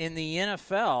in the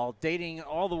NFL, dating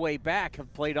all the way back,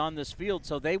 have played on this field.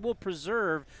 So they will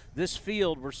preserve this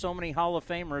field where so many Hall of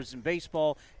Famers in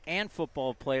baseball and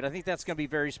football have played. I think that's going to be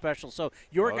very special. So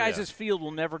your guys' field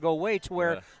will never go away, to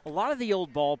where a lot of the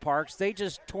old ballparks, they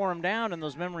just tore them down and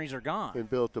those memories are gone. And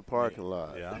built the parking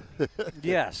lot. Yeah.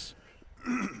 Yes.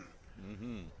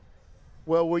 Mm-hmm.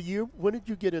 Well, when did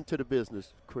you get into the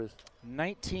business, Chris?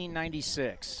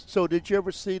 1996. So did you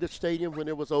ever see the stadium when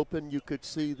it was open? You could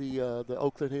see the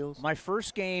Oakland Hills? My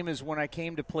first game is when I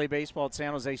came to play baseball at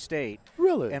San Jose State.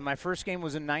 Really? And my first game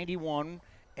was in 91.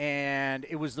 And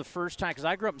it was the first time, because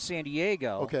I grew up in San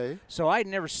Diego. Okay. So I had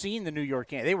never seen the New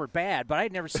York Yankees. They were bad, but I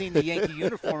had never seen the Yankee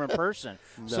uniform in person.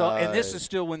 So, and this is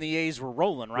still when the A's were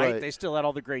rolling, right? They still had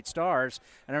all the great stars.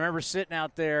 And I remember sitting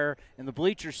out there in the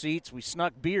bleacher seats. We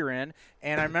snuck beer in,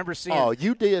 and I remember seeing. Oh,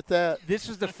 you did that? This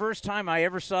was the first time I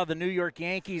ever saw the New York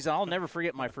Yankees. I'll never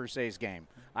forget my first A's game.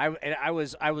 I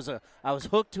was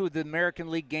hooked to the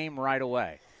American League game right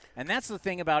away. And that's the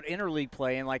thing about interleague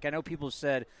play. And like I know people have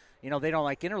said, you know, they don't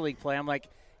like interleague play. I'm like,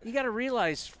 you got to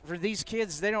realize for these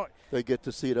kids, they get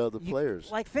to see the other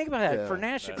players. Like, think about that. For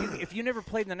national, if you never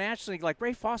played in the National League, like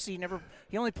Ray Fosse, he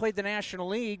only played the National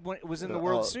League when it was in the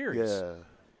World Series. Yeah.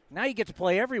 Now you get to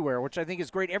play everywhere, which I think is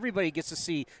great. Everybody gets to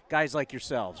see guys like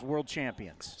yourselves, world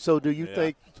champions. So do you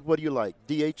think, what do you like,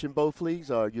 DH in both leagues,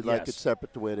 or you like it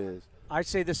separate the way it is? I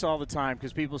say this all the time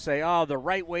because people say, "Oh, the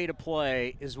right way to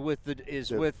play is with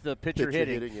the pitcher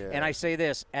hitting." And I say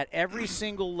this at every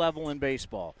single level in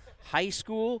baseball: high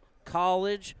school,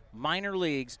 college, minor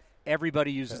leagues.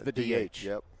 Everybody uses the DH.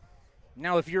 Yep.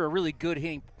 Now, if you're a really good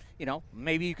hitting, you know,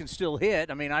 maybe you can still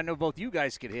hit. I mean, I know both you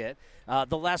guys could hit.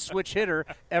 The last switch hitter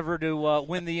ever to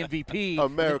win the MVP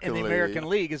in the American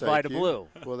League is Vida Blue.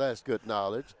 Well, that's good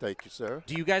knowledge. Thank you, sir.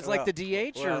 Do you guys like the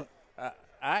DH? Well,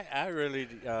 I really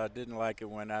didn't like it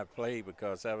when I played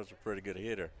because I was a pretty good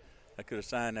hitter. I could have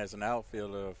signed as an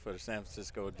outfielder for the San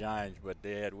Francisco Giants, but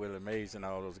they had Willie Mays and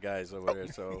all those guys over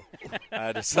there, so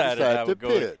I decided I would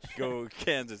go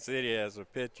Kansas City as a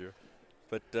pitcher.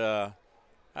 But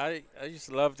I used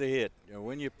to love to hit. You know,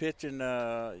 when you're pitching,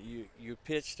 you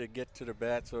pitch to get to the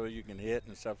bat so you can hit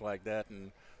and stuff like that.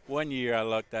 And one year I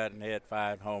lucked out and had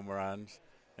 5 home runs.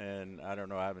 And I don't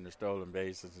know, having the stolen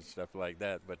bases and stuff like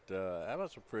that, but I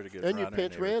was a pretty good runner. And you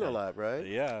pinch ran a lot, right?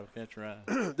 Yeah, pinch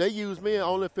ran. They used me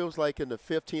only if it was like in the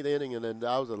 15th inning, and then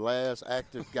I was the last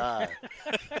active guy.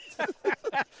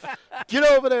 Get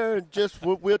over there and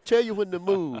we'll tell you when to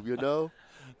move, you know.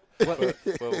 But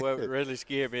what really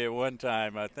scared me at one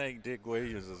time, I think Dick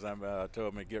Williams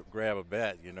told me to grab a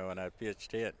bat, you know, and I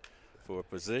pitched hit for a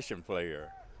position player.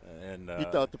 And you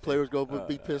thought the player was going to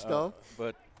be pissed off?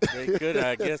 But they couldn't.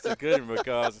 I guess they couldn't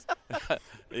because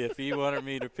if he wanted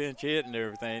me to pinch hit and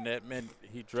everything, that meant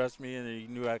he trusted me and he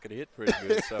knew I could hit pretty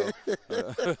good. So,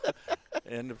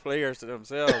 and the players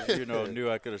themselves, you know, knew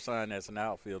I could have signed as an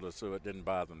outfielder, so it didn't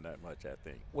bother them that much, I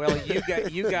think. Well,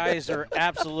 you guys are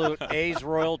absolute A's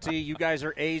royalty. You guys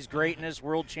are A's greatness,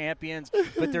 world champions.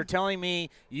 But they're telling me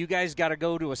you guys got to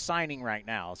go to a signing right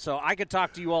now. So I could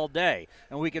talk to you all day,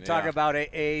 and we could talk about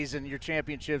A's and your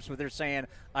championships, but they're saying,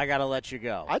 I got to let you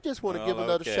go. I just want to give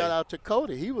another shout out to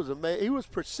Cody. He was amazing. He was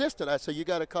persistent. I said, you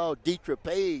got to call Deetra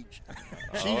Page.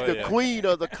 She's the queen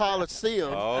of the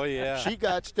Coliseum. Oh, yeah. She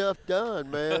got stuff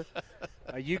done, man.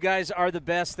 You guys are the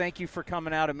best. Thank you for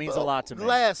coming out. It means a lot to me.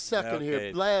 Last second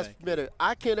here, last minute.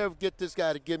 I can't ever get this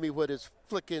guy to give me what his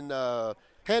flicking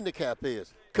handicap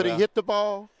is. Could he hit the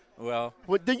ball? Well,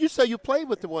 didn't you say you played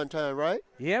with him one time, right?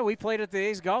 Yeah, we played at the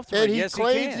A's golf tournament. And he yes,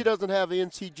 claims he doesn't have an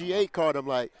NCGA card. I'm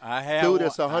like, I have dude,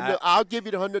 it's $100. I'll give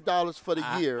you the $100 for the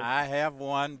year. I have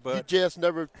one, but you just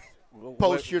never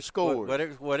post your scores.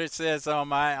 What it says on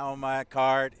my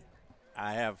card,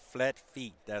 I have flat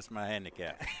feet. That's my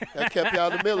handicap. That kept you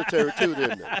out of the military too,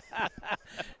 didn't it?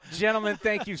 Gentlemen,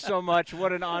 thank you so much.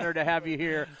 What an honor to have you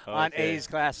here on A's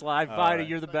Cast Live. Vida,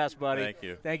 you're the best, buddy. Thank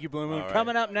you. Thank you, Blue Moon.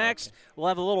 Coming up next, we'll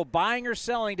have a little buying or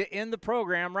selling to end the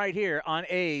program right here on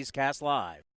A's Cast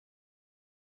Live.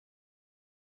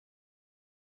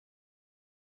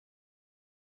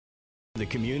 The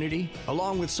community,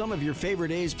 along with some of your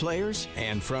favorite A's players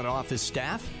and front office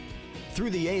staff.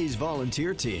 Through the A's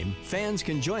volunteer team, fans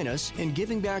can join us in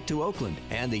giving back to Oakland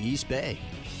and the East Bay.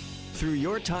 Through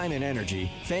your time and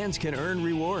energy, fans can earn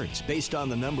rewards based on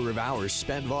the number of hours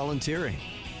spent volunteering.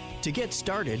 To get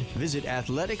started, visit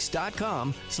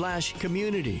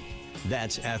athletics.com/community.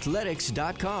 That's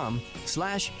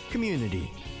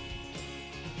athletics.com/community.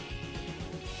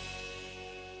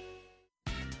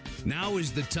 Now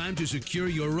is the time to secure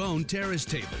your own terrace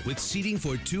table with seating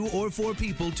for 2 or 4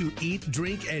 people to eat,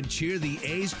 drink, and cheer the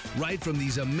A's right from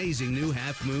these amazing new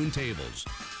Half Moon tables.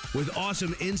 With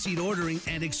awesome in-seat ordering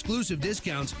and exclusive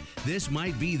discounts, this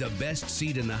might be the best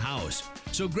seat in the house.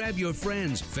 So grab your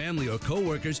friends, family, or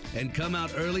coworkers and come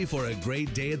out early for a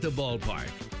great day at the ballpark.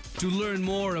 To learn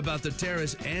more about the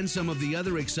terrace and some of the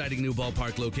other exciting new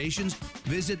ballpark locations,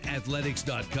 visit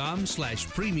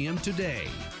athletics.com/premium today.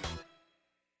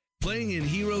 Playing in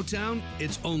Hero Town,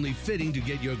 it's only fitting to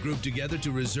get your group together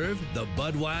to reserve the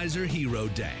Budweiser Hero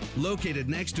Deck. Located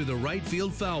next to the right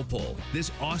field foul pole,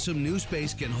 this awesome new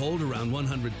space can hold around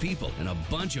 100 people and a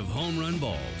bunch of home run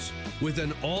balls. With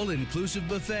an all-inclusive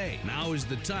buffet, now is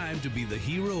the time to be the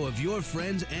hero of your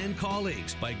friends and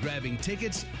colleagues by grabbing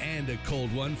tickets and a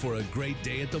cold one for a great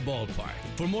day at the ballpark.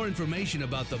 For more information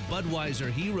about the Budweiser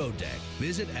Hero Deck,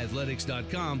 visit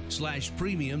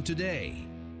athletics.com/premium today.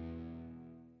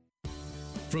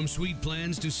 From suite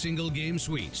plans to single game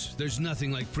suites, there's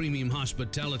nothing like premium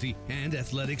hospitality and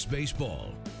athletics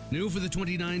baseball. New for the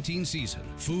 2019 season,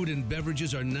 food and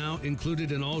beverages are now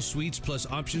included in all suites, plus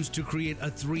options to create a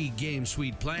 3-game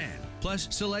suite plan. Plus,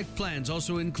 select plans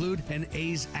also include an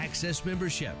A's Access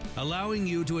membership, allowing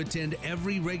you to attend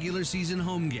every regular season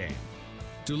home game.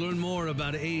 To learn more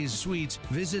about A's Suites,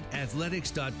 visit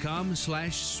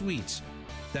athletics.com/suites.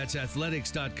 That's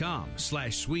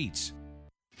athletics.com/suites.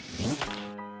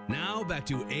 Now back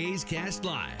to A's Cast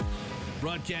Live,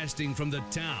 broadcasting from the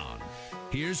town.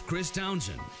 Here's Chris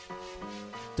Townsend.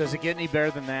 Does it get any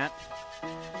better than that?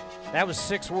 That was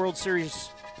 6 World Series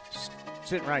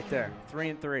sitting right there,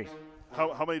 3-3.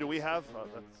 How many do we have?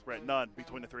 That's right, none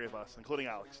between the 3 of us, including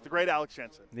Alex, the great Alex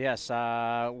Jensen. Yes,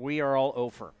 we are all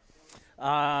over.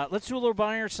 Let's do a little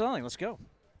buying or selling. Let's go.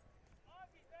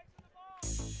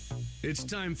 It's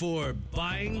time for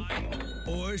Buying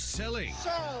or Selling.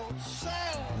 Sell.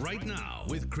 Right now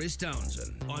with Chris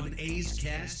Townsend on A's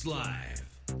Cast Live.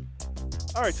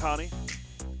 All right, Tony.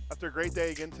 After a great day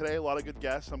again today, a lot of good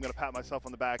guests. I'm going to pat myself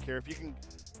on the back here. If you can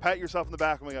pat yourself on the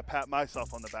back, I'm going to pat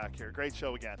myself on the back here. Great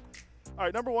show again. All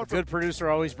right, number one. Good producer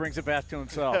always brings it back to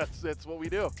himself. That's what we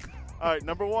do. All right,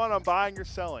 number one on buying or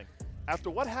selling.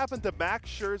 After what happened to Max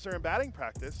Scherzer in batting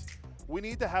practice, we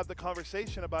need to have the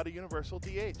conversation about a universal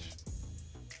DH.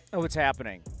 Oh, it's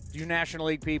happening. You National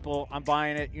League people, I'm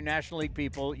buying it. You National League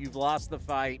people, you've lost the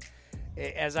fight.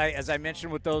 As I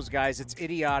mentioned with those guys, it's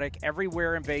idiotic.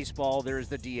 Everywhere in baseball, there is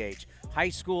the DH. High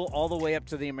school all the way up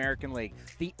to the American League.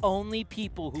 The only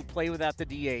people who play without the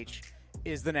DH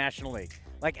is the National League.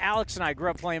 Like Alex and I grew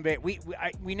up playing baseball.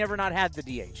 We never not had the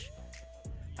DH.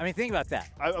 I mean, think about that.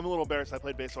 I'm a little embarrassed. I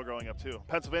played baseball growing up too.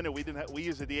 Pennsylvania, we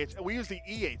used the DH. We used the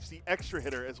EH, the extra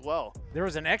hitter, as well. There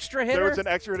was an extra hitter? There was an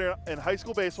extra hitter in high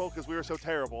school baseball because we were so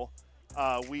terrible.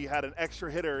 We had an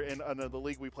extra hitter in the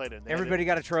league we played in. Everybody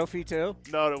got a trophy too?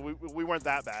 No, we weren't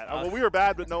that bad. Well, we were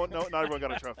bad, but not everyone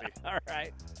got a trophy.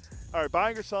 All right,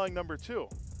 buying or selling number 2.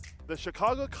 The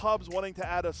Chicago Cubs wanting to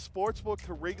add a sportsbook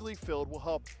to Wrigley Field will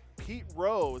help Pete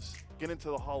Rose get into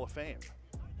the Hall of Fame.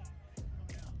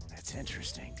 That's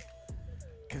interesting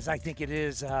because I think it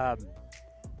is. I'm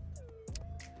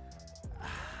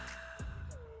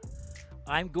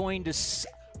going to.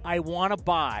 I want to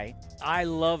buy. I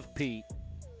love Pete.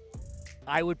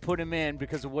 I would put him in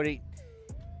because of what he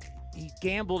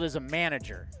gambled as a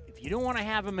manager. If you don't want to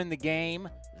have him in the game,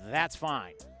 that's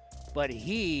fine. But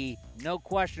he, no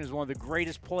question, is one of the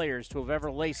greatest players to have ever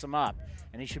laced him up,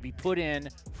 and he should be put in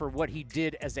for what he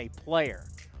did as a player.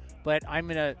 But I'm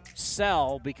going to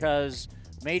sell because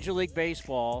Major League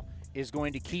Baseball is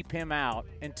going to keep him out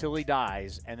until he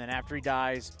dies, and then after he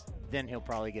dies, then he'll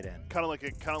probably get in. Kind of like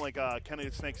Kenny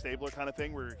the Snake Stabler kind of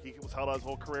thing, where he was held out his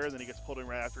whole career, and then he gets pulled in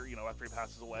right after he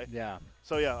passes away. Yeah.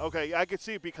 So yeah, okay, I could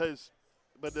see it because.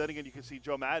 But then again, you can see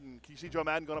Joe Madden. Can you see Joe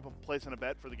Madden going up and placing a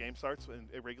bet for the game starts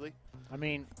at Wrigley? I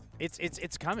mean, it's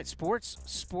coming.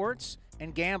 Sports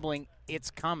and gambling, it's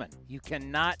coming. You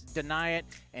cannot deny it,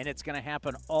 and it's going to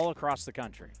happen all across the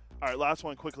country. All right, last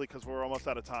one quickly because we're almost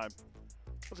out of time.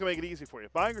 Let's go make it easy for you.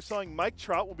 Buying or selling, Mike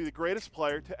Trout will be the greatest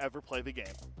player to ever play the game.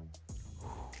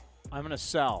 I'm going to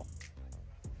sell.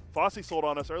 Fossey sold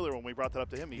on us earlier when we brought that up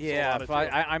to him. I'm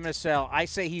going to sell. I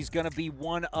say he's going to be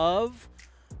one of.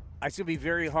 It's going to be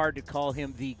very hard to call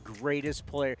him the greatest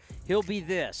player. He'll be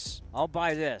this. I'll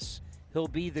buy this. He'll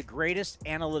be the greatest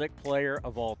analytic player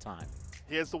of all time.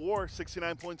 He has the WAR,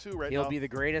 69.2 right now. He'll be the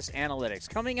greatest analytics.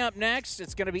 Coming up next,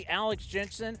 it's going to be Alex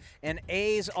Jensen and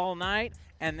A's all night.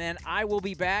 And then I will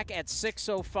be back at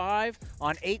 6:05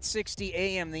 on 860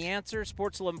 AM The Answer,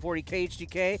 Sports 1140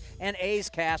 KHTK, and A's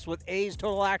Cast with A's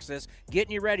Total Access,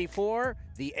 getting you ready for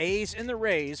the A's and the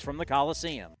Rays from the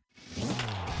Coliseum.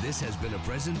 This has been a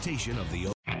presentation of the...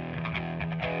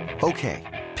 Okay,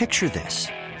 picture this.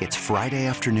 It's Friday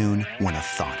afternoon when a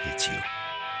thought hits you.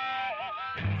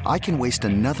 I can waste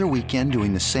another weekend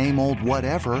doing the same old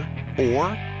whatever, or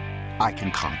I can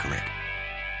conquer it.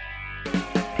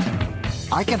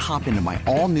 I can hop into my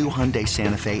all-new Hyundai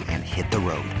Santa Fe and hit the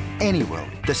road. Any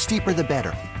road. The steeper, the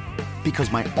better.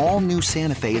 Because my all-new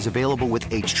Santa Fe is available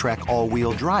with H-Track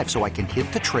all-wheel drive, so I can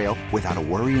hit the trail without a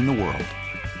worry in the world.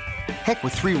 Heck,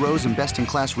 with 3 rows and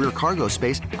best-in-class rear cargo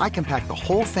space, I can pack the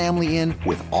whole family in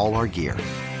with all our gear.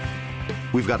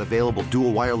 We've got available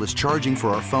dual wireless charging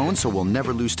for our phones, so we'll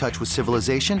never lose touch with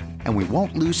civilization, and we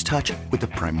won't lose touch with the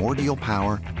primordial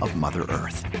power of Mother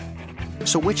Earth.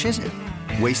 So which is it?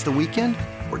 Waste the weekend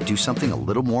or do something a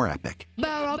little more epic?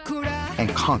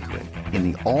 And conquer it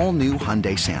in the all-new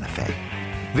Hyundai Santa Fe.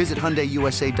 Visit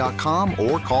HyundaiUSA.com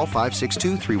or call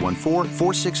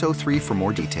 562-314-4603 for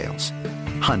more details.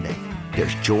 Hyundai,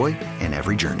 there's joy in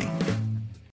every journey.